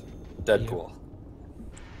mercs. Deadpool.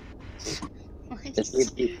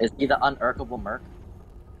 Is he the unearkable merc?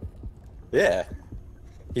 Yeah.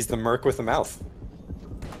 He's the merc with a mouth.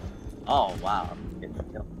 Oh wow, I'm getting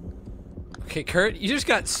killed. Okay, Kurt, you just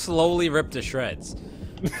got slowly ripped to shreds.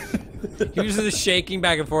 He was just shaking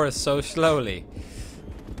back and forth so slowly.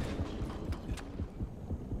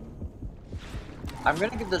 I'm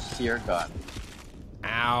gonna get this spear gun.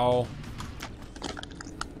 Ow.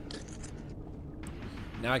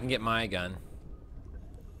 Now I can get my gun.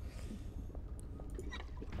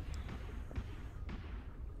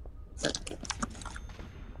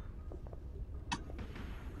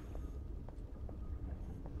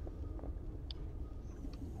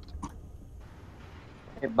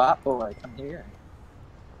 Hey, bot boy, come here.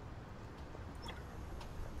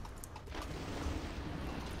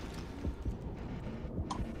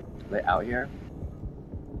 Are they out here?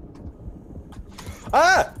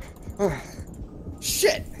 Ah!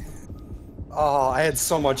 Shit! Oh, I had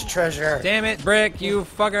so much treasure. Damn it, Brick, you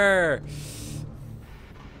fucker!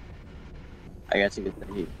 I guess you get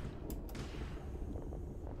the heat.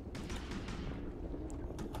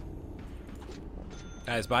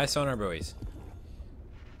 Guys, buy sonar buoys.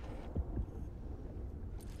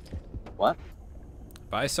 What?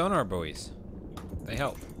 Buy sonar buoys. They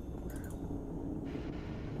help.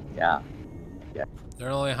 Yeah. They're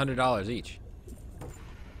only $100 each.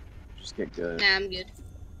 Just get good. Nah, I'm good.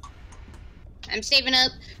 I'm saving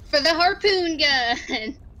up for the harpoon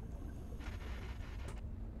gun.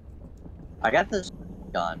 I got this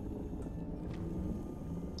gun.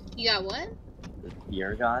 You got what? The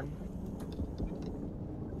spear gun.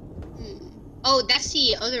 Hmm. Oh, that's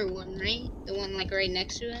the other one, right? The one like right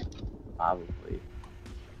next to it. Probably.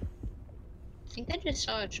 I think I just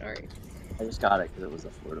saw a chart. I just got it because it was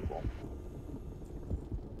affordable.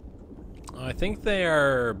 I think they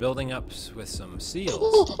are building up with some seals.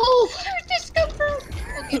 Oh, where did this come from?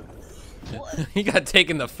 Okay. He got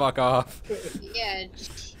taken the fuck off. Yeah.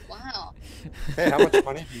 Wow. Hey, how much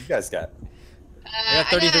money do you guys got? I got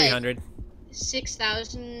 3,300.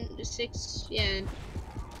 6,000. Yeah.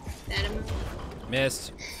 That amount.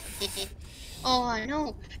 Missed. Oh, I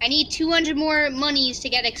know. I need 200 more monies to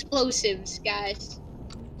get explosives, guys.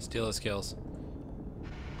 Steal his kills.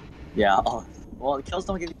 Yeah. Oh, well, the kills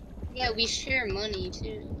don't give you. Yeah, we share money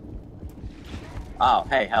too. Oh,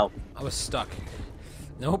 hey, help. I was stuck.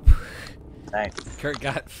 Nope. Thanks. Kurt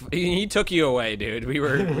got. He took you away, dude. We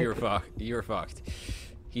were fucked. You were fucked.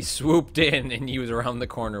 He swooped in and he was around the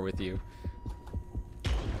corner with you.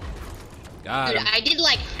 Got Dude, him. I did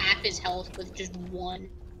like half his health with just one.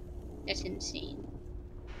 That's insane.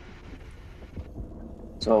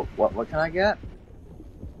 So, what can I get?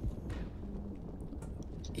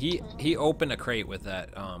 He opened a crate with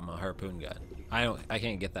that harpoon gun. I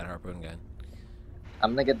can't get that harpoon gun.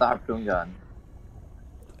 I'm gonna get the harpoon gun.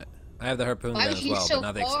 I have the harpoon Why gun was as you well, so but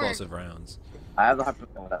not the far? explosive rounds. I have the harpoon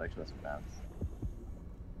gun without explosive rounds.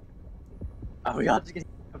 Oh, we got to get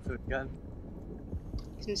the harpoon gun.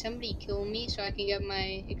 Can somebody kill me so I can get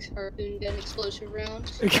my harpoon gun explosive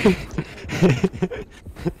rounds? Okay. didn't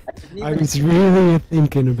I even- was really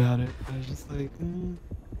thinking about it. I was just like,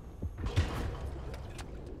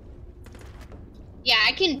 Yeah,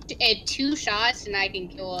 I can at 2 shots and I can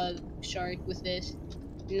kill a shark with this.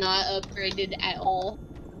 Not upgraded at all.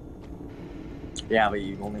 Yeah, but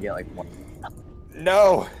you only get like one.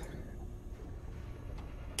 No!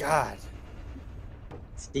 God.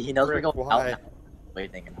 See, he knows we're Rick, going why? out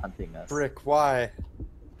waiting and hunting us. Brick, why?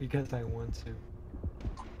 because I want to.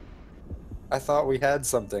 I thought we had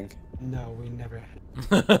something. No, we never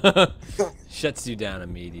had. Shuts you down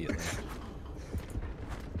immediately.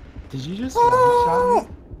 Did you just one-shot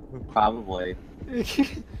Probably. me?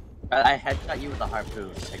 But I headshot you with a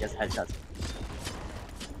harpoon. I guess headshots.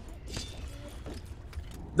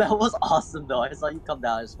 That was awesome though. I saw you come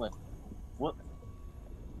down. I just went, what?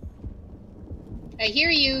 I hear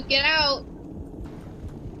you. Get out.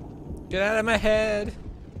 Get out of my head.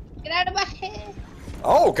 Get out of my head.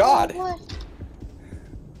 Oh God! What?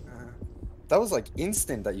 That was like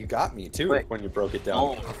instant that you got me too Wait. when you broke it down.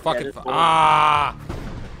 Oh, A fucking yeah, ah!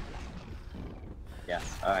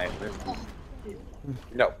 Yes. All right.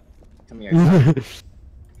 No. Come here.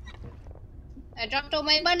 I dropped all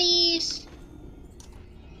my monies.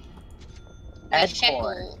 My Ed boy.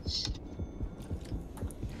 shekels.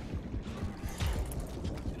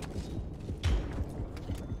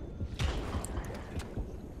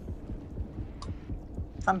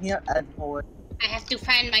 Come here, Ed boy. I have to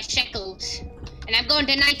find my shekels. And I'm going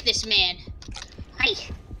to knife this man. Hi.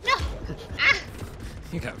 No. Ah.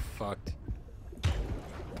 You got fucked.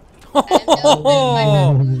 I know, my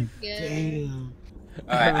Oh, harpoon gun. damn.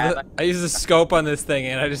 Alright, I used a scope on this thing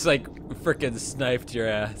and I just like freaking sniped your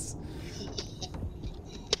ass.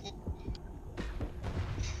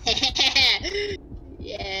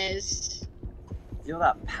 Yes. feel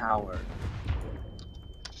that power.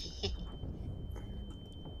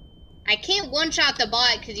 I can't one-shot the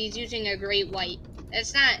bot because he's using a great white.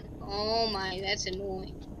 That's not. Oh my, that's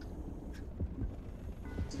annoying.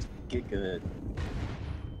 Get good.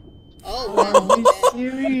 Oh, Are you wow.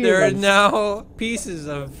 serious? There are now pieces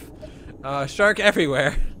of shark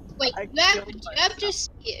everywhere. Wait, I you have killed to.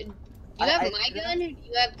 Do you I- have I my didn't- gun? Or do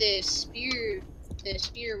you have the spear? The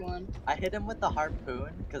spear one. I hit him with the harpoon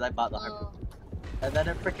because I bought the harpoon, Oh. and then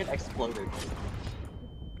it freaking exploded.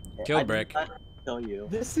 Kill I did Brick. not kill you.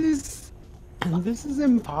 This is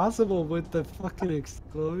impossible with the fucking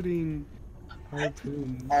exploding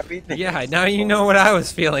harpoon. Everything. Yeah, now you know what I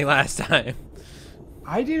was feeling last time.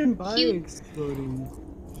 I didn't buy Cute. exploding.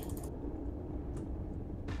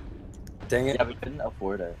 Dang it. Yeah, we couldn't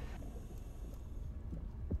afford it.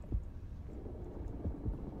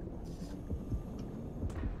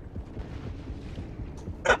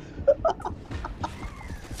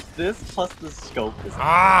 This plus the scope is.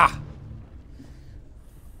 Ah!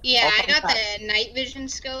 Yeah, I Oh, got God. the night vision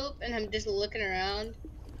scope, and I'm just looking around.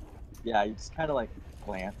 Yeah, you just kind of like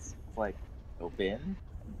glance, like open.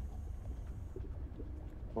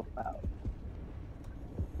 Look out.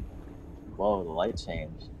 Whoa, the light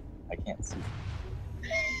changed. I can't see.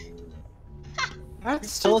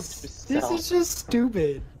 That's Kill just, this yourself. is just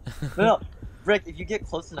stupid. No, Rick, if you get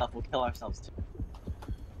close enough, we'll kill ourselves too.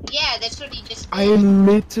 Yeah, that's what he just did. I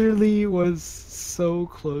literally was so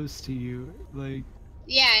close to you. Like,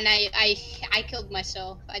 Yeah, and I killed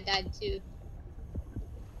myself. I died too.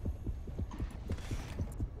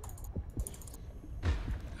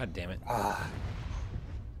 God damn it. Ah,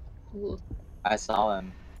 Ooh. I saw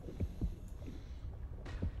him.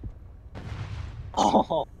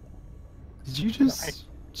 Oh, did you just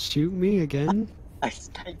shoot me again? I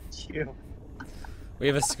sniped you. We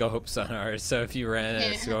have a scopes on ours, so if you ran Yeah.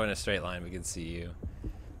 and go in a straight line, we could see you.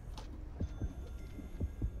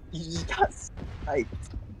 You just got sniped.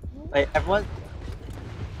 Like, everyone,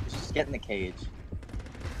 just get in the cage.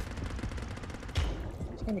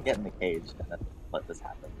 I'm just gonna get in the cage and then let this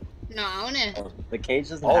happen. No, I wanna The cage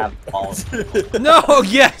doesn't Oh. have balls. No,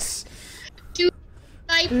 yes!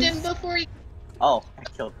 snipe him before he. Oh, I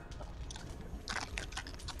killed him.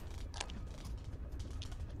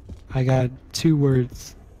 I got 2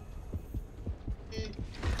 words.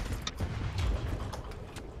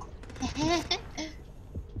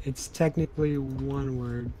 It's technically 1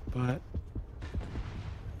 word, but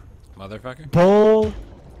Motherfucker.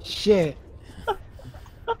 bullshit.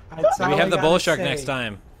 That's We all have I the bull gotta shark say. next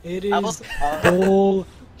time. It I is was-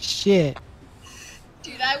 bullshit.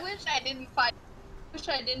 Dude, I wish I didn't fight. Wish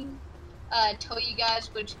I didn't tell you guys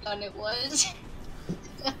which gun it was.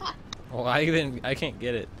 Well, I can't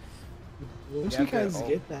get it. Once Yeah, you guys okay, oh.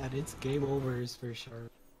 get that, it's game overs for sure.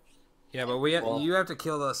 Yeah, but you have to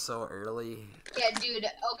kill us so early. Yeah, dude.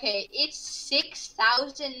 Okay, it's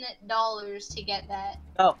 $6,000 to get that.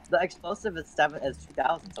 No, the explosive is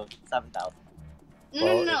 2,000, so it's 7,000. No,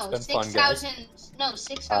 Well, no, no. it's been fun, guys. 6,000. No,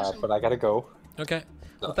 6,000. but I gotta go. Okay.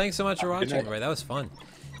 Well, thanks so much for watching, night. everybody. That was fun.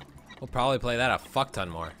 We'll probably play that a fuck ton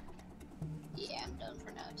more. Yeah, I'm done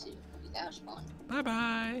for now too. Dude, that was fun.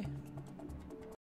 Bye-bye.